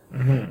sedate her.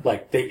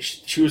 Mm-hmm.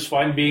 She was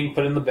fine being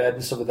put in the bed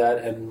and stuff like that,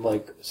 and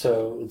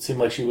so it seemed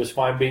like she was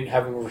fine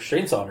having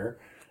restraints on her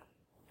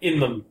in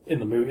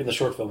the movie, in the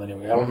short film.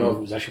 Anyway, I don't know if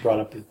it was actually brought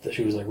up that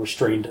she was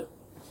restrained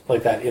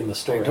like that in the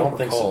story. I don't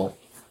think so.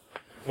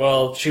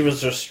 Well, she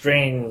was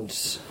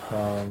restrained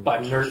By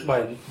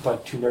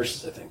two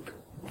nurses, I think,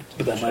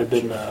 but that might have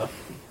been. I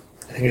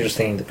think you're just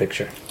thinking the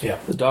picture. Yeah.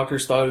 The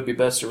doctors thought it would be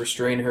best to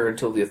restrain her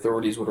until the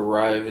authorities would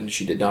arrive, and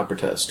she did not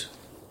protest.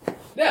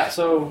 Yeah.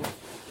 So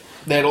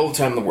They had all the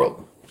time in the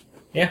world.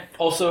 Yeah.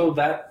 also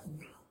that,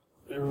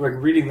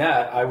 reading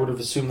that, I would have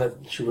assumed that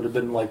she would have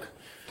been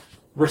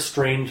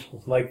restrained,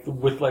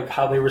 with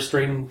how they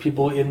restrain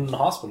people in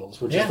hospitals,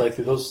 which is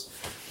through those.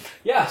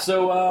 Yeah.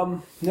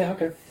 So yeah.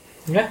 Okay.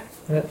 Yeah,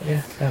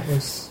 that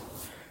was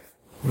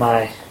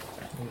my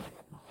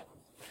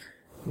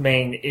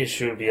main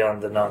issue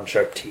beyond the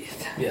non-sharp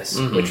teeth, Yes.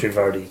 which we've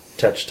already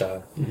touched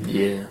on.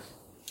 Yeah.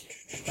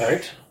 All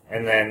right.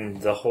 And then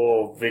the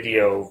whole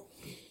video,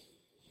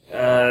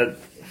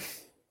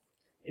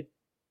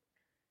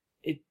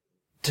 it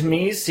to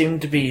me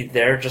seemed to be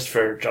there just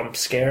for a jump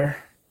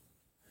scare.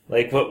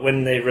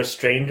 When they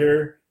restrained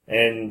her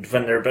and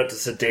when they're about to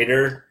sedate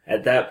her,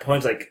 at that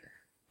point,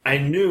 I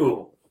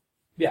knew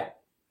Yeah.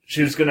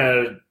 she was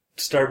gonna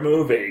start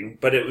moving,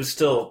 but it was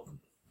still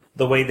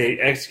the way they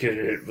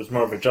executed it was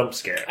more of a jump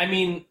scare. I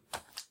mean,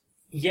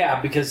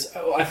 Yeah, because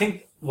I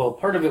think, well,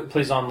 part of it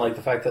plays on, like,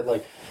 the fact that,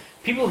 like,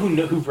 people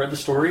who've read the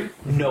story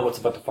know what's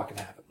about to fucking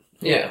happen.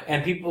 Yeah.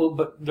 And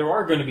but there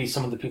are going to be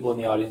some of the people in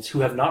the audience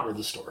who have not read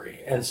the story.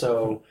 And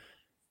so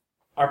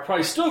are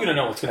probably still going to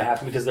know what's going to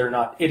happen because they're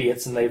not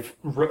idiots and they've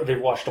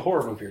watched a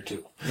horror movie or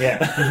two.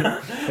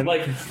 Yeah.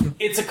 Like,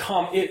 it's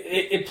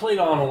it played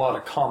on a lot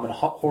of common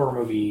horror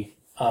movie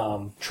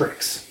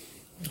tricks.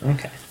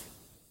 Okay.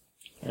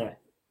 All right.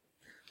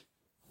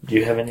 Do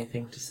you have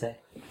anything to say?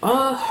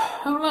 I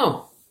don't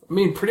know. I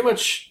mean, pretty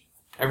much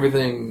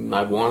everything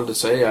I wanted to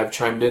say, I've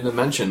chimed in and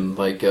mentioned.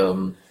 Like,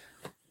 I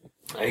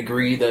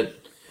agree that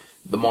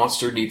the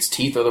monster needs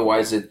teeth,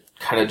 otherwise it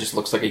kind of just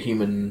looks like a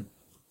human.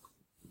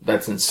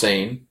 That's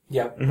insane.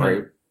 Yeah. Mm-hmm.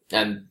 Right?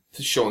 And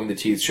showing the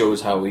teeth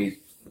shows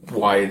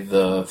why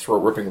the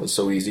throat ripping was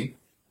so easy.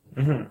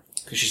 Mm-hmm.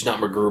 Because she's not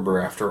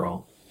MacGruber, after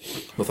all,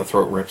 with the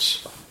throat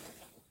rips.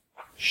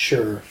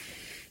 Sure.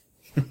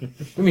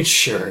 I mean,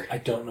 sure. I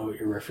don't know what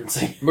you're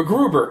referencing.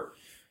 MacGruber.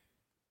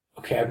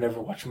 Okay, I've never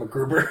watched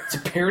MacGruber. It's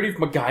a parody of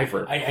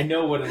MacGyver. I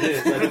know what it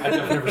is.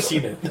 I've never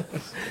seen it.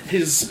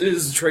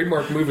 His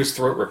trademark move is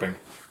throat ripping.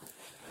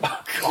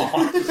 Oh,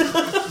 God.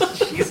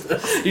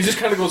 Jesus. He just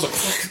kind of goes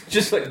like,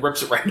 just like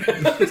rips it right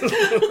out.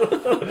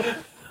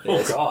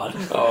 Oh, God.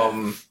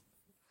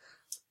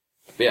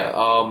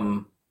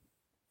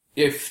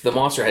 If the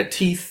monster had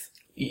teeth,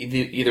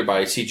 either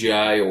by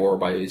CGI or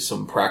by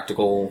some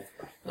practical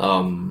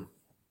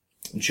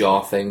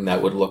jaw thing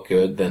that would look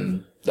good,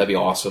 then that'd be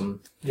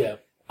awesome. Yeah.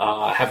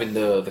 Having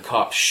the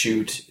cops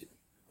shoot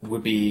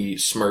would be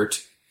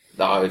smart.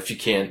 If you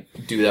can't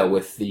do that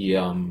with the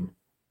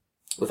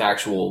with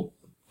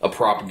a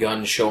prop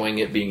gun showing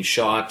it being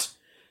shot,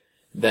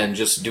 then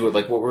just do it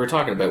like what we were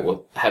talking about.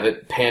 We'll have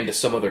it pan to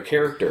some other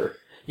character.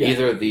 Yeah.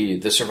 Either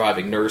the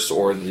surviving nurse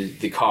or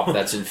the cop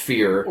that's in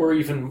fear. Or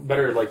even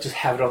better, like, just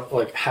have it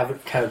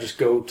kind of just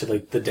go to,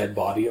 like, the dead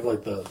body of,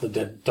 like, the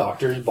dead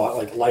doctor's body,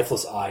 like,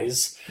 lifeless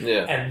eyes.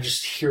 Yeah. And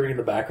just hearing in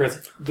the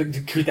background,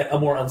 to create a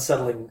more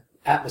unsettling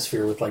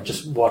atmosphere with, like,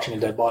 just watching a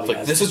dead body.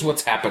 Like, this is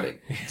what's happening.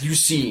 You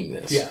seeing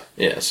this. Yeah.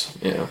 Yes.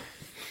 Yeah.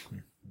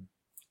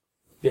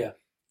 Yeah.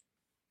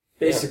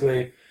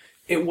 Basically,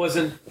 it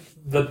wasn't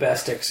the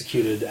best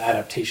executed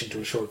adaptation to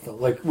a short film.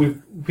 Like,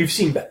 we've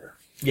seen better.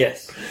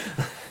 Yes.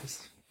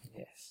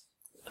 Yes.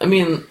 I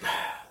mean,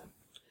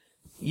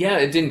 yeah,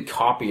 it didn't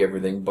copy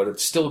everything, but it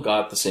still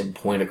got the same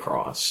point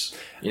across.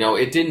 You know,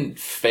 it didn't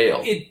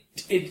fail. It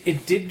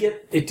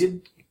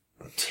did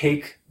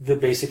take the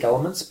basic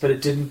elements, but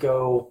it didn't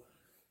go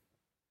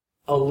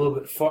a little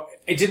bit far.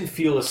 It didn't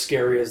feel as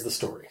scary as the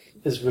story,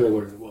 is really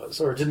what it was.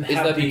 Or it didn't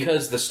have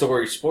because the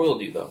story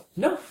spoiled you, though?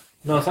 No,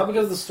 it's not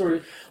because of the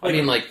story. Like, I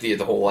mean, like, the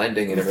whole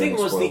ending and everything. The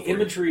thing was, the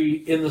imagery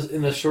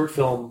in the short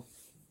film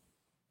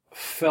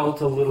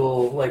felt a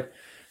little like,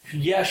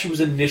 yeah, she was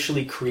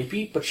initially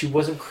creepy, but she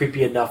wasn't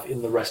creepy enough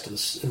in the rest of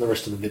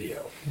the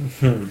video.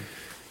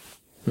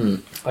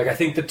 Like, I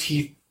think the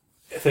teeth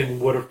thing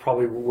would have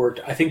probably worked.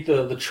 I think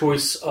the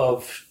choice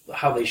of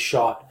how they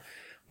shot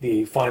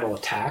the final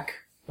attack,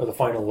 or the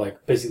final,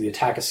 like, basically the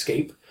attack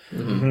escape,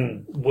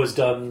 was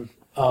done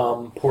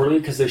poorly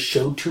because they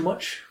showed too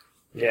much.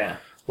 Yeah.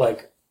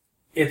 Like,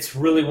 it's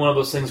really one of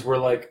those things where,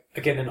 like,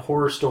 again, in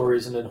horror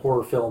stories and in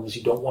horror films,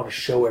 you don't want to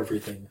show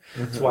everything.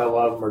 That's why a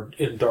lot of them are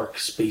in dark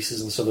spaces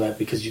and stuff like that,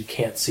 because you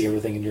can't see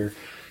everything and you're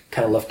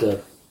kind of left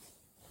to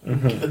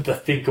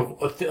think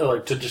of,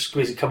 like, to just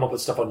basically come up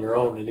with stuff on your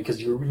own, and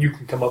because you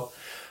can come up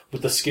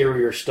with the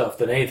scarier stuff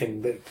than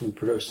anything that can be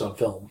produced on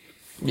film.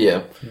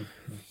 Yeah.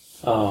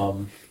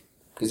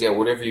 Because,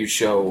 whatever you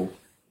show,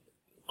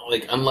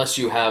 like, unless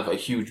you have a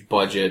huge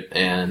budget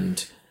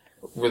and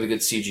really good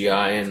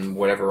CGI and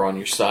whatever on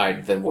your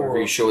side, then whatever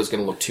you show is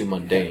going to look too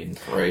mundane,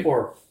 right?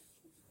 Or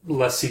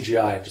less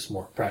CGI and just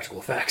more practical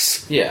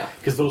effects. Yeah.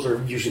 Because those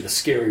are usually the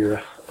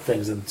scarier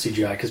things than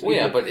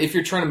CGI. But if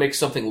you're trying to make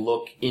something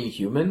look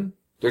inhuman,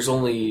 there's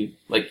only,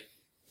 like,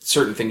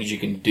 certain things you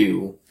can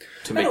do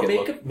to make it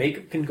look...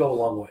 Makeup can go a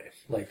long way.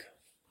 Like...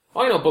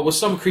 I know, but with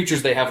some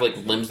creatures, they have, like,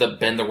 limbs that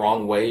bend the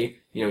wrong way.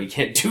 You know, you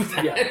can't do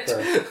that.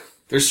 Yeah,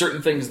 there's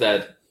certain things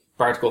that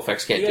practical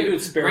effects can't do.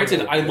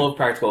 Granted, I love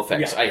practical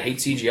effects. Yeah. I hate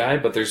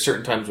CGI, but there's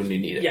certain times when you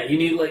need it. Yeah, you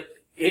need, like...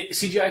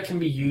 CGI can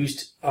be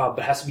used, but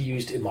it has to be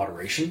used in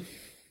moderation.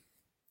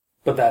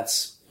 But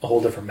that's a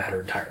whole different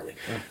matter entirely.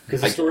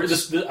 Because the story...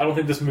 I don't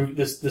think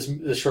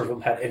this short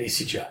film had any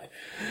CGI.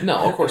 No,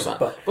 of course not.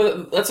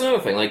 But that's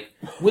another thing. Like,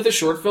 with a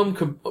short film,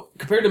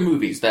 compared to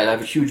movies that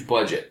have a huge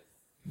budget,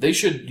 they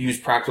should use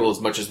practical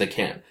as much as they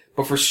can.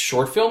 But for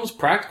short films,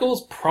 practical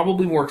is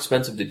probably more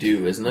expensive to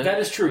do, isn't it? That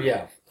is true,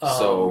 yeah.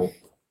 So...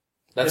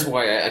 That's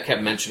why I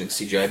kept mentioning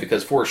CGI,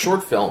 because for a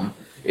short film,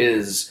 it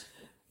is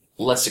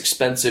less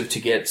expensive to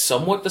get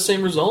somewhat the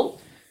same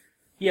result.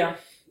 Yeah.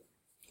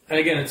 And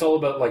again, it's all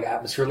about, like,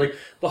 atmosphere. Like,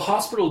 the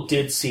hospital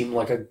did seem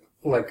like it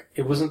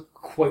wasn't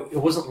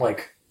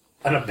like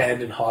an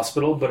abandoned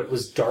hospital, but it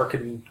was dark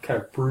and kind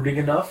of brooding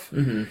enough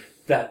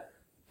that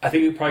I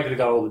think it probably could have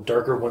got a little bit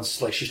darker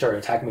once, like, she started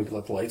attacking me,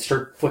 like, the lights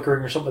started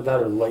flickering or something like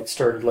that, or the lights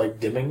started, like,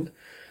 dimming.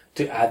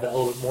 to add that a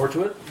little bit more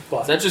to it.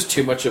 But Is that just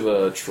too much of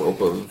a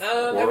trope of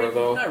horror,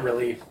 though? not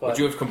really. But Would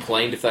you have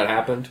complained if that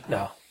happened?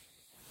 No,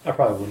 I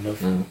probably wouldn't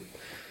have.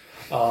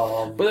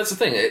 But that's the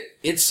thing.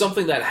 It's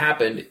something that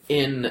happened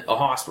in a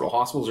hospital.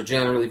 Hospitals are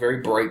generally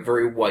very bright,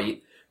 very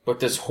white, but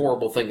this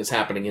horrible thing is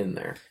happening in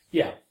there.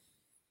 Yeah.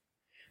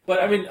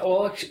 But, I mean,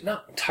 well, actually,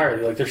 not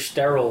entirely. Like, there's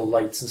sterile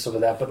lights and stuff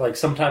like that. But, like,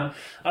 sometimes,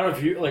 I don't know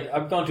if you, like,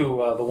 I've gone to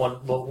one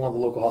of the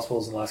local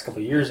hospitals in the last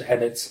couple of years,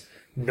 and it's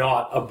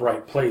not a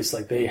bright place.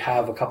 Like, they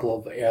have a couple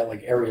of,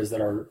 like, areas that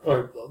are,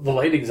 or the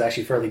lighting is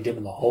actually fairly dim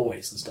in the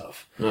hallways and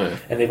stuff. Oh, yeah.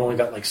 And they've only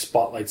got, like,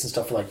 spotlights and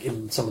stuff, like,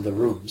 in some of the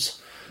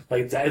rooms.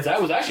 Like,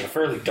 that was actually a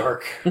fairly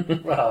dark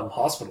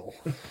hospital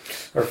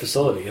or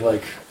facility.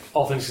 Like,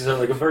 all things considered,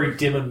 like, a very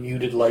dim and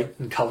muted light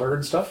and color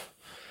and stuff.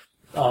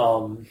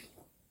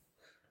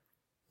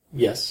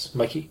 Yes,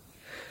 Mikey?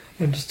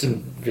 I'm just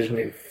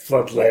envisioning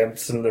flood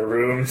lamps in the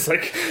rooms.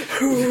 Like,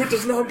 who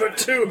does number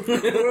 2 work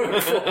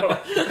for?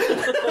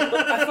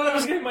 I thought I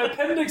was getting my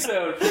appendix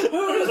out. Who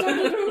does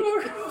number 2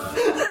 work for?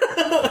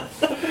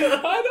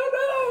 I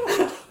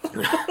don't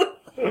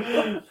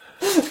know.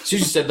 So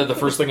you said that the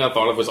first thing I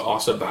thought of was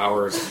Austin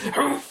Powers.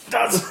 Who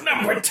does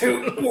number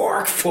 2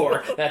 work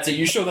for? That's it.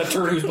 You show that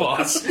turd who's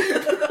boss.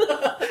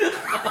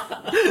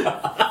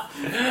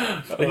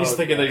 And he's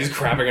thinking that he's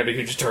crabbing on a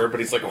huge turd, but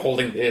he's like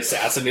holding the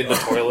assassin in the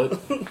toilet.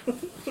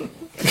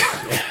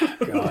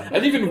 God. I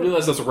didn't even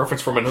realize that's a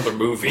reference from another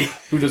movie.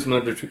 Who does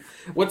number 2?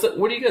 What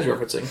are you guys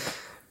referencing?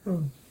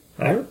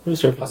 I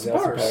was referencing Austin Austin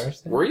Powers.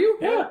 Powers. Were you?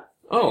 Yeah.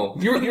 Oh,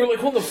 you were like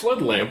holding the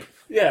flood lamp.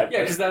 Yeah,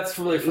 Yeah, because that's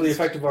for the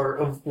effect of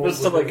our... It was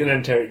still like an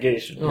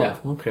interrogation. Oh, Yeah.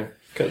 okay.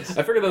 Because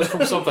I figured that was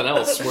from something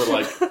else, where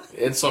like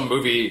in some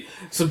movie,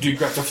 some dude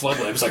grabbed a flood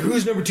lamp. It's like,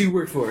 who's number 2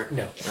 work for?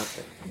 No.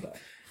 Okay.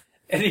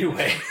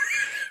 Anyway.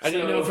 I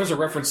didn't know if there's a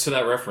reference to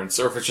that reference,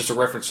 or if it's just a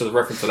reference to the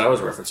reference that I was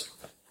referencing.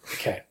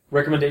 Okay.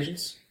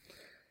 Recommendations?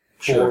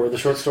 Sure. For the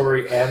short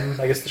story and,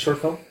 I guess, the short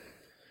film?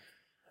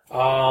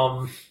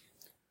 I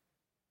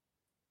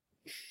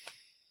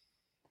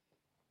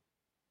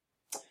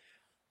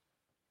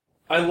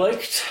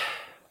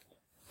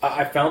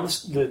found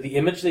the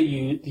image they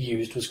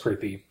used was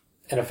creepy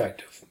and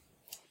effective.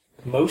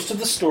 Most of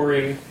the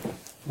story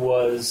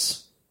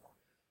was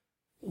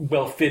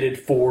well fitted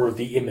for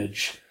the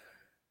image.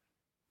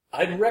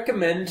 I'd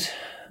recommend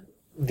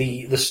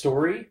the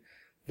story,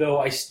 though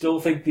I still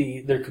think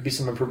there could be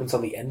some improvements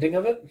on the ending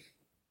of it.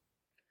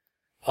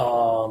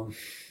 And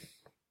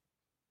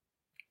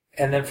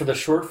then for the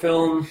short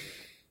film,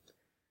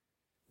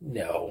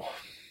 no.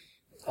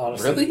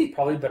 Honestly, Really?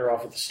 probably better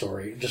off with the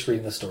story, just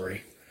reading the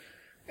story.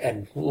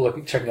 And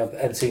checking up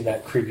and seeing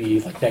that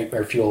creepy, like,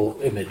 nightmare fuel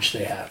image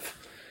they have.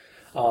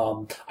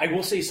 I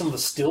will say some of the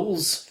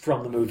stills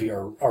from the movie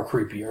are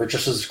creepy, or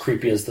just as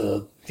creepy as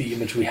the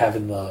image we have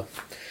in the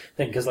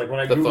thing. Because like when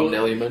I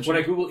thumbnail you mentioned?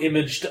 when I Google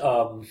imaged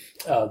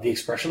the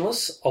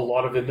Expressionless, a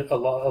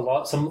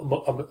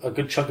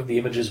good chunk of the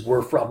images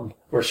were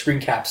screen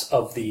caps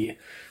of the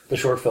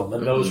short film,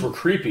 and those were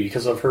creepy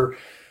because of her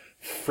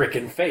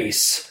frickin'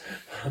 face.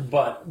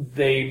 But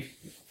the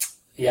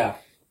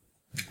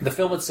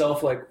film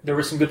itself, like, there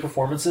were some good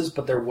performances,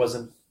 but there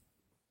wasn't.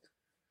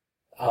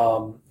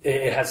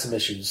 It had some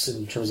issues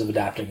in terms of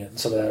adapting it and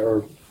some of that.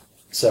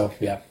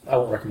 I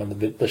won't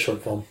recommend the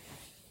short film.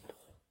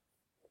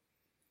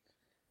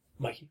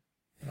 Mikey,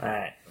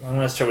 alright, I'm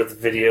going to start with the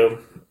video.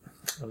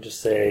 I'll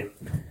just say,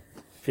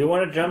 if you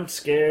want a jump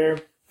scare,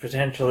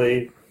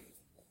 potentially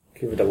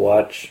give it a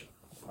watch.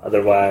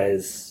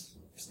 Otherwise,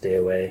 stay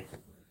away.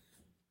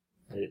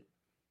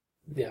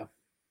 Yeah.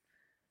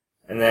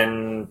 And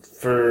then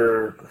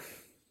for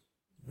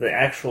the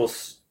actual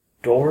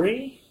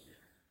story,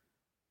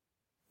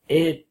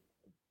 to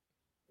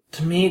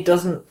me, it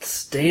doesn't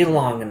stay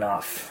long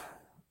enough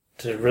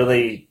to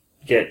really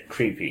get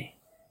creepy.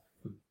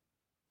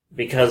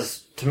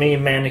 Because, to me,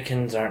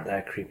 mannequins aren't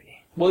that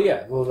creepy. Well,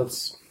 yeah. Well,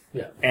 that's...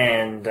 Yeah.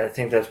 And I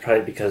think that's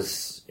probably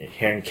because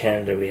here in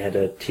Canada we had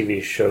a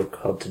TV show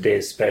called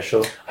Today's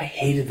Special. I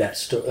hated that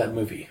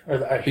movie.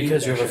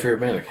 Because you have a fear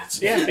of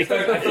mannequins. Yeah, in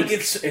fact, I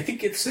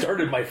think it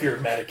started my fear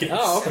of mannequins.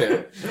 Oh,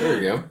 okay. There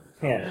you go.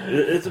 Yeah,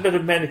 it's about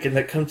a mannequin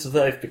that comes to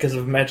life because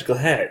of a magical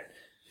hat.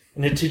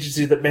 And it teaches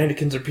you that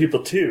mannequins are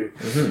people too.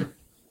 Mm-hmm.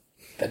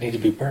 That need to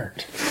be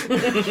burnt.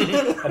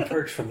 And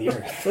purged from the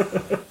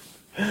earth.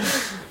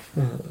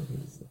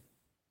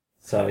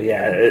 So,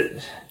 yeah,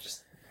 it's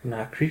just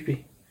not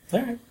creepy.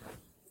 Alright.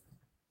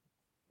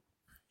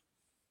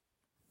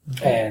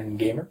 And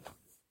Gamer?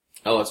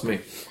 Oh, that's me.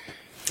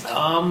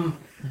 Well,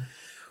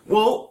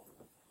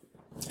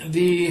 I'm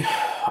going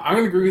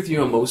to agree with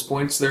you on most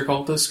points there,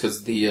 Cultist,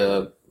 because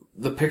the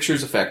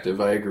picture's effective,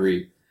 I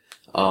agree.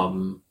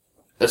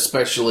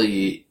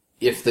 Especially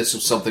if this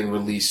was something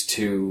released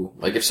to,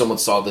 like, if someone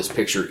saw this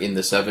picture in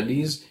the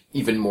 70s,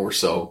 even more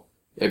so.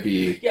 It'd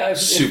be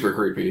super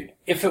creepy.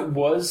 If it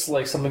was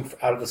like something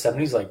out of the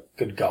 70s, like,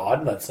 good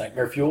God, that's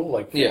nightmare fuel,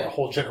 like, for a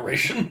whole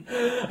generation.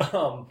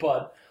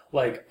 But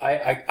like, we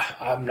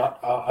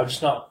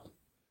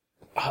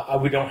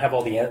don't have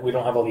all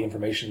the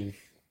information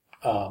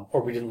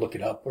or we didn't look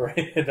it up or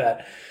anything like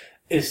that,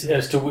 is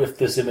as to if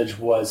this image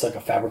was like a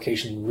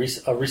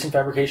recent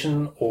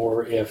fabrication,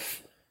 or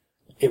if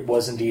it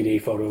was indeed a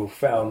photo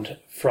found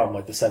from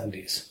like the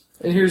 70s.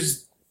 And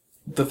here's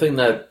the thing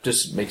that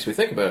just makes me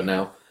think about it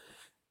now.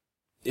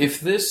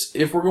 If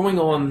we're going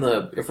on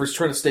if we're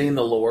trying to stay in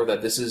the lore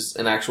that this is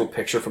an actual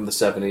picture from the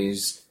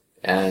 70s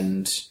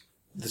and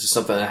this is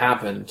something that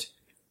happened,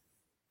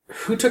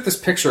 who took this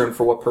picture and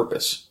for what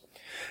purpose?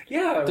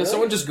 Yeah, Does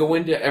someone just go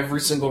into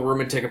every single room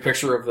and take a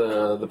picture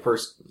of the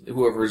person,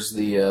 whoever's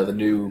the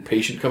new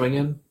patient coming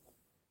in?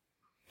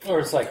 Or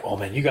it's like, oh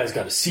man, you guys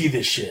got to see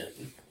this shit.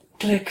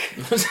 Click.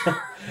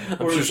 I'm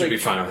sure she'd be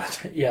fine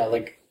with that. Yeah,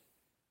 like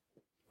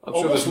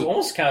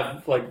almost kind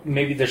of like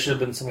maybe there should have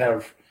been some kind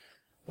of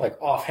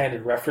like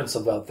offhanded reference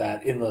about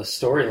that in the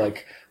story,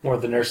 like one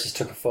of the nurses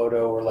took a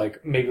photo, or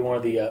like maybe one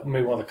of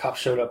the cops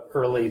showed up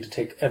early to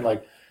take and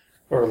like,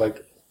 or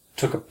like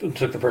took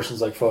the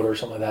person's like photo or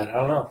something like that. I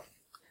don't know.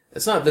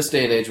 It's not this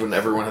day and age when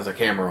everyone has a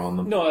camera on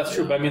them. No, that's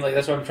true. But I mean, like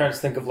that's what I'm trying to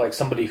think of, like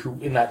somebody who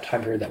in that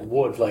time period that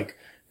would like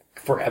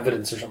for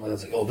evidence or something like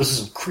that. Like, oh, this is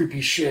some creepy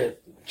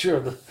shit.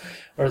 Sure,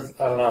 or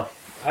I don't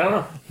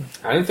know.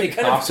 I didn't think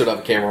cops would have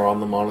a camera on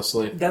them,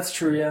 honestly. That's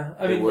true. Yeah,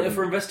 I mean,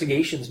 for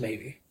investigations,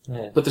 maybe.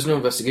 Yeah. But there's no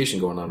investigation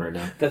going on right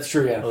now. That's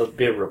true. Yeah. Well, it'd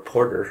be a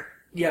reporter.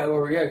 Yeah,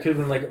 or it could have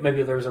been like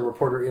maybe there was a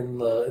reporter in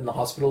the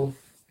hospital,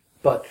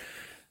 but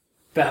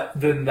that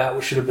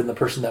should have been the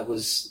person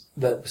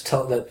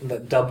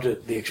that dubbed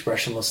it the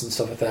Expressionless and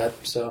stuff like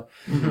that. So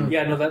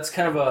yeah, no, that's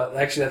kind of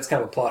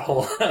a plot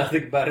hole. I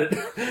think about it.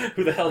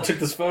 Who the hell took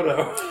this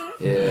photo?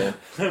 Yeah.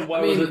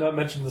 Why was it not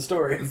mentioned in the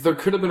story? There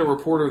could have been a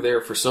reporter there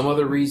for some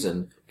other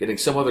reason, getting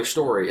some other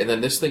story, and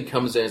then this thing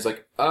comes in. It's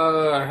like,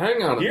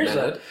 hang on a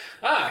minute.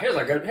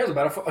 Here's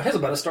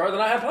about a star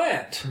that I have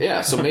planned.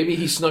 Yeah, so maybe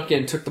he snuck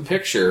in, took the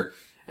picture,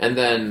 and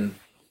then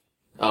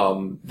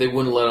they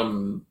wouldn't let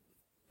him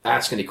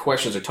ask any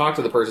questions or talk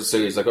to the person, so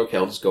he's like, okay,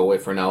 I'll just go away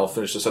for now, I'll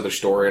finish this other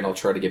story, and I'll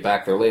try to get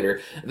back there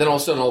later. And then all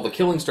of a sudden, all the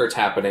killing starts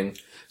happening,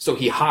 so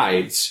he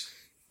hides.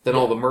 Then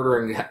all the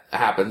murdering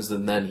happens,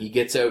 and then he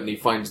gets out and he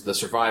finds the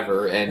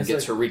survivor and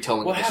gets her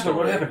retelling of the story.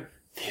 What happened?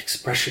 The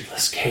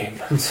Expressionless came.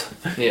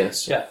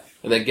 Yes. Yeah.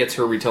 And then gets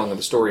her retelling of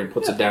the story and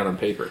puts it down on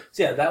paper.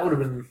 So yeah, that would have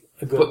been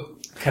a good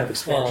kind of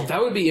expansion.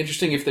 That would be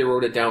interesting if they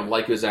wrote it down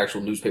like it was an actual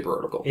newspaper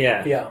article.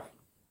 Yeah. Yeah.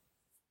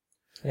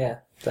 Yeah,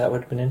 that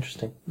would have been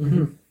interesting.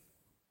 Mm-hmm.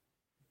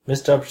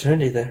 Missed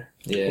opportunity there.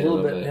 Yeah, A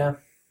little bit, yeah.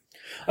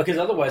 Because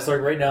otherwise, like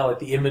right now, like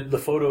the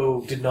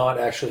photo did not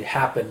actually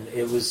happen.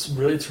 It's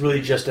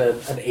really just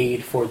an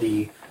aid for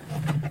the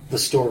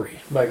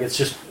story. Like it's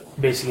just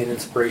basically an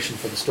inspiration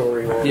for the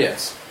story, or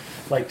it's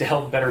like to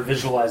help better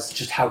visualize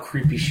just how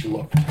creepy she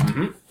looked.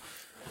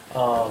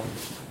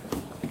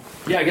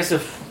 Yeah, I guess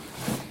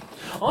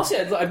honestly,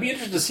 I'd be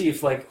interested to see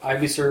if like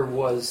Ivyser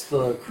was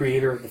the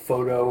creator of the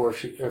photo, or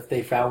if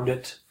they found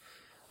it,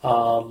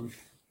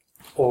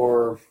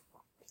 or.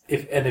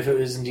 If it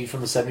is indeed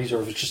from the 70s,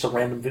 or if it's just a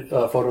random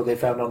photo they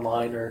found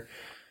online, or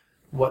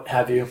what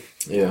have you.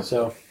 Yeah.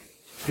 So,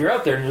 if you're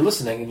out there and you're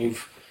listening and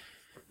you've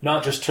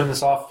not just turned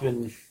this off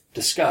in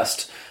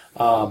disgust,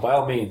 by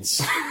all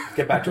means,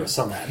 get back to us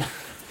on that.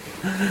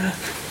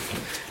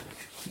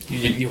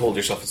 You hold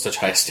yourself at such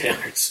high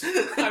standards.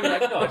 I mean, I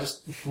don't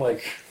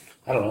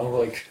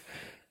know,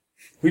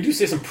 we do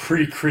say some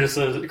pretty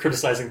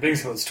criticizing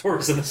things about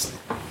stories in this.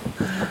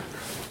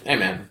 Hey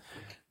man,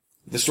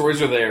 the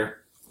stories are there.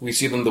 We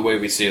see them the way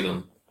we see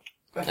them.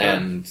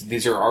 And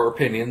these are our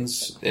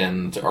opinions,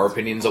 and our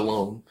opinions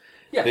alone.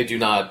 Yeah. They do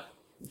not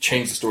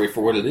change the story for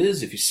what it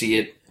is. If you see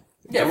it,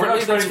 yeah, we're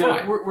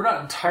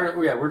not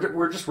entirely. Yeah,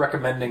 we're just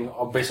recommending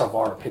based off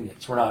our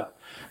opinions. We're not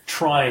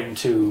trying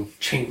to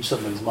change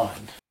somebody's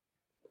mind.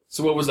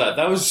 So what was that?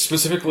 That was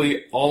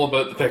specifically all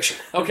about the picture.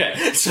 Okay,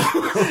 so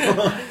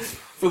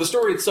for the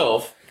story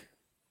itself,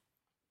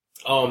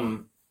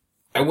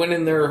 I went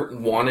in there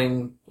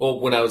wanting,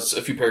 when I was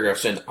a few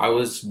paragraphs in, I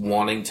was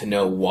wanting to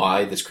know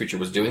why this creature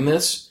was doing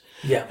this.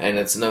 Yeah. And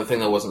it's another thing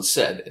that wasn't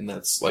said. And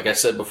that's, like I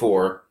said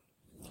before,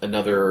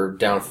 another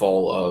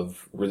downfall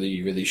of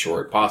really, really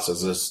short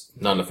pastas is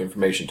not enough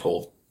information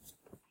told.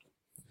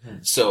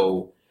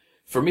 So,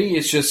 for me,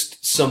 it's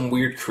just some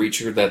weird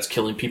creature that's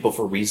killing people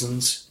for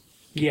reasons.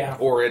 Yeah.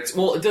 Or it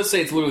does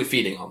say it's literally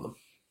feeding on them.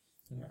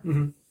 Yeah.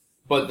 Mm-hmm.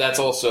 But that's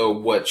also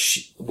what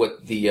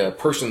the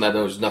person that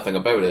knows nothing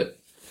about it,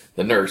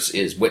 the nurse,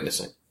 is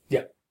witnessing.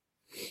 Yeah.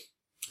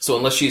 So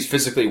unless she's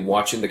physically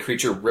watching the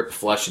creature rip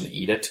flesh and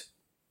eat it,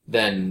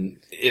 then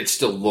it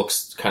still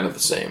looks kind of the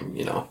same,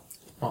 you know?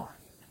 Oh.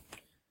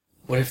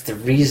 What if the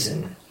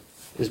reason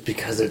is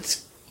because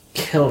it's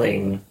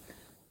killing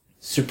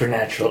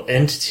supernatural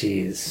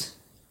entities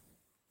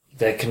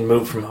that can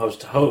move from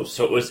host to host?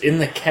 So it was in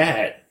the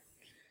cat,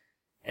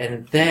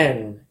 and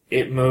then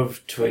it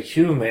moved to a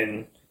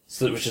human,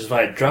 which is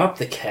why it dropped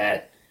the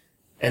cat,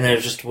 and they're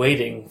just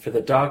waiting for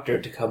the doctor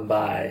to come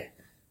by.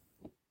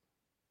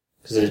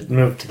 Because it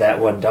moved to that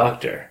one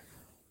doctor.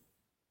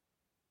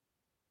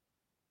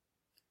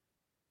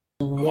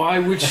 Why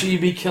would she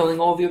be killing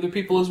all the other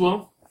people as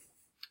well?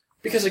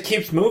 Because it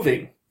keeps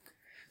moving.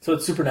 So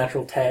it's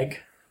supernatural tag.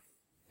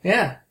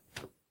 Yeah.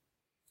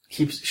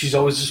 She's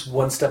always just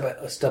one step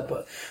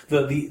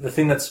the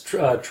thing that's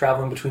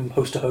traveling between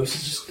host to host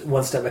is just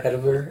one step ahead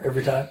of her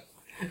every time.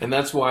 And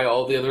that's why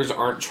all the others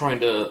aren't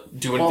trying to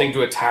do anything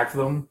to attack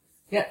them.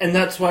 Yeah, and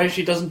that's why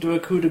she doesn't do a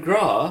coup de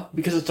grace,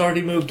 because it's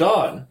already moved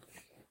on.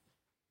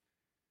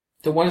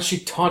 Then why does she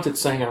taunt it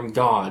saying, I'm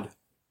God?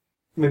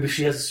 Maybe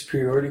she has a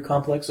superiority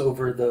complex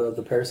over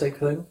the parasite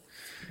thing.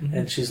 Mm-hmm.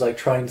 And she's like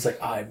trying to say,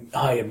 I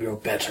am your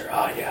better.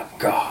 I am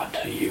God.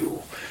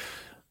 You.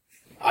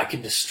 I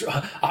can destroy.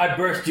 I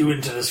birthed you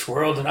into this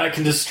world, and I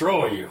can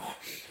destroy you.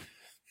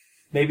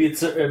 Maybe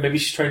maybe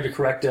she's trying to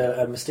correct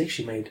a mistake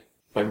she made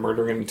by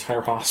murdering an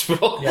entire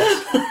hospital.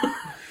 Yes,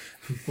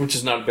 which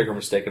is not a bigger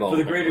mistake at all. For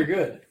the greater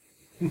good.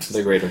 For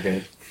the greater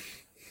good.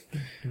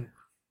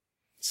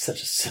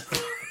 Such a.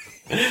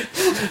 I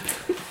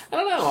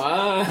don't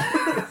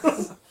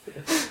know.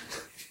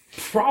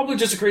 Probably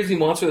just a crazy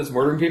monster that's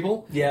murdering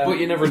people. Yeah, but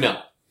you never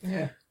know.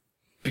 Yeah.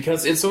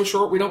 Because it's so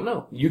short, we don't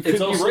know. You could be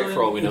right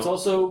for all we know. It's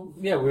also,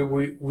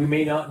 we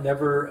may not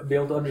never be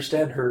able to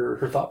understand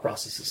her thought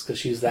processes because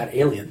she's that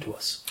alien to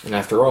us. And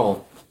after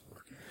all,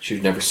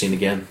 she's never seen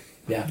again.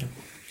 Yeah.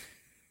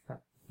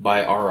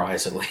 By our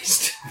eyes, at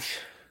least.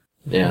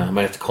 Yeah, I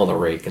might have to call the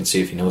rake and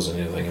see if he knows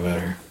anything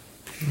about her.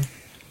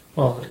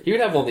 Well, he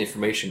would have all the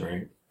information,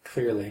 right?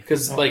 Clearly.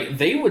 Because,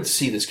 they would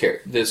see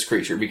this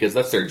creature because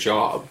that's their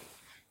job.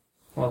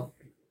 Well,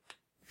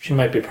 she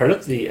might be part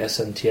of the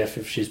SNTF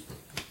if she's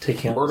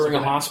taking out murdering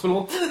a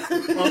hospital?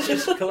 Well, it's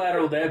just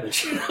collateral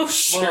damage.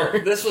 Sure.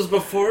 Well, this was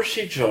before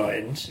she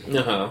joined.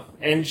 Uh-huh.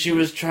 And she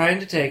was trying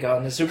to take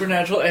on the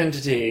supernatural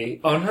entity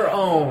on her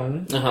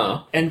own.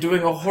 Uh-huh. And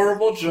doing a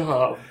horrible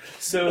job.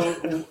 So,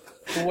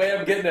 the way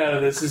I'm getting out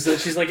of this is that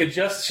she's like the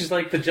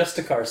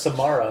Justicar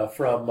Samara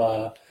from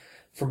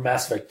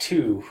Mass Effect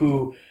 2,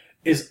 who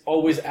is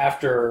always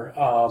after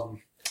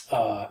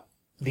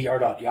the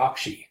Ardot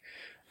Yakshi.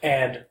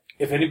 And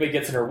if anybody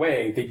gets in her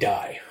way, they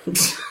die.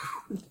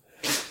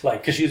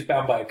 Because she's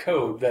bound by a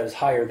code that is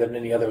higher than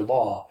any other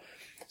law.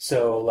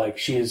 So,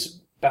 she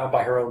is bound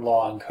by her own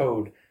law and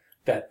code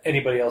that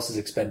anybody else is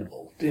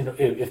expendable.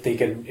 If they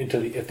get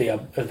into if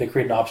they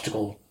create an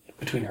obstacle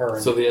between her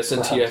and... So the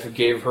SNTF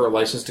gave her a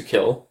license to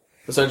kill,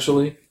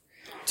 essentially?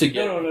 To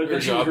get her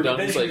job done?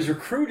 Then she was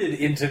recruited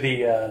into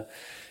the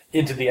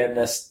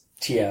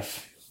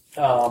NSTF.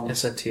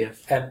 SNTF.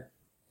 And...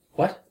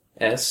 What?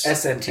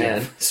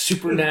 SNTF.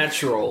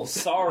 Supernatural.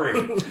 Sorry.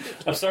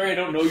 I'm sorry I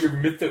don't know your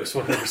mythos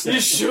 100%.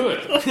 You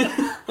should.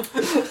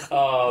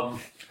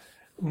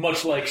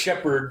 Much like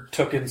Shepard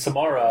took in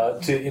Samara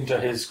into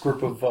his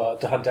group of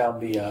to hunt down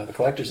the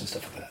collectors and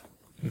stuff like that.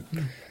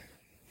 Mm-hmm.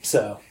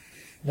 So,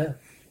 yeah.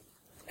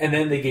 And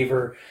then they gave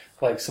her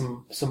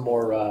some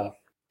more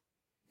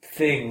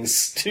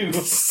things to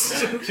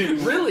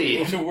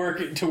really to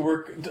work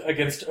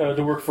against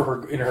to work for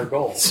her in her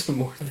goals. Some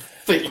more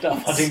things.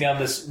 Hunting down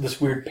this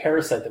weird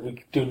parasite that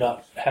we do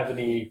not have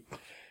any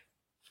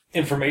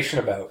information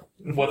about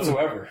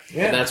whatsoever.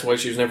 Yeah. And that's why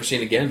she was never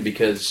seen again,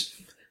 because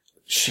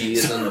she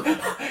isn't.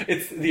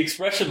 It's the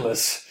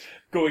Expressionless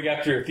going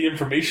after the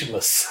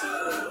Informationless.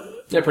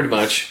 Yeah, pretty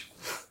much.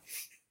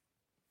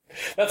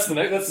 That's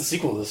the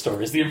sequel to the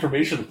story. Is the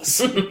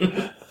Informationless.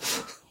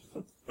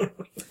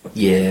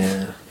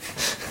 Yeah.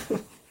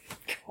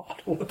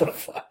 God, what the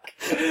fuck?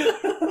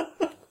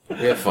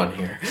 We have fun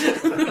here.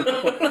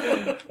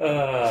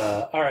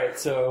 All right,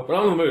 so. But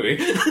on the movie.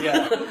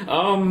 Yeah.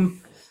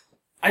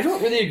 I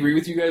don't really agree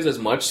with you guys as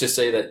much to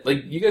say that,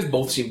 you guys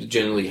both seem to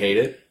generally hate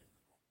it.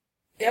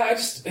 Yeah,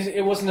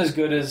 it wasn't as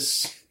good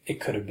as it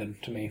could have been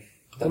to me.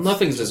 Well,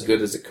 nothing's as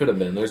good as it could have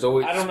been. There's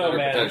always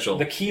potential.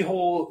 The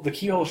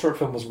keyhole short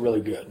film was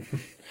really good.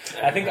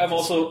 I think I'm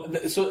also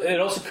so. It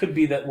also could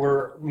be that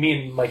me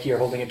and Mikey are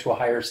holding it to a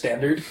higher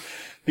standard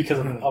because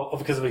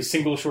of a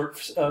single short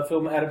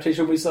film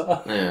adaptation we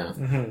saw. Yeah.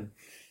 Mm-hmm.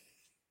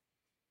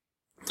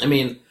 I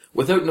mean,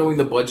 without knowing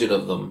the budget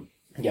of them,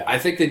 yeah, I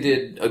think they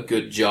did a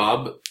good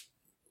job.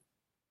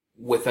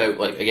 Without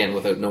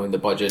knowing the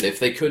budget, if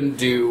they couldn't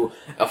do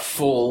a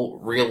full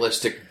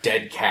realistic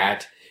dead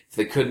cat, if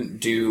they couldn't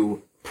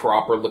do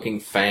proper looking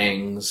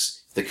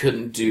fangs, if they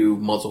couldn't do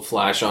muzzle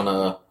flash on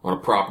a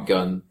prop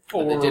gun,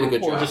 they did a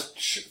good job. Or just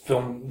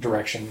film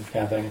direction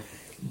kind of thing.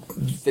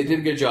 They did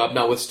a good job,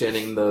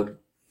 notwithstanding the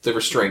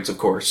restraints, of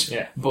course.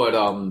 Yeah. But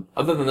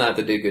other than that,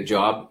 they did a good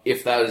job.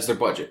 If that is their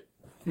budget.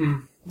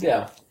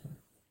 Yeah.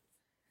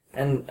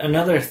 And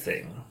another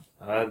thing,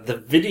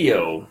 the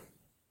video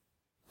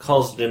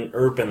calls it an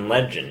urban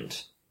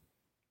legend.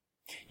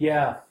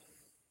 Yeah.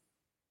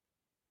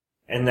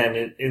 And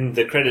then in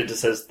the credit it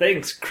says,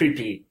 "Thanks,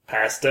 creepy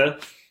pasta,"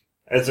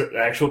 as an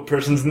actual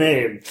person's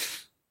name.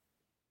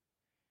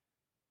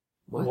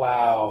 What?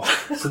 Wow.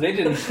 So they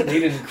didn't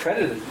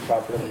credit it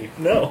properly.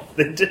 No,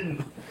 they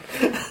didn't.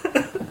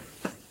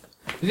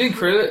 They didn't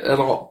credit it at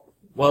all.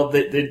 Well,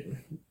 they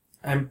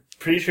I'm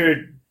pretty sure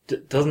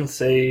it doesn't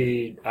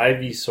say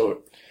Ivy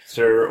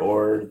Sir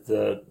or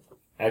the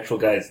actual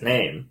guy's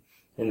name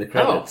in the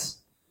credits.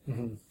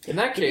 In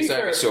that case,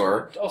 fair,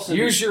 Ivysaur, also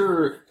use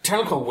your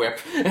tentacle whip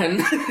and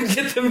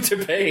get them to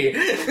pay.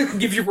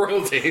 Give you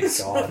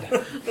royalties. God.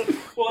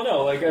 Well,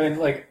 no, like, I mean,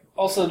 like,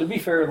 also, to be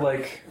fair,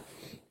 like,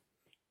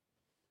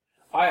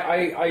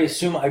 I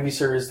assume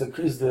Ivysaur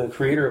is the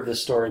creator of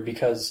this story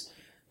because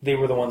they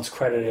were the ones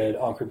credited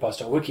on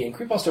Creepypasta Wiki, and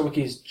Creepypasta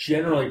Wiki is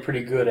generally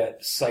pretty good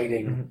at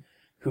citing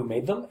who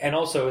made them, and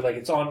also, like,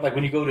 it's on, like,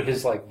 when you go to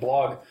his, like,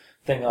 blog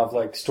thing of,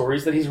 like,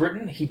 stories that he's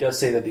written, he does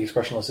say that the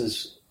Expressionless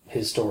is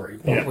his story.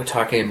 Yeah. We're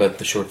talking about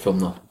the short film,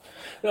 though.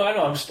 No, I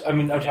know.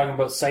 I'm talking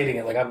about citing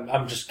it. Like,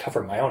 I'm just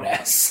covering my own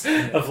ass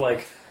of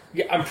like,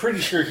 yeah, I'm pretty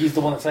sure he's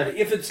the one that cited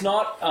it. If it's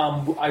not,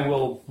 I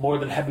will be more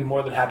than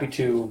happy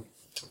to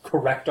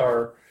correct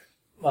our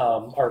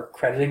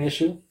crediting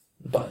issue.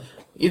 But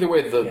either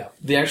way,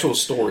 the actual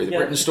story, the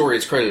written story,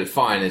 is credited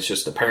fine. It's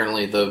just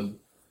apparently the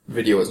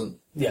video isn't.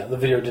 Yeah, the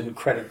video didn't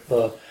credit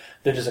the.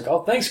 They're just like,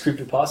 oh, thanks,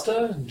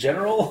 Creepypasta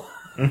General.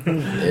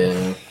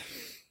 Yeah.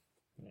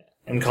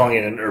 And calling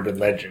it an urban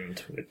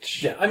legend,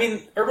 which... Yeah, I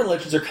mean, urban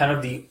legends are kind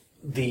of the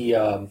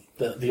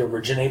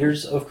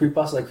originators of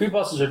creepypasta. Like,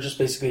 creepypastas are just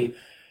basically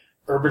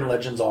urban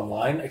legends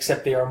online,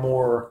 except they are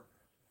more,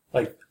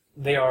 like,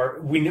 they are...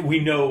 We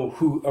know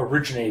who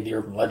originated the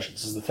urban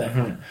legends, is the thing.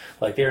 Mm-hmm.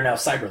 Like, they are now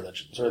cyber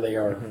legends, or they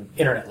are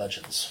internet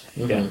legends.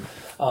 Mm-hmm.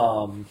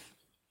 Yeah.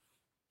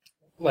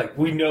 Like,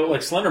 we know,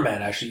 like, Slender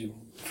Man, actually,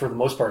 for the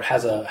most part,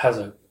 has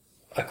a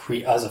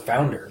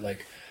founder.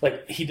 Like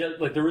he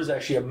does. Like, there was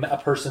actually a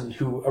person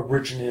who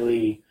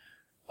originally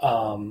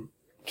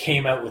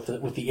came out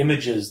with the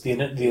images, the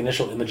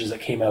initial images that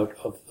came out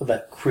of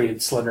that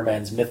created Slender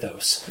Man's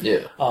mythos.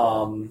 Yeah.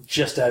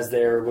 Just as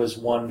there was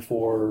one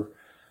for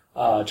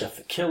Jeff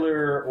the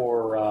Killer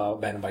or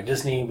Abandoned by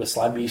Disney with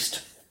Slime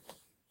Beast.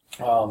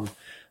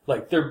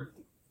 Like, they're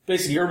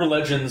basically urban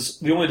legends.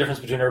 The only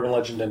difference between urban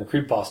legend and a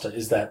creepypasta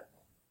is that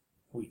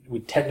we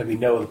technically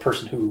know the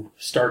person who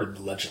started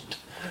the legend.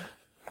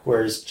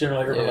 Whereas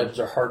generally urban legends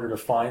are harder to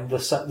find the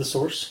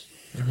source.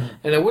 Mm-hmm.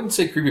 And I wouldn't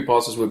say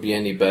creepypastas would be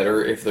any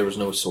better if there was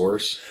no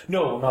source.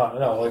 No.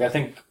 Like, I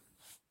think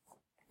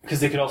because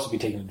they could also be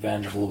taken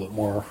advantage of a little bit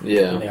more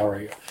than they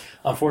already.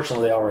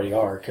 Unfortunately, they already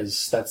are,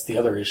 because that's the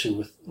other issue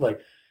with, like,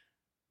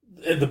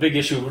 the big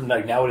issue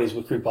like nowadays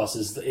with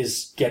creepypastas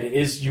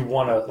is you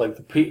want to,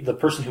 like, the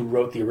person who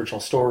wrote the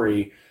original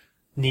story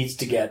needs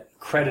to get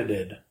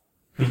credited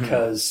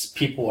because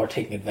people are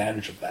taking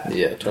advantage of that.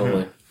 Yeah,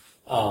 totally.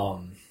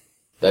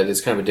 That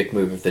is kind of a dick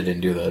move if they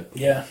didn't do that.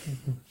 Yeah.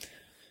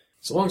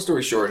 So long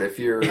story short, if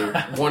you're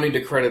wanting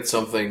to credit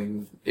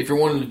something, if you're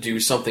wanting to do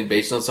something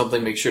based on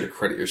something, make sure to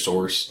credit your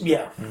source.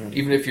 Yeah.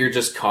 Even if you're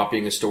just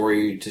copying a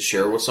story to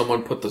share with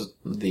someone, put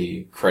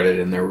the credit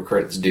in there where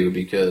credit's due,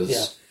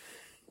 because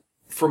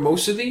for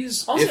most of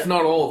these, also, if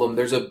not all of them,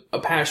 there's a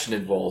passion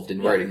involved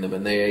in writing them,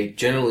 and they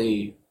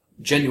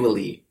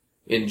genuinely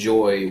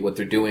enjoy what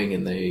they're doing,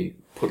 and they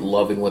put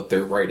love in what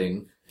they're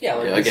writing. Yeah,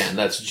 like again,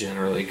 that's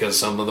generally because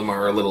some of them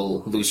are a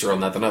little looser on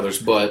that than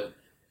others, but,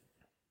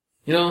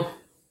 you know,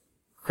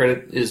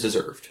 credit is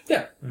deserved.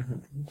 Yeah.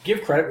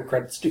 Give credit where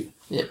credit's due.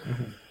 Yeah.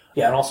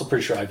 Yeah, and also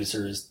pretty sure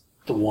Ivysaur is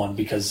the one,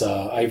 because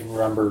I even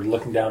remember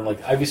looking down,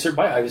 like,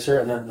 Ivysaur,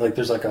 and then, like,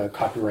 there's, like, a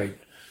copyright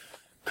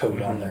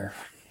code on there,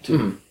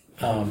 too.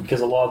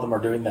 Because a lot of them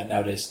are doing that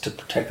nowadays to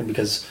protect them,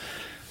 because,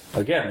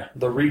 again,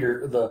 the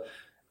reader,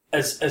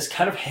 as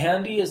kind of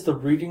handy as the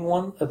reading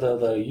one, the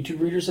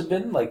YouTube readers have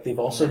been, like, they've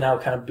also now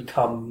kind of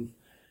become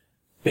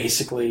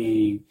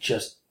basically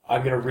just,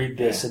 I'm going to read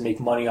this and make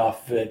money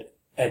off of it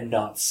and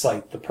not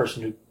cite the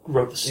person who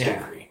wrote the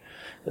story.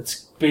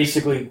 That's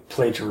basically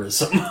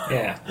plagiarism.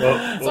 Yeah.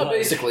 Well,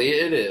 basically,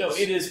 it is. No,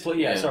 it is.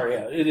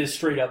 It is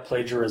straight up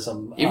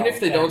plagiarism. Even if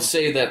they don't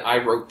say that I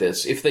wrote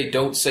this, if they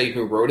don't say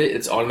who wrote it,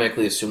 it's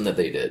automatically assumed that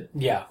they did.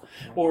 Yeah.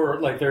 Or,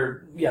 like,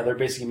 they're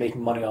basically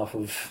making money off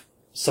of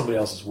somebody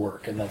else's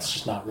work, and that's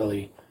just not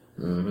really...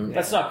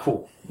 That's not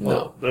cool.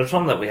 No. There's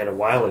one that we had a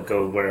while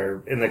ago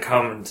where in the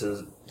comments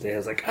they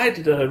was like, I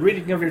did a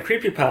reading of your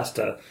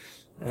creepypasta.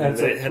 And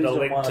they had a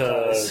link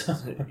to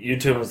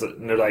YouTube,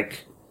 and they're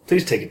like,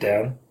 please take it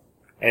down.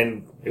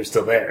 And it was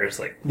still there. It's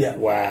like,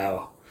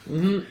 wow.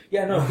 Mm-hmm.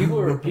 Yeah, no,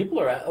 people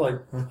are like,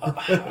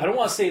 I don't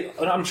want to say,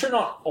 I'm sure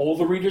not all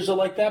the readers are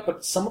like that,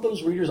 but some of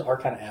those readers are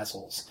kind of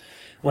assholes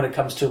when it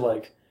comes to,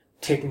 like,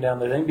 taking down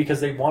their thing,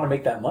 because they want to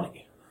make that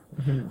money.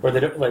 Or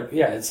they don't, like,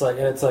 it's not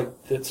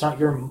it's not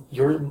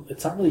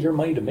really your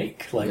money to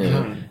make. Like,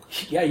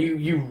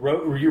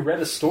 you read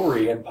a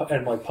story and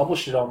like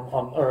published it and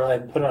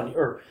put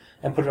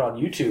it on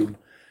YouTube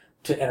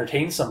to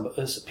entertain some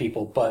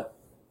people, but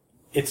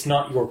it's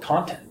not your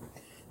content.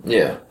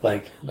 Yeah.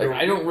 Like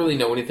I don't really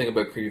know anything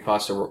about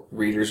creepypasta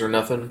readers or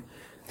nothing,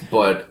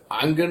 but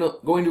I'm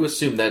going to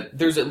assume that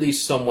there's at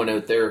least someone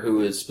out there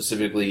who is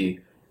specifically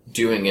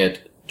doing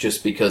it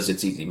just because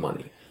it's easy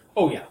money.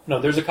 Oh yeah, no,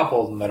 there's a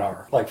couple of them that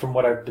are, like, from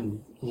what I've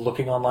been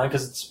looking online,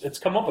 because it's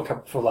come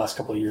up for the last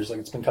couple of years. Like,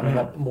 it's been coming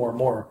up more and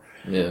more.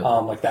 Yeah.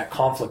 Like that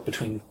conflict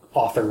between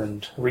author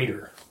and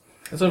reader.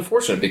 It's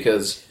unfortunate,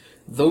 because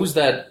those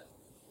that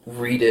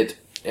read it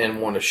and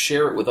want to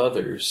share it with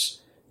others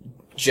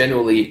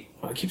generally,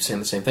 I keep saying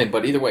the same thing,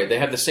 but either way, they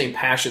have the same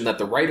passion that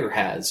the writer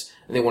has,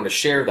 and they want to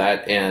share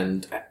that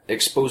and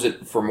expose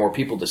it for more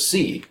people to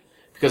see.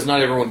 Because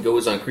not everyone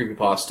goes on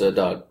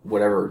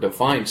creepypasta.whatever to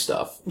find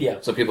stuff. Yeah.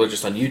 Some people are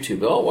just on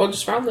YouTube. Oh, well, I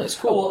just found this.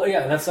 Cool. Oh, well,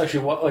 yeah, and that's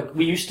actually what, like,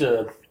 we used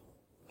to,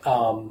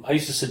 I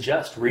used to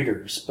suggest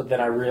readers, but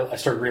then I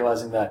started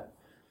realizing that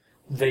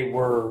they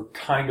were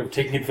kind of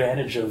taking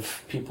advantage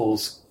of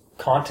people's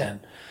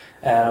content.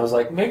 And I was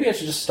like, maybe I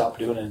should just stop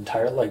doing it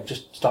entirely, like,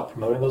 just stop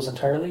promoting those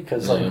entirely,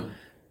 because, like,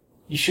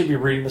 you should be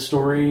reading the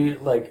story,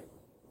 like,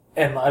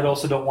 and I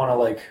also don't want to,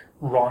 like,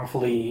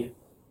 wrongfully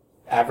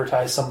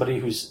advertise somebody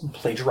who's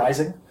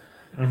plagiarizing.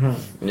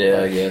 Mm-hmm.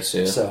 Yeah, I guess,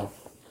 yeah. So,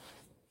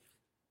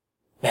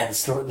 man,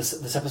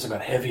 this episode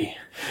got heavy.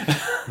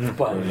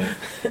 But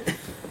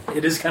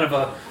it is kind of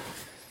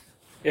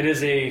an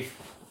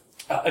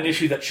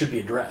issue that should be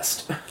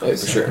addressed. Oh, for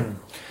sure.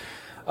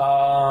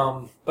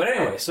 But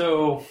anyway,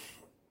 so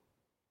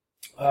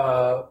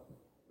I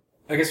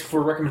guess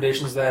for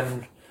recommendations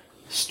then,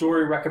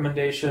 story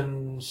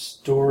recommendation,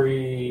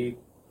 story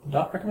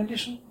not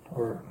recommendation,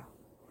 or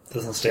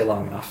Doesn't stay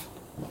long enough.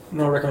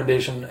 no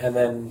recommendation, and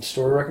then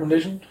story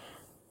recommendation,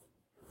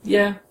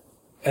 Yeah.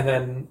 and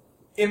then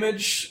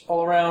image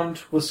all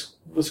around was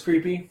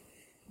creepy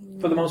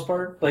for the most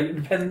part. Like, it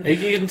depends.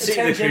 You can see the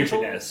Tangential,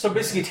 creepiness. so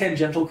basically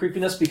tangential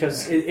creepiness,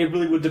 because it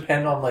really would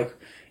depend on, like,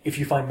 if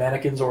you find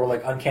mannequins or,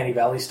 like, Uncanny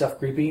Valley stuff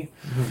creepy.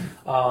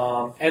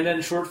 And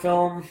then short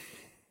film,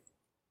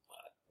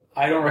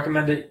 I don't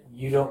recommend it,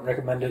 you don't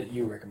recommend it,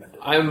 you recommend it.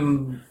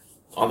 I'm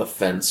on the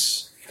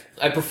fence.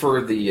 I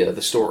prefer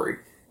the story,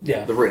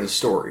 Yeah. the written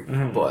story,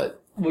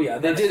 but Well, yeah,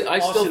 they did. I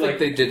still think like,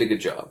 they did a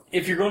good job.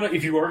 if you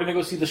are gonna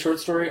go see the short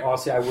story,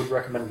 honestly, I would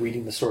recommend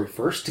reading the story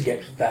first to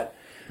get that,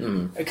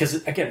 because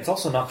again, it's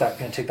also not that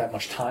going to take that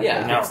much time. Yeah,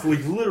 Like, no. it's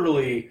like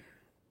literally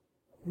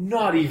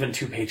not even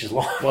 2 pages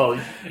long. Well,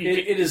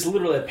 it is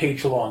literally a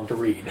page long to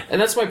read.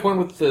 And that's my point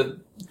with the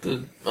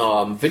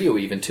video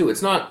even too.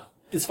 It's not.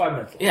 It's 5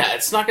 minutes long. Yeah,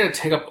 it's not going to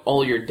take up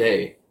all your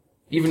day.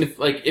 Even if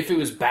it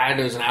was bad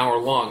and it was an hour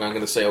long, I'm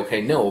going to say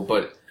okay, no.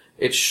 But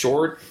it's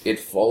short. It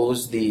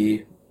follows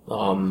the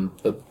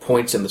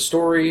points in the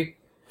story.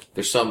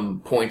 There's some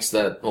points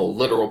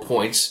literal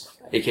points,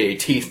 aka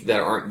teeth, that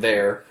aren't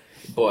there.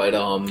 But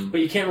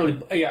you can't really.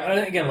 Yeah,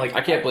 again, like,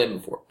 I can't blame them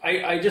for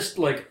it. I just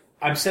like.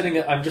 I'm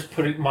just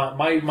putting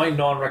my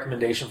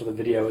non-recommendation for the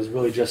video is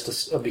really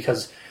just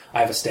because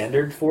I have a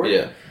standard for it.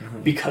 Yeah.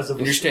 Because of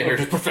Your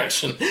standard is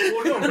perfection.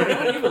 Well, no,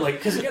 not even like,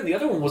 because again, the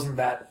other one wasn't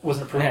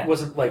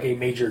like a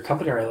major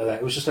company or anything like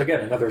that. It was just,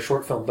 again, another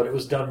short film, but it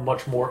was done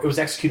much more. It was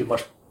executed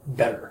much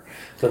better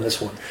than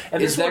this one.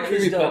 And Is this that one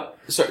is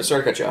creepypasta?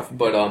 Sorry to cut you off,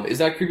 but is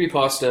that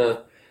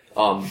creepypasta?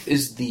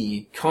 Is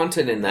the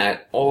content in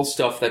that all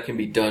stuff that can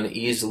be done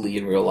easily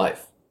in real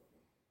life?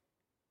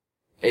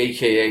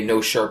 AKA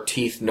no sharp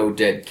teeth, no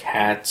dead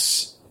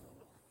cats.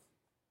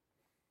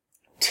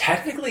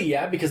 technically,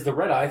 yeah, because the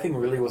red eye thing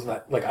really wasn't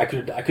that. Like, I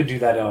could do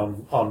that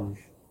on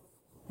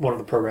one of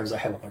the programs I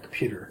have on my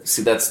computer.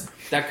 See,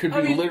 that could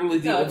be literally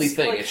the only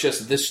thing. like- It's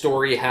just this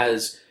story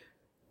has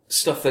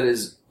stuff that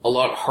is a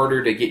lot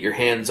harder to get your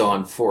hands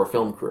on for a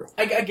film crew.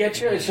 I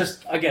get you. It's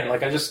just, again,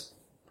 like,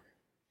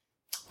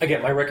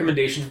 my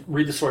recommendation,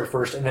 read the story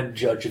first and then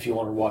judge if you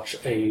want to watch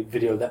a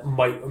video that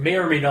may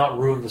or may not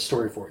ruin the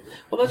story for you.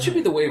 Well, that should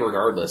be the way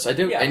regardless. I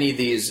think Yeah. any of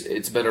these,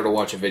 it's better to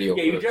watch a video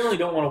Yeah, you first. generally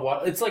don't want to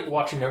watch. It's like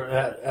watching an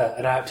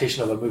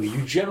adaptation of a movie.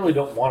 You generally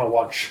don't want to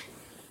watch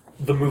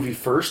the movie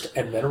first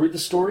and then read the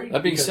story.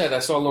 That being because- said, I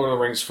saw Lord of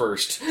the Rings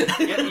first. yeah,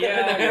 and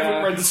I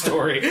haven't read the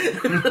story.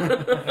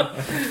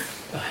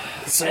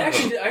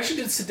 I actually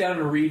did sit down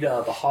and read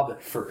The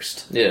Hobbit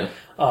first Yeah.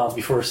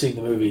 before seeing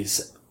the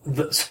movies. I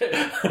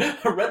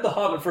read The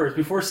Hobbit first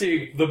before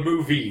seeing the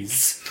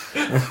movies.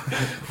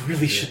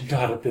 Really should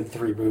not have been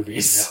 3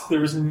 movies. No. There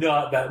was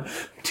not that.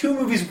 2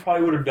 movies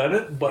probably would have done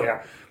it, but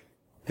Yeah.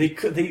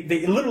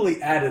 they literally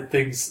added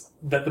things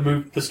that the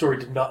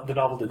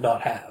novel did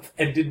not have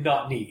and did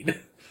not need,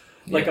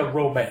 like a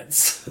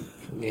romance.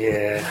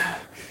 Yeah. I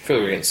feel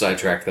like we're getting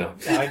sidetracked, though.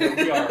 I know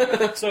we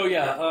are. So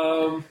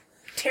yeah,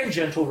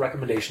 tangential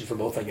recommendation for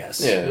both, I guess.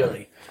 Yeah.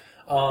 Really.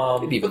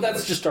 But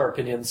that's just our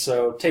opinion,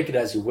 so take it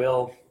as you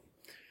will.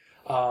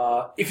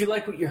 If you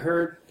like what you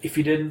heard, if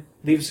you didn't,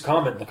 leave us a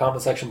comment in the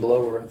comment section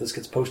below where this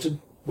gets posted,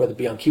 whether it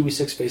be on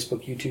Kiwi6,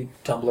 Facebook, YouTube,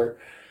 Tumblr.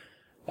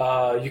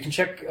 You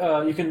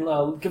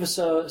can give us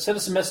send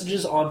us some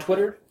messages on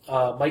Twitter.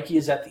 Mikey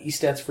is at the E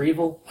stands for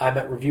evil. I'm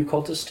at Review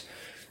Cultist.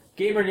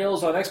 Gamer in Yellow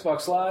is on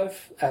Xbox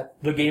Live at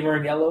the Gamer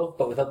in Yellow,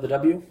 but without the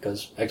W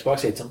because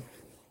Xbox hates them.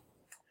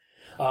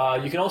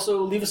 You can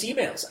also leave us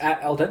emails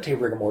at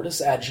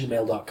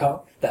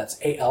aldenterigamortis@gmail.com. That's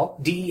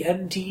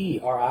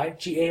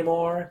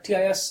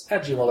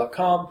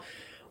aldenterigamortis@gmail.com,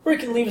 where you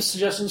can leave us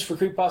suggestions for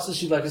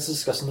creepypastas you'd like us to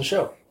discuss on the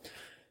show.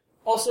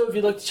 Also, if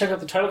you'd like to check out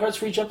the title cards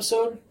for each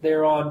episode,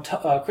 they're on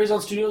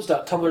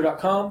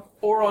crazonstudios.tumblr.com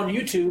or on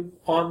YouTube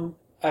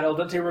at Al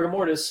Dente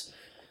Rigamortis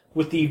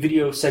with the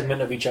video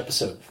segment of each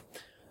episode.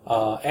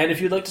 And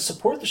if you'd like to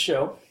support the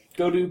show,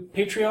 go to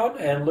Patreon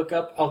and look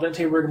up Al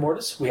Dente Rigor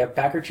Mortis. We have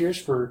backer tiers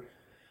for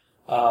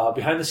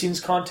behind-the-scenes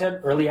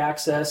content, early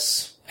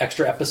access,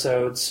 extra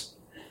episodes.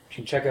 You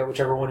can check out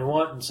whichever one you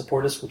want and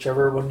support us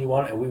whichever one you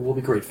want, and we will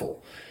be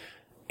grateful.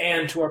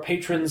 And to our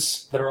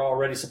patrons that are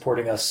already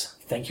supporting us,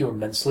 thank you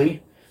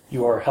immensely.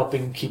 You are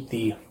helping keep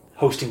the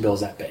hosting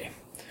bills at bay.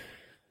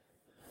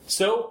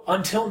 So,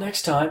 until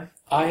next time,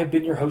 I have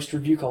been your host,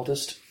 Review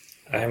Cultist.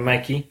 I'm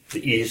Mikey.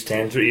 The E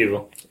stands for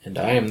evil. And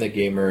I am the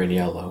gamer in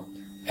yellow.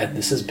 And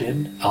this has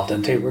been Al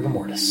Dente Rigor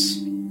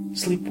Mortis.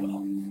 Sleep well.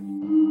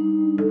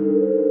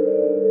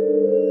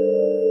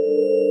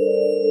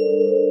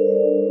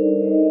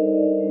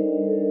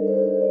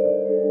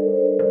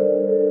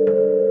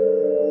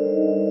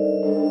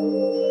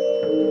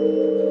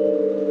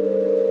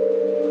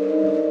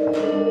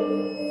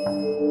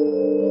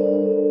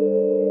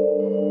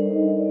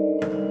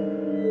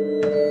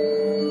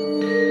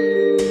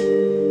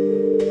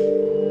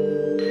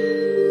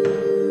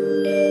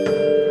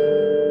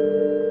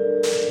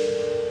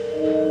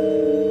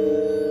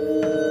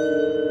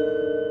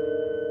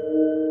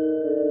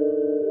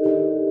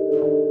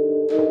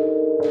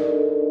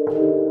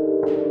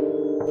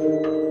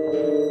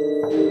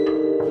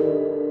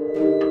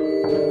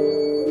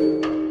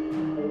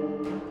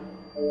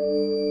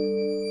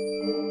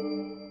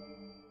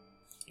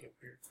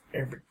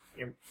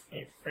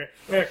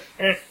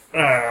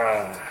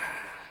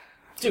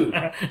 Dude,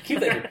 keep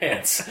that in your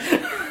pants.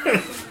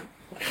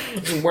 He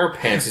doesn't wear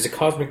pants. He's a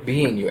cosmic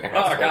being, you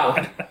asshole. Oh,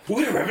 God.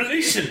 What a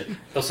revelation!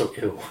 Also,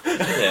 ew.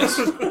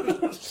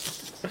 Yes.